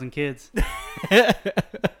 30,000 kids. Then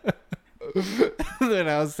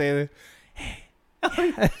I was saying, What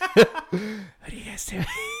are you guys doing?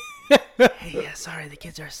 Hey, yeah, sorry, the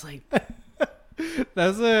kids are asleep.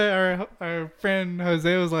 That's what our friend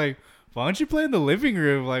Jose was like. Why don't you play in the living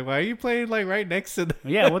room? Like, why are you playing like right next to the?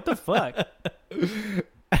 Yeah, what the fuck?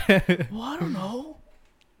 Well, I don't know.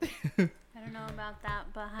 I don't know about that,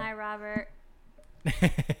 but hi, Robert.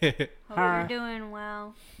 Hope Hi. you're doing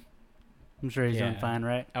well. I'm sure he's doing Yeah. fine,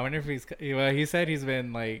 right? I wonder if well, he said he's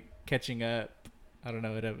been like catching up. I don't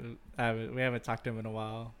know. We haven't talked to him in a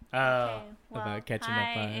while. Okay, well, about catching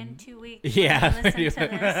hi, up on- in 2 weeks. Yeah, when you pretty listen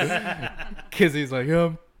to this. Cause he's like,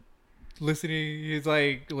 I'm listening. He's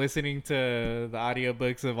like listening to the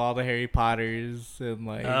audiobooks of all the Harry Potters and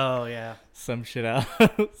like Oh, yeah. some shit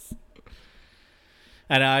else.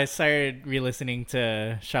 And I started re-listening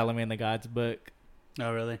to Charlemagne the God's book.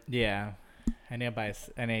 Oh, really? Yeah, I need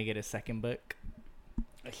to get a second book.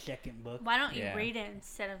 A second book. Why don't you Yeah. read it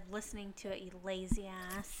instead of listening to it, you lazy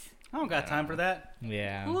ass? I don't got time for that.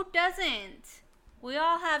 Yeah. Who doesn't? We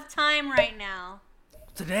all have time right now.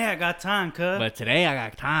 Today I got time, cuz. But today I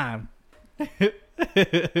got time. So,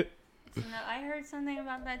 no, I heard something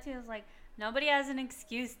about that too. It's like nobody has an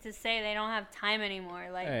excuse to say they don't have time anymore.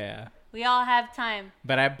 Like Yeah. we all have time.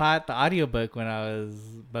 But I bought the audiobook when I was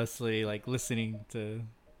mostly like listening to.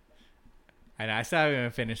 And I still haven't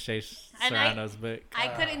even finished Chase And Serrano's book. I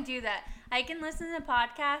couldn't do that. I can listen to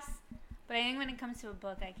podcasts, but I think when it comes to a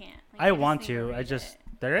book, I can't. Like, I just want need to. I read just it.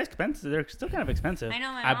 they're expensive. They're still kind of expensive. I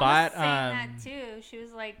know my I mom bought, was saying that um, too. She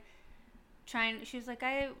was like she was like,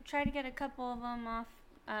 I tried to get a couple of them off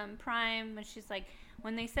Prime, but she's like,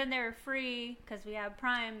 when they said they were free because we have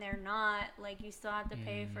Prime, they're not. Like you still have to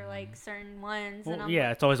pay for like certain ones. Well, and I'm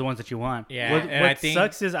yeah, it's always the ones that you want. Yeah, What, and what I think-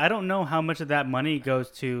 sucks is I don't know how much of that money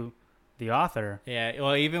goes to the author. Yeah,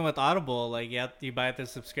 well, even with Audible, like you buy the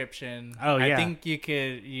subscription. Oh, yeah. I think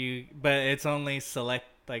but it's only select.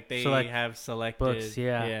 Like they Select have selected books,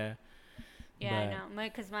 yeah. yeah, Yeah, I But- know.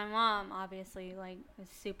 Because my mom obviously like is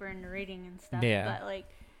super into reading and stuff. Yeah. But like,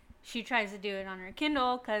 she tries to do it on her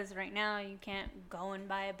Kindle because right now you can't go and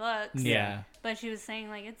buy books. yeah. But she was saying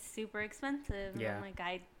like it's super expensive. And Yeah. I'm like,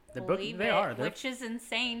 I The book- believe they it, are. They're- which is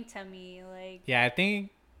insane to me. Like, Yeah, I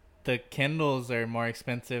think the Kindles are more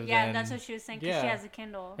expensive. yeah, than, that's what she was saying. 'Cause she Yeah. has a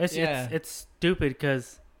Kindle. Yeah. It's stupid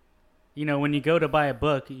because, you know, when you go to buy a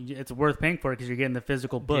book, it's worth paying for it because you're getting the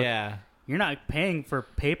physical book. Yeah, You're not paying for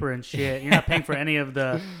paper and shit. You're not paying for any of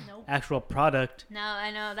the Nope. actual product. No,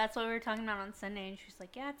 I know. That's what we were talking about on Sunday, and she's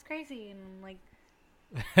like, "Yeah, it's crazy." And I'm like,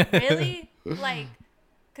 "Really?" Like,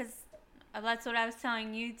 because that's what I was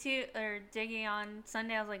telling you too, or Diggy on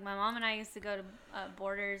Sunday. I was like, my mom and I used to go to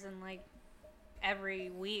Borders and like every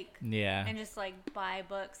week yeah, and just like buy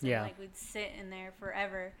books and Yeah. like we'd sit in there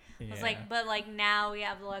forever. I was Yeah. like, but like now we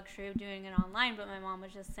have the luxury of doing it online. But my mom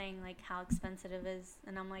was just saying like how expensive it is,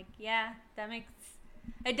 and I'm like, yeah,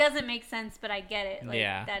 it doesn't make sense, but I get it. Like,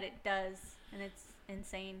 Yeah. that it does, and it's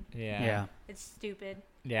insane. yeah. It's stupid.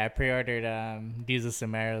 Yeah, I pre-ordered Jesus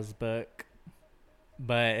Samaro's book,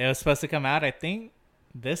 but it was supposed to come out I think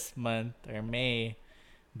this month or May,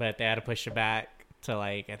 but they had to push it back to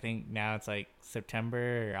like I think now it's like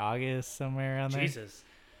September or August somewhere around there. Jesus.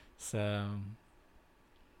 So,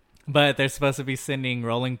 but they're supposed to be sending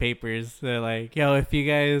rolling papers. They're like, yo, if you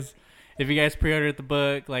guys pre-ordered the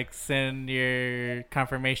book, like send your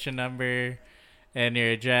confirmation number and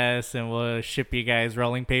your address, and we'll ship you guys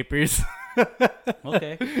rolling papers.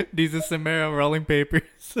 Okay. These are Samara rolling papers.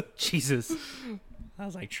 Jesus. I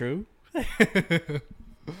was like, true.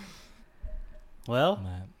 Well,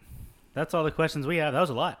 But, that's all the questions we have. That was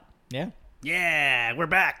a lot. yeah, Yeah, we're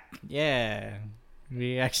back. yeah.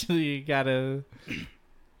 We actually got a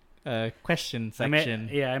question section.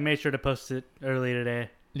 I made sure to post it early today.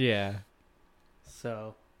 Yeah.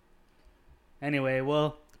 So, anyway,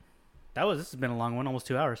 well, this has been a long one, almost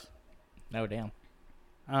 2 hours. Oh damn.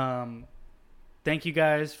 Thank you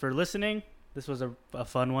guys for listening. This was a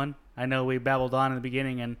fun one. I know we babbled on in the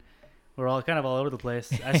beginning and we're all kind of all over the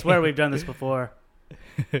place. I swear we've done this before.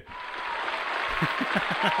 We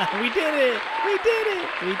did it! We did it!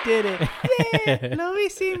 We did it! Yeah! Lo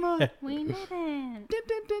hicimos! We didn't.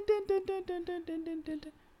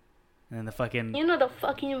 And then the fucking You know the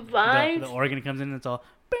fucking the vibes. organ comes in and it's all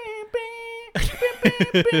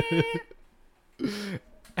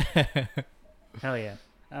hell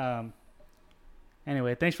yeah.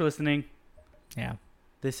 Anyway, thanks for listening. Yeah.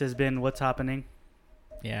 This has been What's Happening.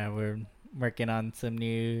 Yeah, we're working on some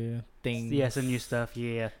new things. Yeah, some new stuff.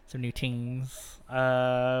 Yeah. Some new things.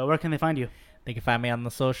 Where can they find you? They can find me on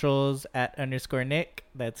the socials at _Nick.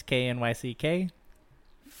 That's KNYCK.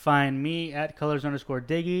 Find me at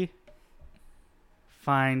colors_Diggy.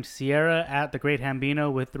 Find Sierra at the Great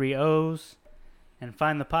Hambino with 3 O's. and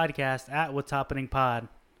find the podcast at What's Happening Pod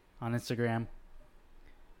on Instagram.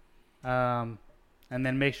 And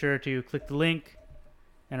then make sure to click the link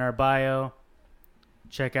in our bio.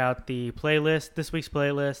 Check out the playlist, this week's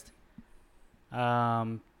playlist.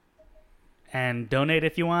 And donate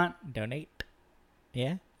if you want. Donate.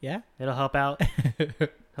 Yeah. It'll help out.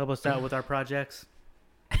 Help us out with our projects.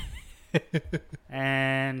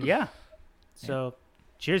 And yeah. So,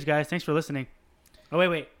 cheers, guys. Thanks for listening. Oh,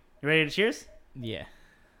 wait. You ready to cheers? Yeah.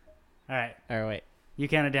 All right. All right, wait. You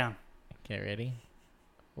count it down. Okay, ready?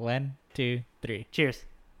 1, 2, 3. Cheers.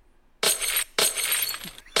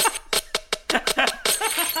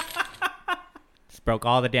 Just broke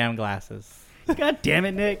all the damn glasses. God damn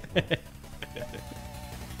it, Nick.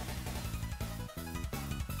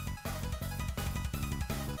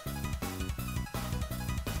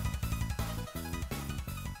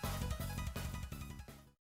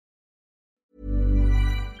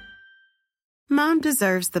 Mom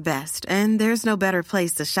deserves the best, and there's no better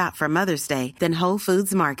place to shop for Mother's Day than Whole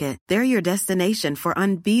Foods Market. They're your destination for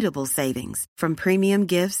unbeatable savings, from premium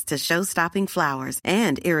gifts to show-stopping flowers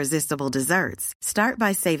and irresistible desserts. Start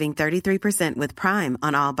by saving 33% with Prime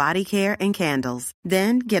on all body care and candles.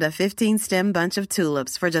 Then get a 15-stem bunch of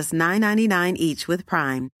tulips for just $9.99 each with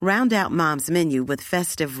Prime. Round out Mom's menu with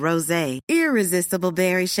festive rosé, irresistible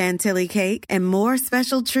berry chantilly cake, and more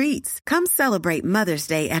special treats. Come celebrate Mother's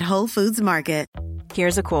Day at Whole Foods Market.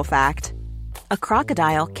 Here's a cool fact. A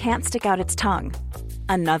crocodile can't stick out its tongue.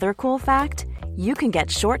 Another cool fact, you can get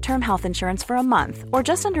short-term health insurance for a month or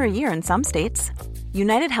just under a year in some states.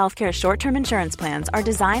 United Healthcare short-term insurance plans are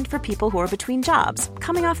designed for people who are between jobs,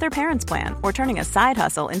 coming off their parents' plan, or turning a side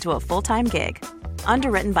hustle into a full-time gig.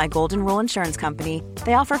 Underwritten by Golden Rule Insurance Company,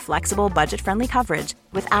 they offer flexible, budget-friendly coverage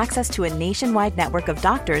with access to a nationwide network of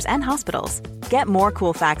doctors and hospitals. Get more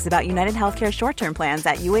cool facts about United Healthcare short-term plans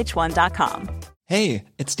at uh1.com. Hey,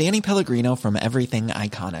 it's Danny Pellegrino from Everything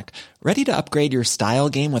Iconic. Ready to upgrade your style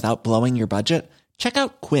game without blowing your budget? Check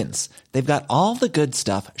out Quince. They've got all the good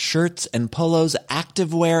stuff, shirts and polos,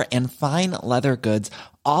 activewear, and fine leather goods,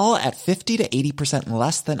 all at 50 to 80%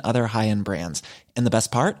 less than other high-end brands. And the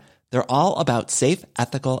best part? They're all about safe,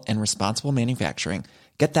 ethical, and responsible manufacturing.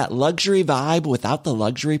 Get that luxury vibe without the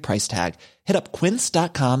luxury price tag. Hit up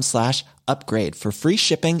quince.com/upgrade for free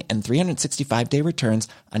shipping and 365-day returns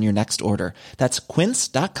on your next order. That's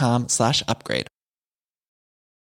quince.com/upgrade.